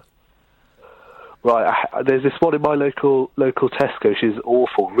anything, does it? Right. There's this one in my local Tesco. Which is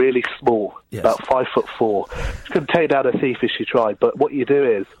awful, really small, about 5'4". She couldn't take down a thief if she tried. But what you do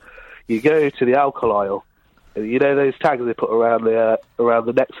is you go to the alcohol aisle. And you know those tags they put around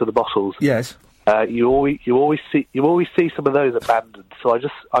the necks of the bottles. Yes. You always see some of those abandoned. So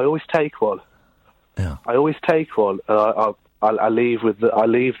I always take one. Yeah. I always take one, and I leave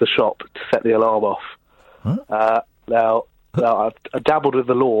the shop to set the alarm off. Huh? Now I dabbled with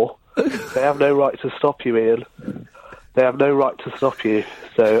the law. They have no right to stop you, Ian. They have no right to stop you.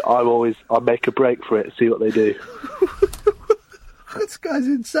 So I make a break for it. See what they do. This guy's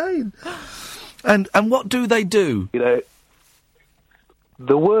insane. And what do they do? You know,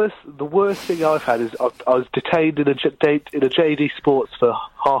 the worst thing I've had is I was detained in a JD Sports for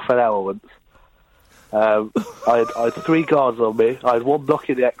half an hour once. I had 3 guards on me. I had one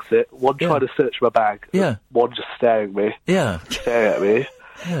blocking the exit, one trying to search my bag, one just staring at me. Staring at me.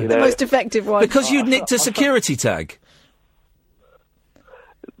 Yeah. You The know? most effective one. Because you'd nicked a security tag.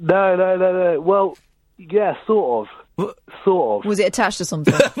 No. Well, yeah, sort of. Sort of. Was it attached to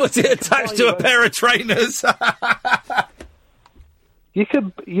something? Was it attached to a pair of trainers? You can,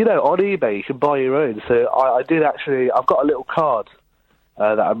 on eBay, you can buy your own. So I did actually. I've got a little card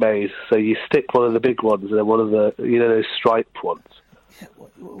that I made. So you stick one of the big ones and then one of the, those striped ones. Yeah,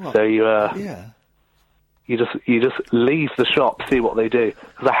 what? So you just leave the shop, see what they do.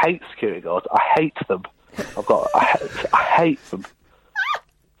 Because I hate security guards. I hate them. I hate them.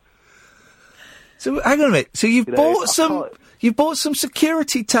 So hang on a minute. So you've bought some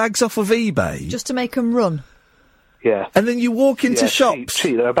security tags off of eBay just to make them run. Yeah. And then you walk into shops.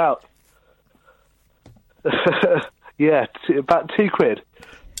 Cheap. They're about about £2.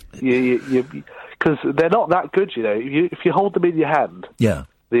 Because they're not that good, If you hold them in your hand, the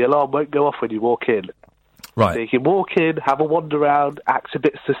alarm won't go off when you walk in. Right. So you can walk in, have a wander around, act a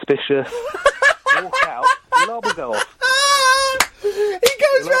bit suspicious, walk out, the alarm will go off. He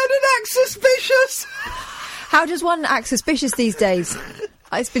goes round and acts suspicious. How does one act suspicious these days?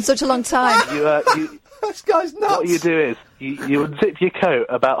 It's been such a long time. This guy's nuts. What you do is you unzip your coat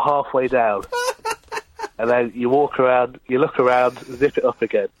about halfway down, and then you walk around, you look around, zip it up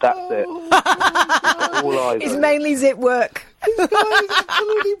again. That's it. All eyes. It's mainly zip work. This guy is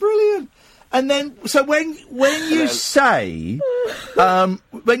absolutely brilliant. And then, so when you say,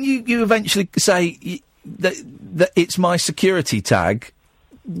 when you eventually say that it's my security tag,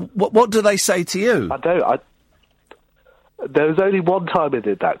 what do they say to you? I don't. There was only one time I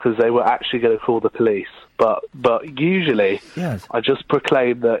did that because they were actually going to call the police. But usually, I just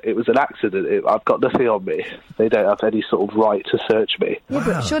proclaim that it was an accident. I've got nothing on me. They don't have any sort of right to search me. Yeah,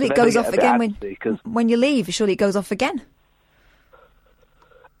 but surely it goes off again when you leave. Surely it goes off again.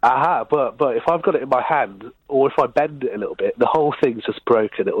 But if I've got it in my hand, or if I bend it a little bit, the whole thing's just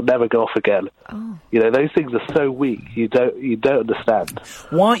broken. It will never go off again. Oh. Those things are so weak. You don't understand.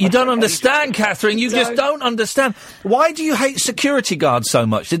 Why? You don't understand, Catherine. You just don't understand. Why do you hate security guards so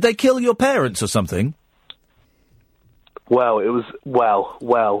much? Did they kill your parents or something? Well, it was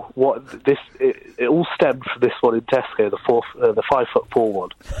it all stemmed from this one in Tesco, the 5'4" one.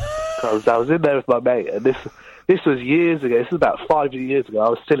 I was in there with my mate, and this was years ago. This was about 5 years ago. I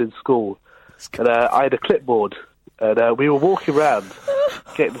was still in school, and I had a clipboard, and we were walking around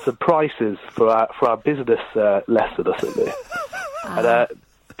getting some prices for our business lesson or something. And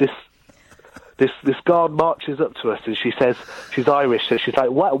this guard marches up to us, and she says she's Irish, so she's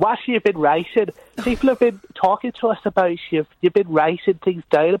like, "What have you been writing? People have been talking to us about you've been writing things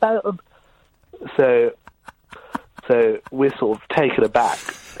down about them." So we're sort of taken aback,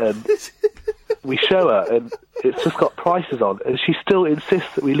 and we show her, and it's just got prices on, and she still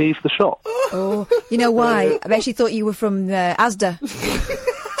insists that we leave the shop. Oh, you know why? I bet she thought you were from Asda.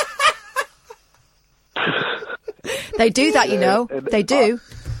 They do that, They do.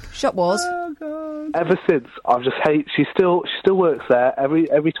 Shop wars. Oh, God. Ever since, I've just She still works there.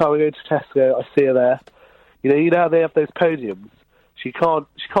 Every time I go to Tesco, I see her there. You know how they have those podiums. She can't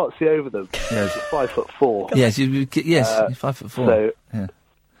see over them. Yes. She's 5'4". Yes, you're 5'4". So, yeah.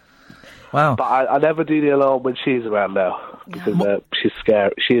 Wow. But I never do the alarm when she's around now because she's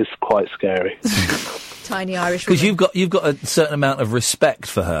scary. She is quite scary. Tiny Irish. Because you've got a certain amount of respect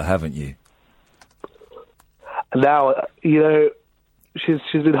for her, haven't you? Now she's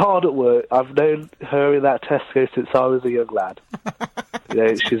been hard at work. I've known her in that Tesco since I was a young lad.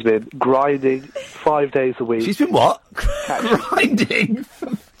 She's been grinding 5 days a week. She's been what? Grinding?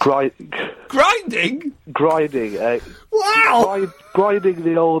 Grinding? Grinding. Wow! Grinding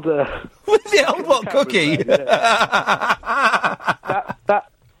the old... the old what, cookie?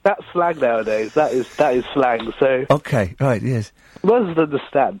 That's slang nowadays. That is slang, so... Okay, right, yes. Most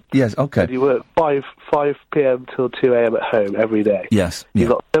understand. Yes, okay. You work 5 p.m. till 2 a.m. at home every day. Yes. You've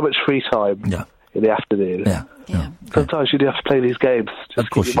got so much free time in the afternoon. Yeah. Sometimes you do have to play these games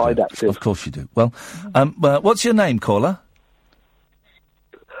just to keep your mind active. Of course you do. Well, what's your name, caller?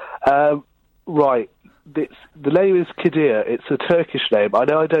 Right. The name is Kadir. It's a Turkish name. I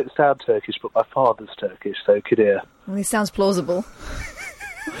know I don't sound Turkish, but my father's Turkish, so Kadir. Well, it sounds plausible.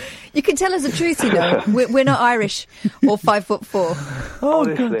 You can tell us the truth, you know. We're not Irish or 5'4".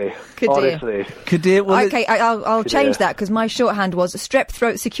 Honestly. Kadir, well, okay, I'll change that because my shorthand was strep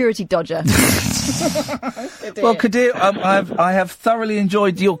throat security dodger. Well, Kadir, I have thoroughly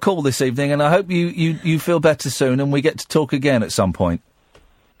enjoyed your call this evening, and I hope you feel better soon, and we get to talk again at some point.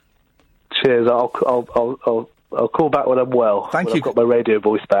 Cheers. I'll call back when I'm well. Thank you. I've got my radio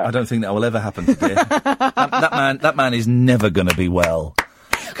voice back. I don't think that will ever happen, Kadir. that man is never going to be well.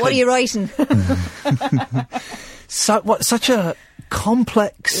 What are you writing? Such a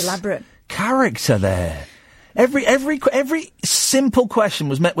complex, elaborate character there. Every simple question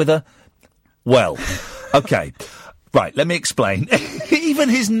was met with a, well, okay, right. Let me explain. Even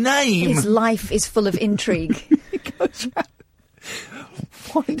his name, his life is full of intrigue.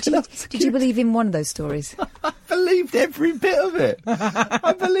 Did you believe in one of those stories? I believed every bit of it.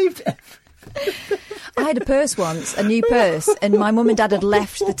 I believed every. I had a purse once, a new purse, and my mum and dad had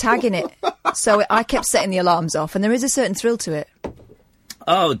left the tag in it. So I kept setting the alarms off, and there is a certain thrill to it.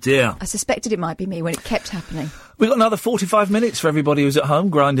 Oh, dear. I suspected it might be me when it kept happening. We've got another 45 minutes for everybody who's at home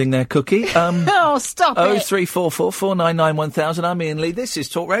grinding their cookie. Oh, stop it. 0344 499 1000. I'm Iain Lee. This is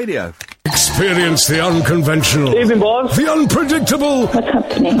Talk Radio. Experience the unconventional. Evening, boss. The unpredictable. What's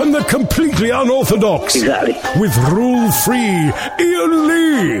happening? And the completely unorthodox. Exactly. With rule-free Iain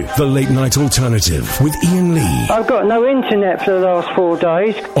Lee. The late-night alternative with Iain Lee. I've got no internet for the last 4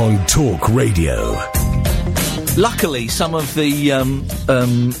 days. On Talk Radio. Luckily, some of the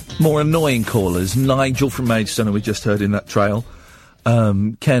more annoying callers, Nigel from Maidstone, who we just heard in that trail,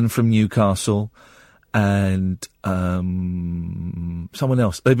 Ken from Newcastle, and someone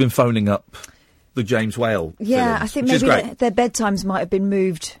else, they've been phoning up the James Whale Yeah, films, I think maybe their bedtimes might have been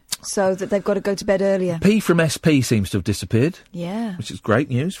moved so that they've got to go to bed earlier. P from SP seems to have disappeared. Yeah. Which is great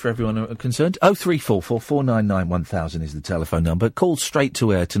news for everyone concerned. 0344 499 1000 is the telephone number. Call straight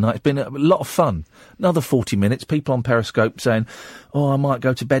to air tonight. It's been a lot of fun. Another 40 minutes. People on Periscope saying, oh, I might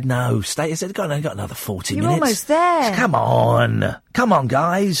go to bed. No, stay. I said, got another 40 You're minutes. Almost there. Come on,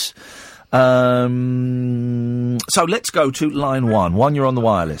 guys. So let's go to line one. One, you're on the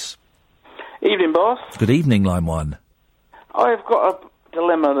wireless. Evening, boss. Good evening, line one. I've got a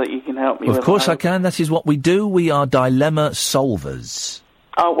dilemma that you can help me with. Of course I can. That is what we do. We are dilemma solvers.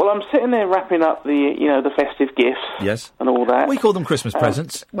 Oh, well, I'm sitting there wrapping up the festive gifts. Yes. And all that. We call them Christmas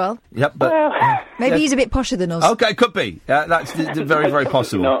presents. Well. Yep, but... maybe he's a bit posher than us. Okay, could be. That's very, very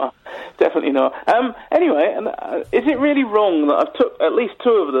possible. Definitely not. Anyway, is it really wrong that I've took at least 2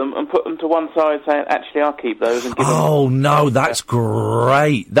 of them and put them to one side saying, actually, I'll keep those and give them... Oh, no, that's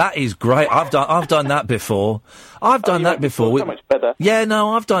great. That is great. I've done that before. I've done that before. So much better. Yeah,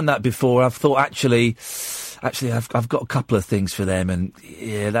 no, I've done that before. I've thought, actually, I've got a couple of things for them, and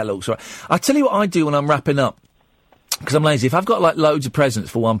yeah, that looks right. I tell you what I do when I'm wrapping up, because I'm lazy. If I've got like loads of presents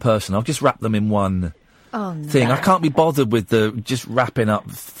for one person, I'll just wrap them in one thing. I can't be bothered with just wrapping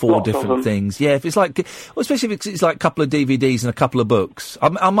up 4 different things. Yeah, if it's like, well, especially if it's like a couple of DVDs and a couple of books,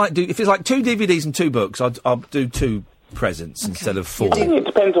 I might do. If it's like 2 DVDs and 2 books, I'll do 2 presents instead of 4. I think it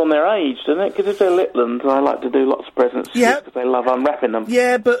depends on their age, doesn't it? Because if they're Litlands, I like to do lots of presents because they love unwrapping them.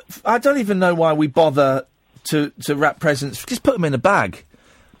 Yeah, but I don't even know why we bother to wrap presents. Just put them in a bag.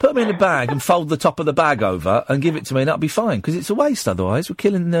 Put them in a bag and fold the top of the bag over and give it to me, and that'll be fine, because it's a waste otherwise. We're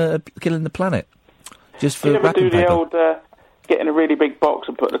killing the planet. Just for wrapping paper. You never do the old getting a really big box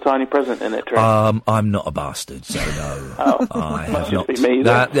and putting a tiny present in it, Trey? I'm not a bastard, so no. I have not. Be me,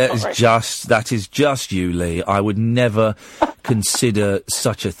 that is just you, Lee. I would never consider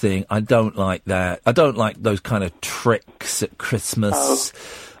such a thing. I don't like that. I don't like those kind of tricks at Christmas.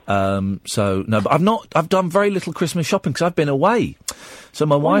 So no, but I've done very little Christmas shopping because I've been away. So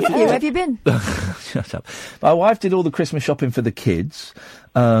my wife... Where have you been? Shut up. My wife did all the Christmas shopping for the kids.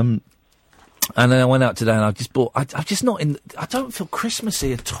 And then I went out today and I just bought... I'm just not in... I don't feel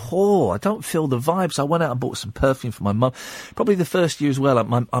Christmassy at all. I don't feel the vibes. I went out and bought some perfume for my mum. Probably the first year as well, I'm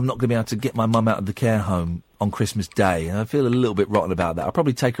not going to be able to get my mum out of the care home on Christmas Day. And I feel a little bit rotten about that. I'll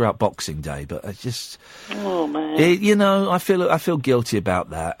probably take her out Boxing Day, but I just... Oh, man. I feel guilty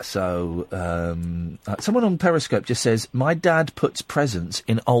about that. So, someone on Periscope just says, my dad puts presents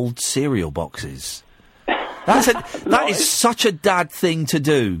in old cereal boxes. That is such a dad thing to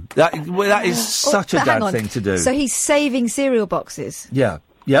do. That is such a dad thing to do. So he's saving cereal boxes? Yeah.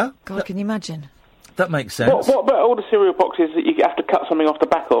 Yeah? God, can you imagine? That makes sense. What about all the cereal boxes that you have to cut something off the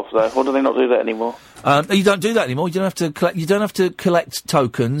back of, though? Or do they not do that anymore? You don't do that anymore. You don't have to collect. You don't have to collect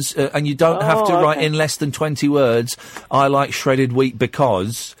tokens, and you don't have to write in less than 20 words. I like shredded wheat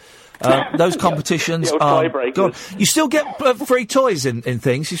because. Those competitions are gone. You still get free toys in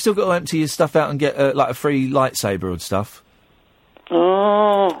things. You've still got to empty your stuff out and get like a free lightsaber and stuff.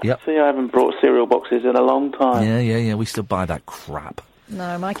 Oh, Yep. See, I haven't brought cereal boxes in a long time. Yeah. We still buy that crap.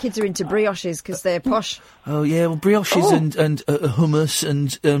 No, my kids are into brioches because they're posh. Oh, yeah, well, brioches and hummus and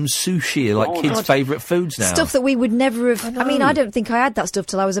sushi are like kids' favourite foods now. Stuff that we would never have... I mean, I don't think I had that stuff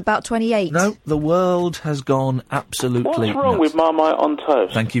till I was about 28. No, the world has gone absolutely What's wrong nuts. with Marmite on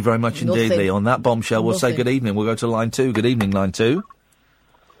toast? Thank you very much indeed, Nothing. Lee. On that bombshell, we'll say Nothing. good evening. We'll go to line 2. Good evening, line 2.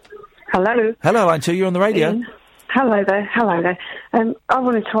 Hello. Hello, line 2. You're on the radio. Ian. Hello there. I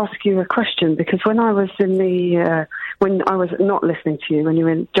wanted to ask you a question because when I was when I was not listening to you, when you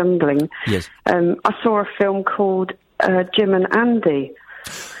were jungling, yes, I saw a film called Jim and Andy,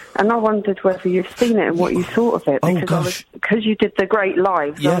 and I wondered whether you've seen it and what you thought of it. Because you did the Great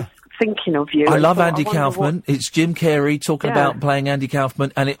Lives. I was thinking of you. I love Andy Kaufman. It's Jim Carrey talking about playing Andy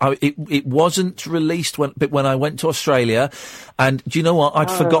Kaufman, and it wasn't released when I went to Australia. And do you know what? I'd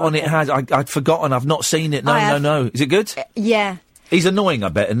forgotten it had. I'd forgotten. I've not seen it. No. Is it good? Yeah. He's annoying, I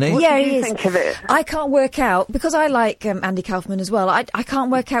bet, isn't he? Yeah, he is. Think of it? I can't work out, because I like Andy Kaufman as well, I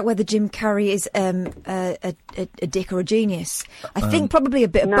can't work out whether Jim Carrey is a dick or a genius. I think probably a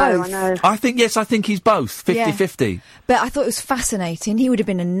bit of both. I know. I think he's both, 50-50. But I thought it was fascinating. He would have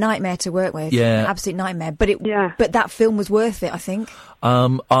been a nightmare to work with. Yeah. An absolute nightmare. But that film was worth it, I think.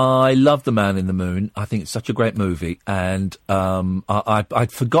 I love The Man in the Moon. I think it's such a great movie, and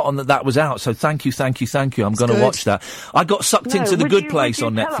I'd forgotten that was out. So thank you. I'm going to watch that. I got sucked into The Good Place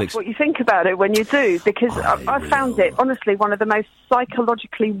on Netflix. Tell us what you think about it when you do, because I found it honestly one of the most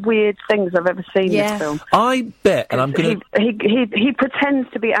psychologically weird things I've ever seen. This film. I bet, and I'm going to. He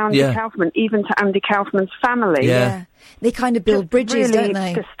pretends to be Andy Kaufman, even to Andy Kaufman's family. Yeah. They kind of build bridges, really don't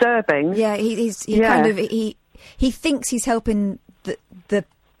they? Disturbing. Yeah, he thinks he's helping the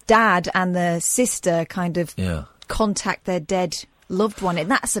dad and the sister kind of contact their dead loved one, and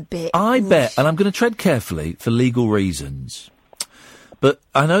that's a bit... I bet, and I'm going to tread carefully for legal reasons, but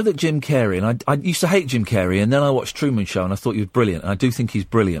I know that Jim Carrey, and I used to hate Jim Carrey, and then I watched Truman Show, and I thought he was brilliant, and I do think he's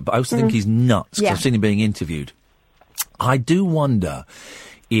brilliant, but I also think he's nuts, because I've seen him being interviewed. I do wonder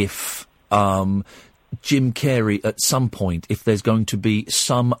if... Jim Carrey, at some point, if there's going to be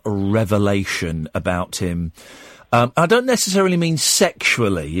some revelation about him. I don't necessarily mean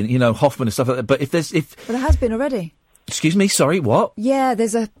sexually, Hoffman and stuff like that, but if there's... Well, there has been already. Excuse me, sorry, what? Yeah,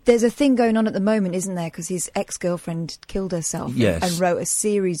 there's a thing going on at the moment, isn't there? Because his ex-girlfriend killed herself and wrote a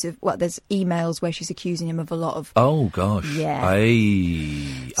series of... there's emails where she's accusing him of a lot of... Oh, gosh. Yeah.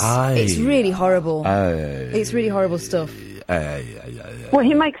 It's really horrible. It's really horrible stuff. Well,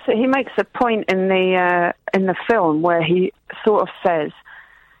 he makes a point in the film where he sort of says,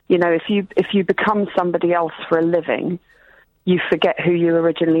 if you become somebody else for a living, you forget who you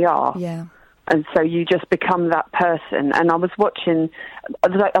originally are. Yeah. And so you just become that person. And I was watching, I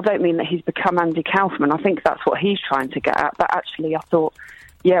don't mean that he's become Andy Kaufman. I think that's what he's trying to get at. But actually, I thought,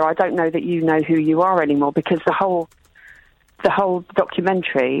 I don't know that you know who you are anymore, because the whole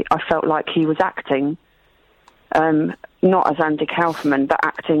documentary, I felt like he was acting. Not as Andy Kaufman, but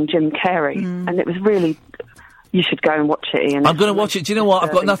acting Jim Carrey. And it was really... You should go and watch it, Ian. I'm going to watch it. Do you know what?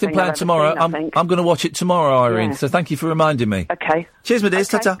 I've got nothing planned tomorrow. I'm going to watch it tomorrow, Irene. Yeah. So thank you for reminding me. Okay. Cheers, my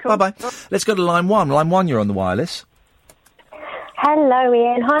dears. Okay, Ta-ta. cool. Bye-bye. Let's go to line 1. Line 1, you're on the wireless. Hello,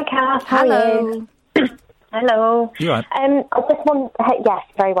 Ian. Hi, Kath. How are you? Hello. You right? I just want... Yes,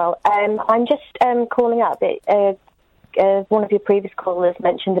 very well. I'm just calling up. One of your previous callers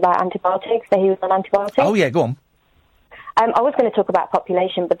mentioned about antibiotics, that he was on antibiotics. Oh, yeah, go on. I was going to talk about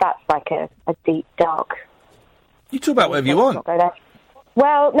population, but that's like a deep, dark... You talk about whatever you want.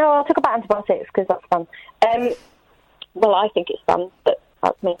 Well, no, I'll talk about antibiotics, because that's fun. Well, I think it's fun, but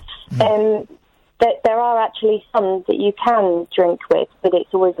that's me. There are actually some that you can drink with, but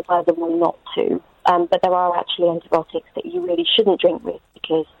it's always advisable not to. But there are actually antibiotics that you really shouldn't drink with,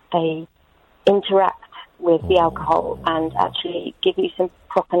 because they interact with the alcohol and actually give you some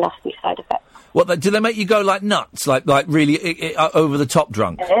proper nasty side effects. What, do they make you go like nuts? Like really over-the-top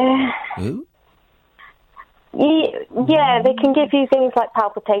drunk? Ooh? Yeah, they can give you things like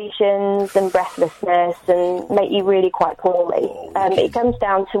palpitations and breathlessness and make you really quite poorly. It comes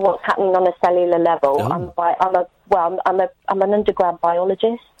down to what's happening on a cellular level. Oh. I'm an undergrad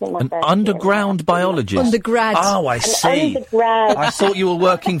biologist. An underground biologist? Undergrad. Oh, I see. Undergrad. I thought you were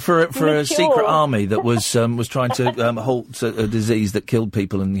working for a secret army that was trying to halt a disease that killed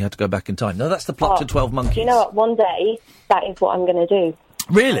people, and you had to go back in time. No, that's the plot to 12 Monkeys. Do you know what? One day, that is what I'm going to do.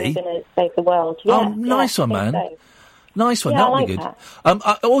 Really? I'm going to save the world. Yeah, oh, nice one, man. So. Nice one. Yeah, That'll I be like good.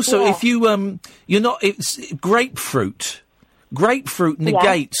 that. Also, if you, it's grapefruit grapefruit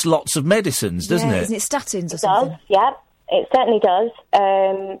negates lots of medicines, doesn't it? Isn't it statins or something? Does, yeah. It certainly does,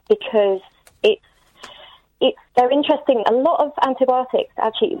 because they're interesting. A lot of antibiotics,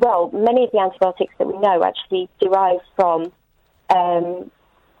 actually, many of the antibiotics that we know actually derive from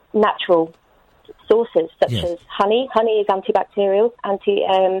natural sources, such as honey. Honey is antibacterial.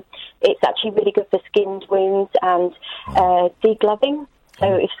 It's actually really good for skinned wounds and degloving.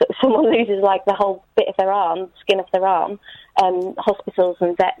 So if someone loses like the whole bit of their arm, skin of their arm, hospitals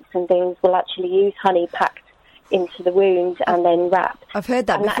and vets and things will actually use honey packed into the wound and then wrapped. I've heard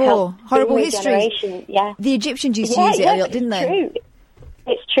that before. Horrible history. Yeah. The Egyptians used to use it a lot, didn't they? True.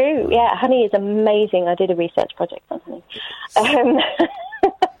 It's true. Yeah, honey is amazing. I did a research project on honey.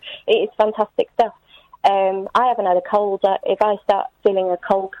 It is fantastic stuff. I haven't had a cold. If I start feeling a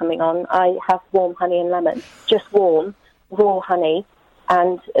cold coming on, I have warm honey and lemon. Just warm, raw honey.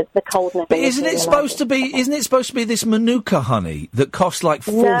 And the cold never. But isn't it supposed to be? Isn't it supposed to be this Manuka honey that costs like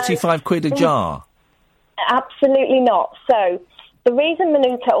 45 quid a jar? Absolutely not. So the reason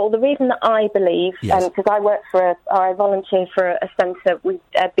Manuka, or the reason that I believe, because I volunteer for a centre,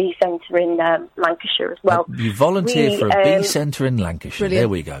 a bee centre in Lancashire as well. You volunteer for a bee centre in Lancashire. Brilliant. There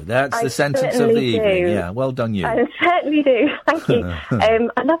we go. That's the sentence of the evening. Yeah, well done, you. I certainly do. Thank you.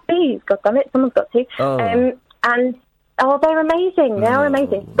 I love bees. God damn it, someone's got to. They're amazing. They are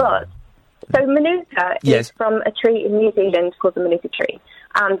amazing. But so Manuka is from a tree in New Zealand called the Manuka tree,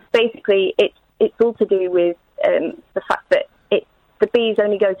 and basically it's all to do with the fact that the bees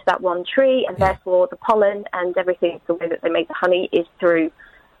only go to that one tree, and therefore the pollen and everything, the way that they make the honey, is through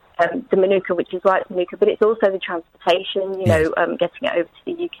the Manuka, which is why it's Manuka. But it's also the transportation, getting it over to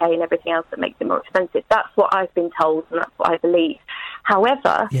the UK and everything else that makes it more expensive. That's what I've been told, and that's what I believe.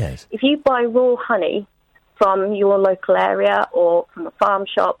 However, if you buy raw honey from your local area or from a farm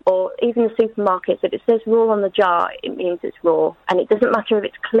shop or even the supermarkets, if it says raw on the jar, it means it's raw. And it doesn't matter if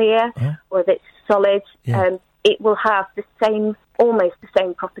it's clear or if it's solid. It will have almost the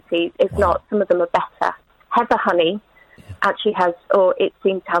same properties, if not some of them are better. Heather honey actually has, or it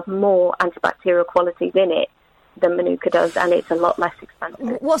seems to have more antibacterial qualities in it than Manuka does, and it's a lot less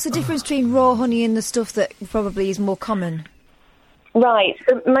expensive. What's the difference between raw honey and the stuff that probably is more common? Right.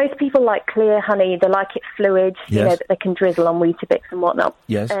 So most people like clear honey. They like it fluid, that they can drizzle on Weetabix and whatnot.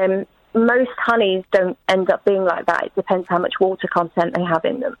 Yes. Most honeys don't end up being like that. It depends how much water content they have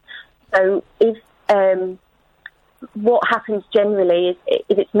in them. So if what happens generally is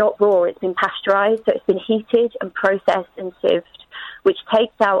if it's not raw, it's been pasteurised, so it's been heated and processed and sieved, which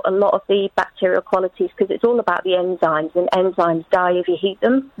takes out a lot of the bacterial qualities, because it's all about the enzymes, and enzymes die if you heat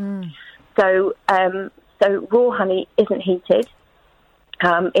them. So raw honey isn't heated.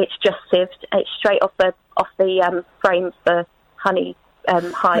 It's just sieved. It's straight off the frame for honey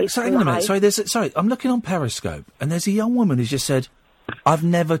hives. Hang on a minute. Sorry, I'm looking on Periscope, and there's a young woman who's just said, "I've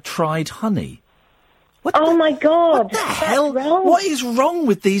never tried honey." My God! What the hell? What is wrong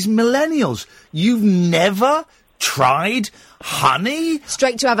with these millennials? You've never tried honey?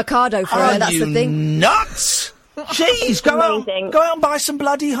 Straight to avocado for her. That's the thing. Nuts! Jeez, go out and buy some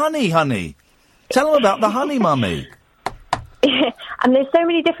bloody honey. Tell them about the honey, mummy. And there's so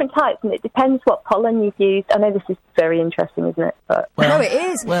many different types, and it depends what pollen you've used. I know this is very interesting, isn't it? But no, it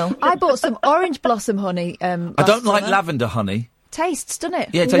is. Well, I bought some orange blossom honey. I don't like lavender honey. Tastes, doesn't it?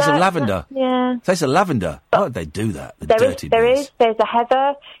 Yeah, it tastes of lavender. Yeah. Tastes of lavender. Why would they do that? There's a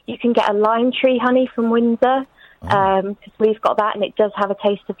heather. You can get a lime tree honey from Windsor. Because we've got that, and it does have a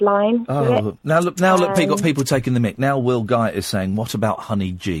taste of lime. Now look, got people taking the mick. Now Will Guy is saying, "What about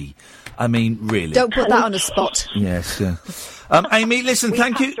honey G?" I mean, really? Don't put that on a spot. Yes. Amy, listen,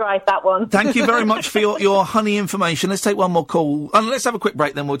 thank you. Drive that one. Thank you very much for your honey information. Let's take one more call. Let's have a quick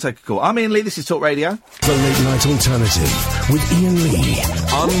break, then we'll take a call. I'm Iain Lee. This is Talk Radio. The Late Night Alternative with Iain Lee.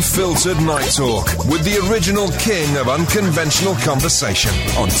 Unfiltered night talk with the original king of unconventional conversation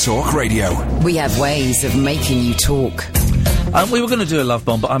on Talk Radio. We have ways of making you talk. We were going to do a love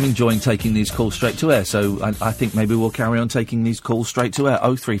bomb, but I'm enjoying taking these calls straight to air, so I think maybe we'll carry on taking these calls straight to air.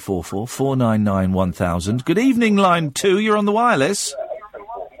 0344 499 1000. Good evening, line 2. You're on the wireless.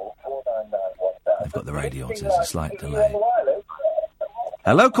 They've got the radio on, so there's a slight delay.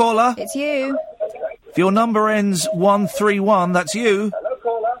 Hello, caller. It's you. If your number ends 131, that's you.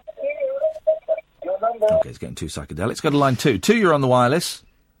 Okay, it's getting too psychedelic. Let's go to line 2. 2, you're on the wireless.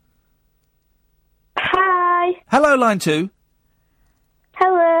 Hi. Hello, line 2.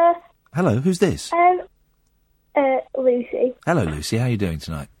 Hello. Hello, who's this? Lucy. Hello, Lucy. How are you doing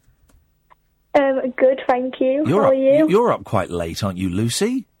tonight? Good, thank you. How are you? You're up quite late, aren't you,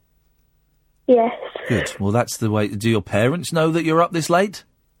 Lucy? Yes. Good. Well, that's the way. Do your parents know that you're up this late?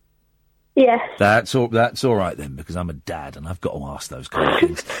 Yes. That's all right then, because I'm a dad and I've got to ask those kind of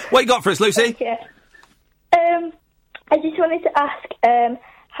things. What you got for us, Lucy? Okay. I just wanted to ask,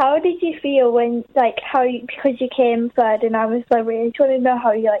 how did you feel when, because you came third and I was celebrating? I just wanted to know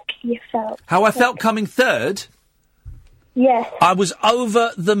how you felt. How I felt coming third? Yes. I was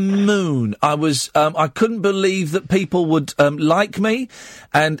over the moon. I was, I couldn't believe that people would like me,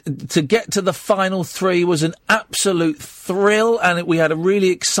 and to get to the final three was an absolute thrill, and we had a really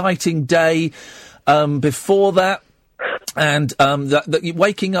exciting day before that. And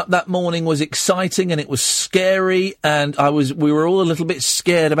waking up that morning was exciting, and it was scary, and we were all a little bit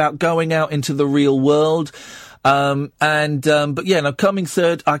scared about going out into the real world. But yeah, no, coming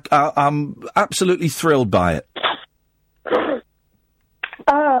third, I'm absolutely thrilled by it.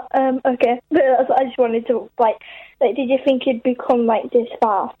 Okay. I just wanted to, did you think you'd become, this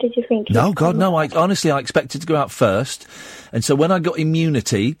far? Did you think... No, God, no. I expected to go out first. And so when I got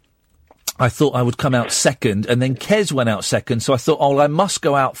immunity, I thought I would come out second, and then Kez went out second, so I thought, I must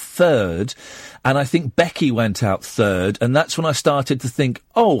go out third. And I think Becky went out third, and that's when I started to think,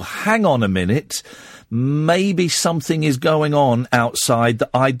 hang on a minute, maybe something is going on outside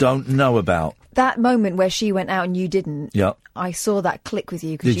that I don't know about. That moment where she went out and you didn't, yeah. I saw that click with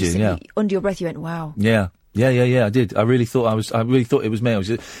you. Did you? Yeah. Under your breath, you went, wow. Yeah. I did. I really thought it was me. I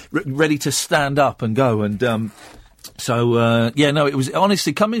was ready to stand up and go. And, it was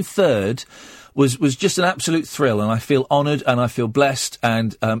honestly coming third was just an absolute thrill. And I feel honoured and I feel blessed.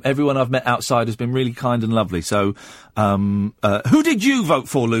 And, everyone I've met outside has been really kind and lovely. So, who did you vote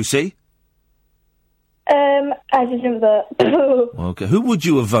for, Lucy? I didn't vote. Okay. Who would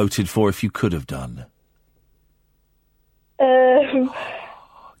you have voted for if you could have done?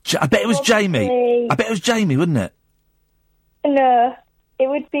 I bet it was Jamie. I bet it was Jamie, wouldn't it? No, it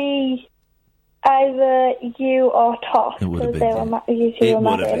would be either you or Toff. It would have been. It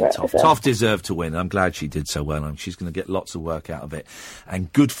would have been Toff. Toff deserved to win. I'm glad she did so well, and she's going to get lots of work out of it.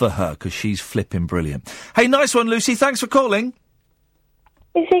 And good for her, because she's flipping brilliant. Hey, nice one, Lucy. Thanks for calling.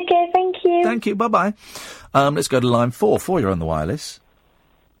 It's okay, thank you. Thank you, bye-bye. Let's go to line 4. 4, you're on the wireless.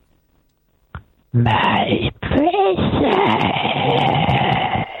 My precious.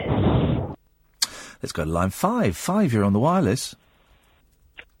 Let's go to line 5. 5, you're on the wireless.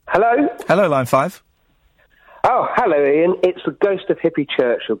 Hello? Hello, line 5. Oh, hello, Ian. It's the ghost of Hippie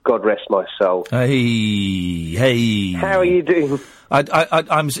Churchill, God rest my soul. Hey. How are you doing?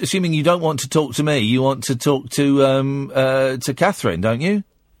 I'm assuming you don't want to talk to me. You want to talk to Catherine, don't you?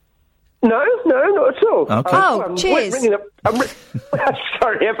 No, not at all. Okay. Cheers.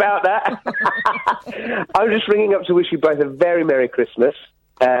 Sorry about that. I'm just ringing up to wish you both a very Merry Christmas,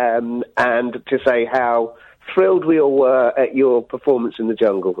 and to say how thrilled we all were at your performance in the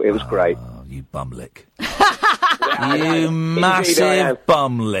jungle. It was great. Oh, you bumlick. You massive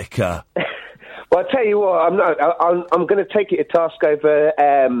bumlicker. Well, I'll tell you what, I'm going to take you to task over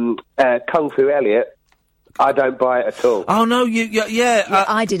Kung Fu Elliot. I don't buy it at all. Oh, no,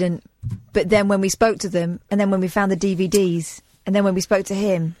 I didn't. But then when we spoke to them, and then when we found the DVDs, and then when we spoke to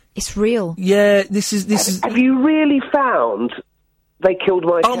him, it's real. Yeah, this is... Have you really found... They killed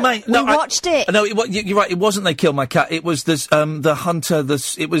my cat? Oh, mate, no, we watched it. No, you're right. It wasn't they killed my cat. It was this, the hunter.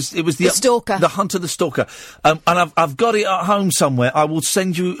 It was the stalker. The hunter, the stalker. And I've got it at home somewhere. I will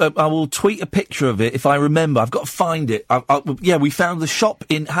send you. I will tweet a picture of it if I remember. I've got to find it. We found the shop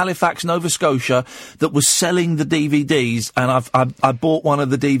in Halifax, Nova Scotia, that was selling the DVDs, and I bought one of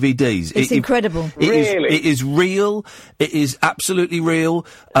the DVDs. It's incredible. It is real. It is absolutely real.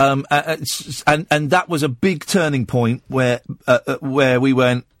 And that was a big turning point where we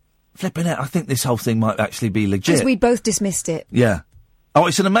went, flipping it, I think this whole thing might actually be legit. Because we both dismissed it. Yeah. Oh,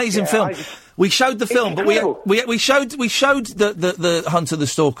 it's an amazing film. We showed the film, but we showed the Hunter the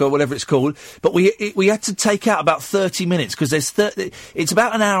Stalker, whatever it's called, but we had to take out about 30 minutes because it's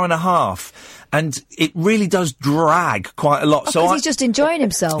about an hour and a half, and it really does drag quite a lot. Because he's just enjoying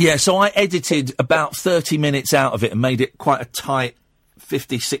himself. Yeah, so I edited about 30 minutes out of it and made it quite a tight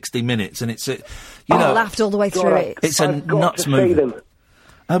 50, 60 minutes, and it's I laughed all the way through it. It's a nuts movie.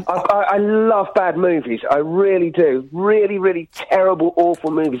 I love bad movies. I really do. Really, really terrible, awful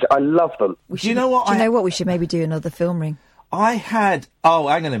movies. I love them. Do you know what? Do you know what? We should maybe do another film ring. I had... Oh,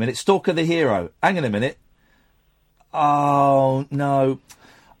 hang on a minute. Stalker the Hero. Hang on a minute. Oh, no.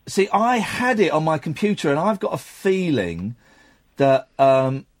 See, I had it on my computer, and I've got a feeling that...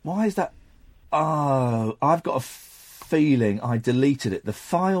 why is that... Oh, I've got a feeling I deleted it. The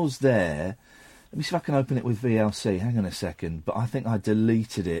file's there... Let me see if I can open it with VLC. Hang on a second. But I think I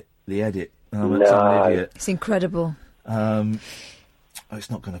deleted it, the edit. I'm an idiot. It's incredible. It's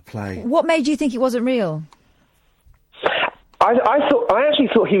not going to play. What made you think it wasn't real? I actually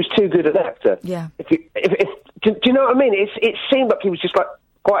thought he was too good an actor. Yeah. Do you know what I mean? It seemed like he was just like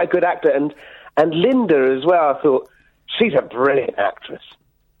quite a good actor, and Linda as well. I thought she's a brilliant actress,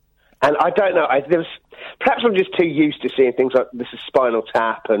 and I don't know. Perhaps I'm just too used to seeing things like this is Spinal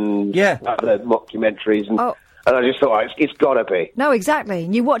Tap and other mockumentaries, and I just thought it's got to be. No, exactly.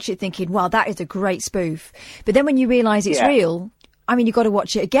 And you watch it thinking, wow, that is a great spoof. But then when you realise it's real, I mean, you've got to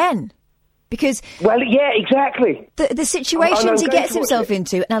watch it again. Because exactly. The situations he gets himself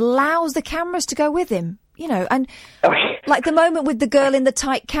into and allows the cameras to go with him, you know, and like the moment with the girl in the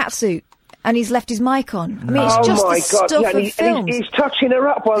tight catsuit and he's left his mic on. I mean, it's just the stuff of films. He's touching her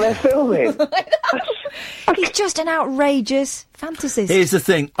up while they're filming. He's just an outrageous fantasist. Here's the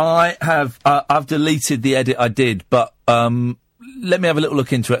thing: I've deleted the edit I did, but let me have a little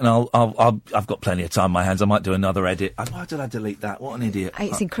look into it, and I've got plenty of time on my hands. I might do another edit. Why did I delete that? What an idiot!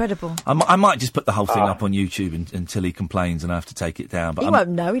 It's incredible. I might just put the whole thing up on YouTube until he complains, and I have to take it down. But he won't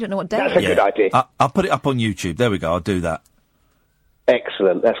know. He don't know what day. That's a good idea. I'll put it up on YouTube. There we go. I'll do that.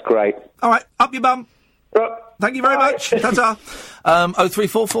 Excellent. That's great. All right, up your bum. Thank you very much. Ta-ta.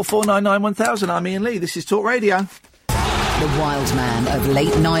 03444991000. I'm Iain Lee. This is Talk Radio. The wild man of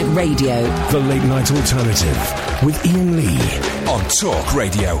late night radio. The Late Night Alternative with Iain Lee on Talk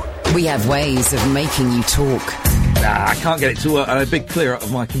Radio. We have ways of making you talk. I can't get it to work. I had a big clear up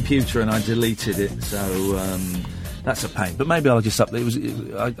of my computer and I deleted it, so that's a pain. But maybe I'll just update.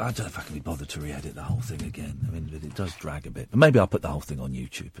 I don't know if I can be bothered to re-edit the whole thing again. I mean, it does drag a bit. But maybe I'll put the whole thing on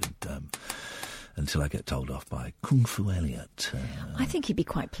YouTube and until I get told off by Kung Fu Elliot. I think he'd be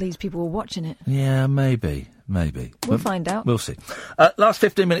quite pleased people were watching it. Yeah, maybe. We'll find out. We'll see. Last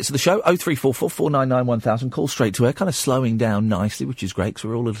 15 minutes of the show, 03444991000. Call straight to air, kind of slowing down nicely, which is great, because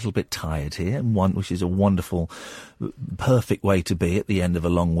we're all a little bit tired here, and which is a wonderful, perfect way to be at the end of a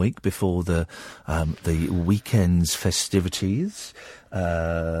long week before the weekend's festivities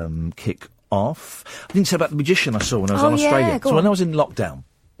kick off. I didn't say about the magician I saw when I was in Australia. So when I was in lockdown,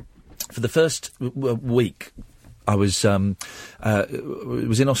 for the first week, I was in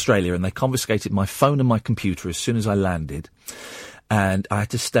Australia, and they confiscated my phone and my computer as soon as I landed, and I had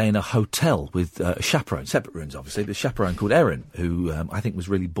to stay in a hotel with a chaperone, separate rooms obviously, but a chaperone called Erin, who I think was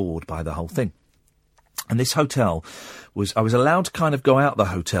really bored by the whole thing. And this hotel I was allowed to kind of go out the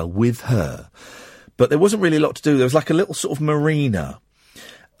hotel with her, but there wasn't really a lot to do. There was like a little sort of marina,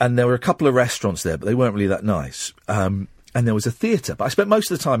 and there were a couple of restaurants there, but they weren't really that nice. And there was a theatre, but I spent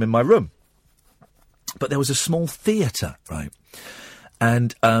most of the time in my room. But there was a small theatre, right?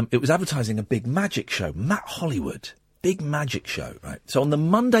 And it was advertising a big magic show, Matt Hollywood, big magic show, right? So on the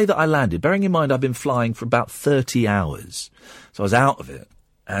Monday that I landed, bearing in mind I've been flying for about 30 hours, so I was out of it.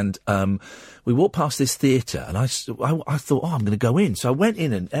 And we walked past this theatre, and I thought, I'm going to go in. So I went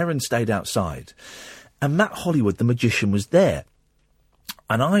in, and Erin stayed outside. And Matt Hollywood, the magician, was there.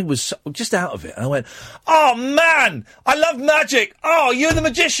 And I was just out of it, and I went, oh, man, I love magic. Oh, you're the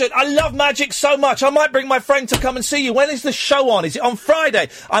magician. I love magic so much. I might bring my friend to come and see you. When is the show on? Is it on Friday?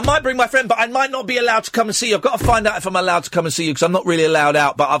 I might bring my friend, but I might not be allowed to come and see you. I've got to find out if I'm allowed to come and see you, because I'm not really allowed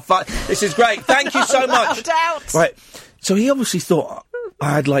out, but this is great. Thank you so much. Right. So he obviously thought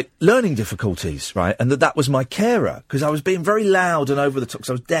I had, like, learning difficulties, right, and that was my carer, because I was being very loud and over the top,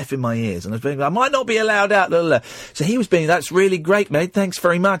 because I was deaf in my ears, and I might not be allowed out, blah, blah, blah. So he was being, that's really great, mate, thanks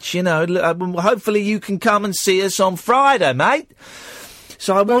very much, you know, hopefully you can come and see us on Friday, mate.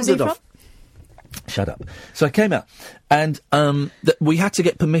 So I wandered off. Shut up. So I came out, and we had to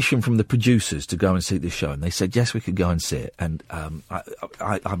get permission from the producers to go and see this show, and they said yes, we could go and see it. And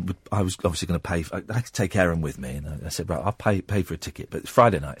I was obviously going to pay. I had to take Erin with me, and I said, right, I'll pay for a ticket, but it's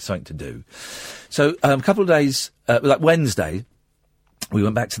Friday night, something to do. So a couple of days, like Wednesday, we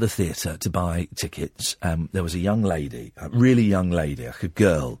went back to the theatre to buy tickets. There was a young lady, a really young lady, like a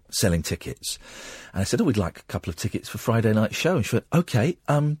girl, selling tickets, and I said, we'd like a couple of tickets for Friday night show, and she went, okay.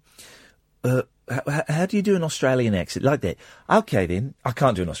 How do you do an Australian accent? Like that? Okay, then. I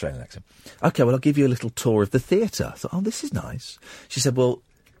can't do an Australian accent. Okay, well, I'll give you a little tour of the theatre. I thought, this is nice. She said, well,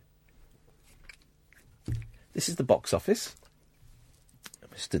 this is the box office.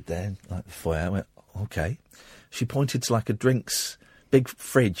 I stood there, like the foyer. I went, okay. She pointed to, like, a drinks, big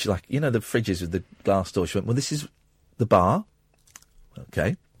fridge, like, you know, the fridges with the glass door. She went, well, this is the bar.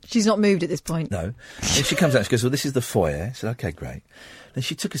 Okay. She's not moved at this point. No. Then she comes out and she goes, well, this is the foyer. I said, okay, great. Then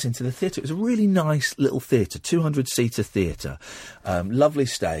she took us into the theatre. It was a really nice little theatre, 200-seater theatre, lovely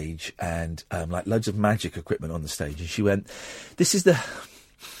stage, and like loads of magic equipment on the stage. And she went, this is the...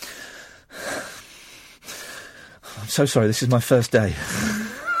 I'm so sorry, this is my first day.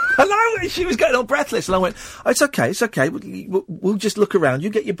 Hello! She was getting all breathless, and I went, it's okay. We'll just look around. You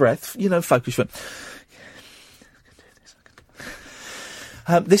get your breath, focus. She went,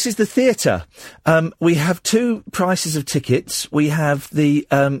 This is the theatre. We have two prices of tickets. We have the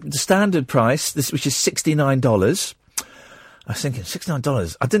standard price, which is $69. I was thinking,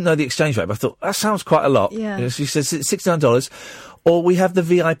 $69. I didn't know the exchange rate, but I thought, that sounds quite a lot. Yeah. She says it's $69. Or we have the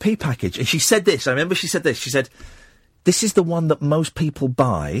VIP package. And she said this. I remember she said this. She said, this is the one that most people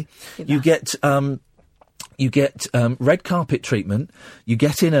buy. You get red carpet treatment. You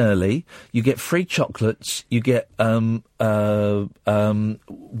get in early. You get free chocolates. You get waitered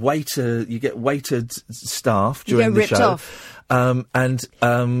staff during the show. Off. And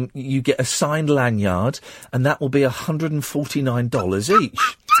you get a signed lanyard, and that will be $149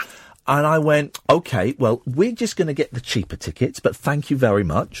 each. And I went, okay, well, we're just going to get the cheaper tickets, but thank you very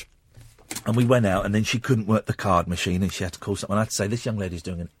much. And we went out, and then she couldn't work the card machine, and she had to call someone. I had to say, this young lady's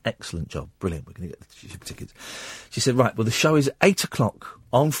doing an excellent job. Brilliant. We're going to get the cheaper tickets. She said, right, well, the show is at 8 o'clock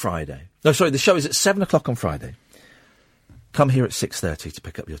on Friday. No, sorry, the show is at 7 o'clock on Friday. Come here at 6:30 to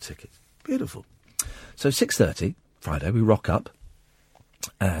pick up your tickets. Beautiful. So 6:30, Friday, we rock up,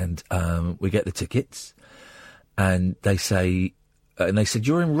 and we get the tickets, and they say,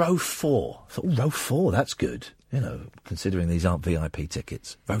 you're in row 4. I thought, row 4, that's good. You know, considering these aren't VIP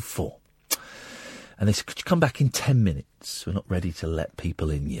tickets. Row 4. And they said, could you come back in 10 minutes? We're not ready to let people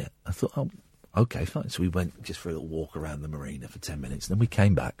in yet. I thought, oh, OK, fine. So we went just for a little walk around the marina for 10 minutes. And then we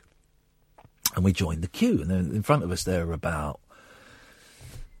came back and we joined the queue. And then in front of us, there were about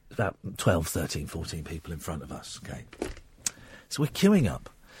 12, 13, 14 people in front of us. OK. So we're queuing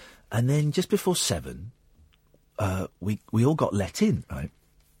up. And then just before 7, we all got let in, right?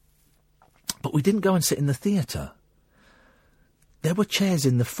 But we didn't go and sit in the theatre. There were chairs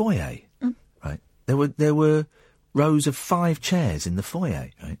in the foyer, right? There were rows of 5 chairs in the foyer,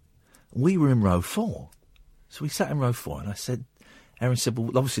 right? We were in row 4. So we sat in row 4, and I said, Erin said, well,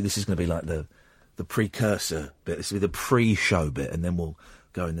 obviously this is going to be like the precursor bit. This will be the pre-show bit, and then we'll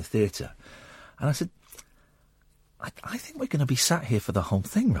go in the theatre. And I said, I think we're going to be sat here for the whole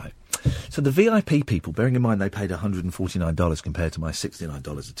thing, right? So the VIP people, bearing in mind they paid $149 compared to my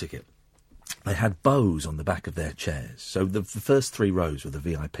 $69 a ticket, they had bows on the back of their chairs. So the first 3 rows were the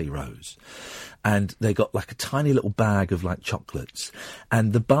VIP rows. And they got like a tiny little bag of like chocolates.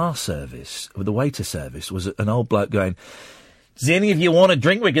 And the bar service, or the waiter service, was an old bloke going, does any of you want a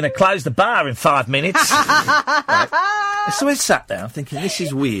drink? We're going to close the bar in 5 minutes. Right? So I sat there, I'm thinking, this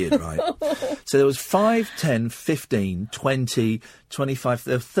is weird, right? So there was 5, 10, 15, 20, 25,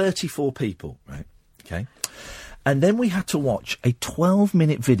 there were 34 people, right? Okay. And then we had to watch a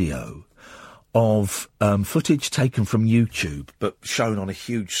 12-minute video of footage taken from YouTube, but shown on a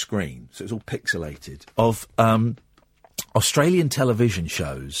huge screen, so it's all pixelated, of Australian television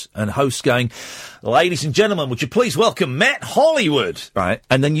shows and hosts going, ladies and gentlemen, would you please welcome Matt Hollywood, right?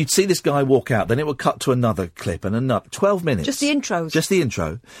 And then you'd see this guy walk out, then it would cut to another clip and another, 12 minutes. Just the intros. Just the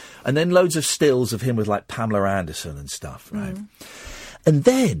intro. And then loads of stills of him with like Pamela Anderson and stuff, right? And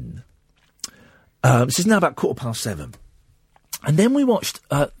then, this is now about 7:15. And then we watched,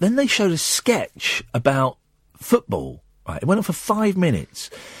 then they showed a sketch about football, right? It went on for 5 minutes.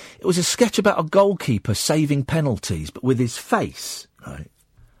 It was a sketch about a goalkeeper saving penalties, but with his face, right?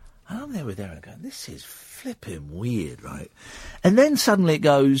 And I'm there with Aaron going, this is flipping weird, right? And then suddenly it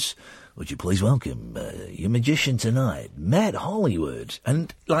goes, would you please welcome your magician tonight, Matt Hollywood?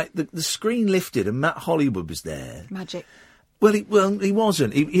 And, like, the screen lifted and Matt Hollywood was there. Magic. Well, he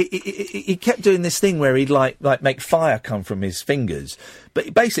wasn't. He kept doing this thing where he'd like make fire come from his fingers,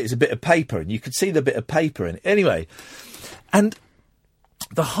 but basically it's a bit of paper, and you could see the bit of paper in it. Anyway, and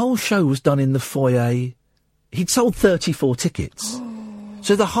the whole show was done in the foyer. He'd sold 34 tickets,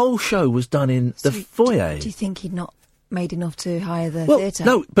 so the whole show was done in the foyer. Do you think he'd not made enough to hire the Well, theatre?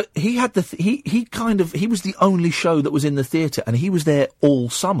 no, but he had he was the only show that was in the theatre, and he was there all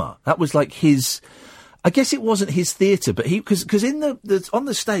summer. That was like his. I guess it wasn't his theatre, but because in on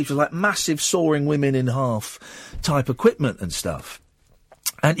the stage was like massive soaring women in half type equipment and stuff.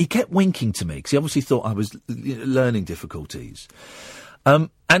 And he kept winking to me because he obviously thought I was learning difficulties. And,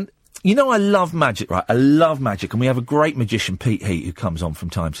 you know, I love magic, right? I love magic. And we have a great magician, Pete Heat, who comes on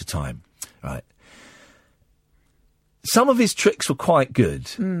from time to time, right? Some of his tricks were quite good.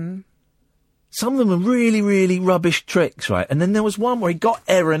 Some of them were really, really rubbish tricks, right? And then there was one where he got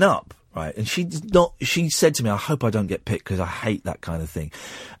Erin up. Right, and she said to me, I hope I don't get picked because I hate that kind of thing.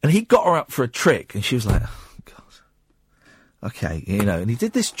 And he got her up for a trick and she was like, oh, God. Okay, you know, and he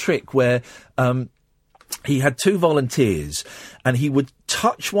did this trick where, he had 2 volunteers and he would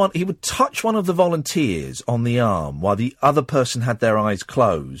touch one of the volunteers on the arm while the other person had their eyes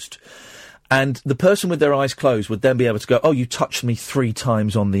closed. And the person with their eyes closed would then be able to go, "Oh, you touched me 3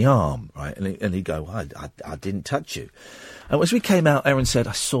 times on the arm," right? And he'd go, I didn't touch you. And as we came out, Erin said,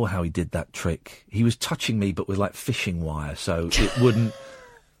 "I saw how he did that trick. He was touching me, but with like fishing wire, so it wouldn't.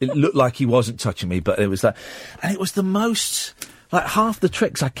 It looked like he wasn't touching me, but it was that." And it was the most, like half the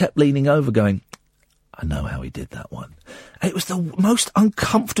tricks I kept leaning over, going, "I know how he did that one." And it was the most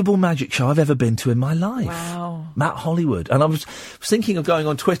uncomfortable magic show I've ever been to in my life. Wow. Matt Hollywood. And I was thinking of going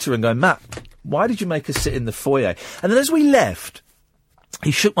on Twitter and going, "Matt, why did you make us sit in the foyer?" And then as we left, he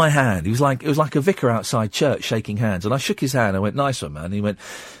shook my hand. It was like a vicar outside church shaking hands. And I shook his hand. I went, "Nice one, man." And he went,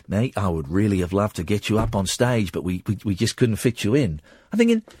 "Mate, I would really have loved to get you up on stage, but we just couldn't fit you in." I'm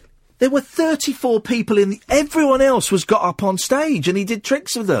thinking, there were 34 people everyone else was got up on stage and he did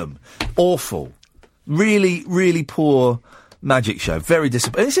tricks with them. Awful. Really, really poor magic show. Very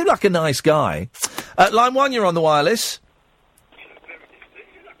disappointing. He seemed like a nice guy. Line 1, you're on the wireless.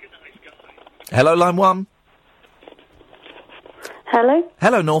 Hello, line 1. Hello?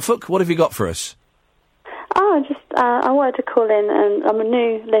 Hello, Norfolk. What have you got for us? Oh, I wanted to call in, and I'm a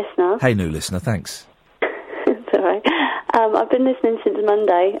new listener. Hey, new listener, thanks. It's all right. I've been listening since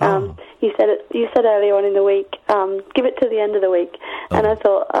Monday. You said earlier on in the week, give it to the end of the week. And I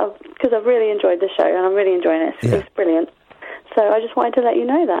thought, because I've really enjoyed the show, and I'm really enjoying it. It's brilliant. So I just wanted to let you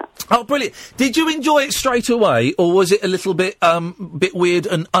know that. Oh, brilliant. Did you enjoy it straight away, or was it a little bit weird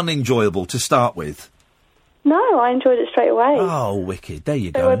and unenjoyable to start with? No, I enjoyed it straight away. Oh, wicked. There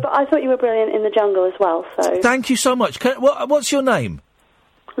you go. But I thought you were brilliant in the jungle as well, so... Thank you so much. What's your name?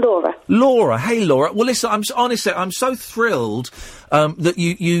 Laura. Laura. Hey, Laura. Well, listen, I'm so thrilled that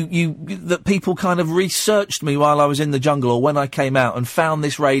that people kind of researched me while I was in the jungle or when I came out and found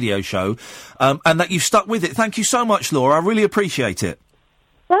this radio show, and that you stuck with it. Thank you so much, Laura. I really appreciate it.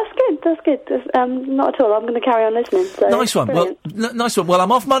 That's good. Not at all. I'm going to carry on listening. So nice one. Brilliant. Well, nice one. Well,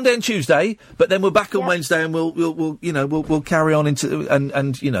 I'm off Monday and Tuesday, but then we're back on Wednesday, and we'll carry on into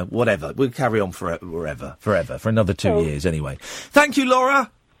and whatever. We'll carry on forever for another 2 years anyway. Thank you, Laura.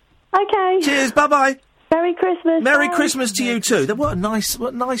 Okay. Cheers. Bye bye. Merry Christmas. Merry Christmas to you too. What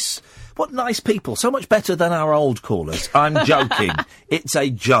nice people. So much better than our old callers. I'm joking. It's a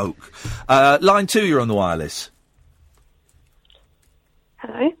joke. Line 2, you're on the wireless.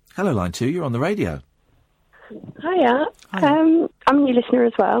 Hello. Hello, line 2. You're on the radio. Hiya. I'm a new listener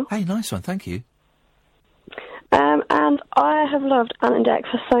as well. Hey, nice one. Thank you. And I have loved Ant and Dec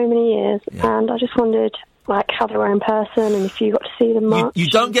for so many years, and I just wondered, how they were in person, and if you got to see them much. You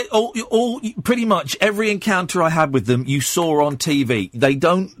don't get pretty much every encounter I had with them you saw on TV. They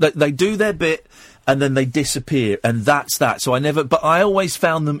do their bit and then they disappear, and that's that. So but I always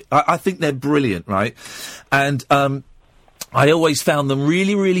found them, I think they're brilliant, right? And, I always found them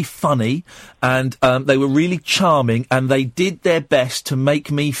really, really funny, and they were really charming, and they did their best to make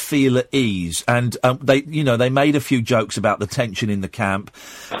me feel at ease. And they made a few jokes about the tension in the camp.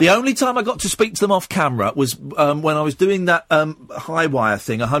 The only time I got to speak to them off camera was when I was doing that high wire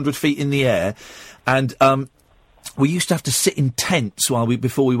thing, 100 feet in the air, and we used to have to sit in tents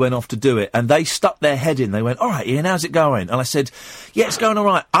before we went off to do it, and they stuck their head in. They went, "All right, Iain, how's it going?" And I said, "Yeah, it's going all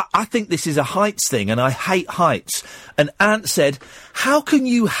right. I think this is a heights thing, and I hate heights." And Ant said, "How can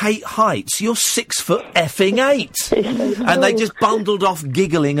you hate heights? You're 6'8". And they just bundled off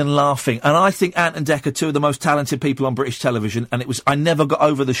giggling and laughing. And I think Ant and Dec are two of the most talented people on British television, and I never got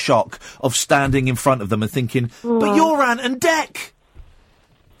over the shock of standing in front of them and thinking, "But you're Ant and Dec."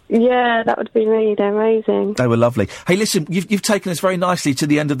 Yeah, that would be me. They're amazing. They were lovely. Hey, listen, you've taken us very nicely to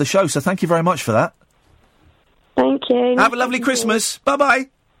the end of the show, so thank you very much for that. Thank you. Have a lovely Christmas. Bye-bye.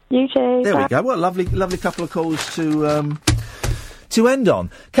 You too. There we go. What a lovely couple of calls to end on.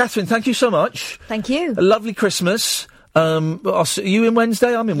 Catherine, thank you so much. Thank you. A lovely Christmas. Are you in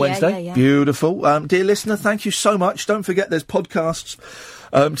Wednesday? I'm in Wednesday. Yeah. Beautiful. Dear listener, thank you so much. Don't forget there's podcasts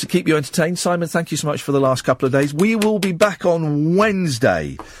to keep you entertained. Simon, thank you so much for the last couple of days. We will be back on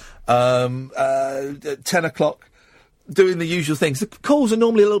Wednesday, at 10 o'clock, doing the usual things. The calls are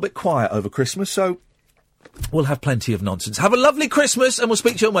normally a little bit quiet over Christmas, so we'll have plenty of nonsense. Have a lovely Christmas, and we'll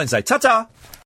speak to you on Wednesday. Ta-ta!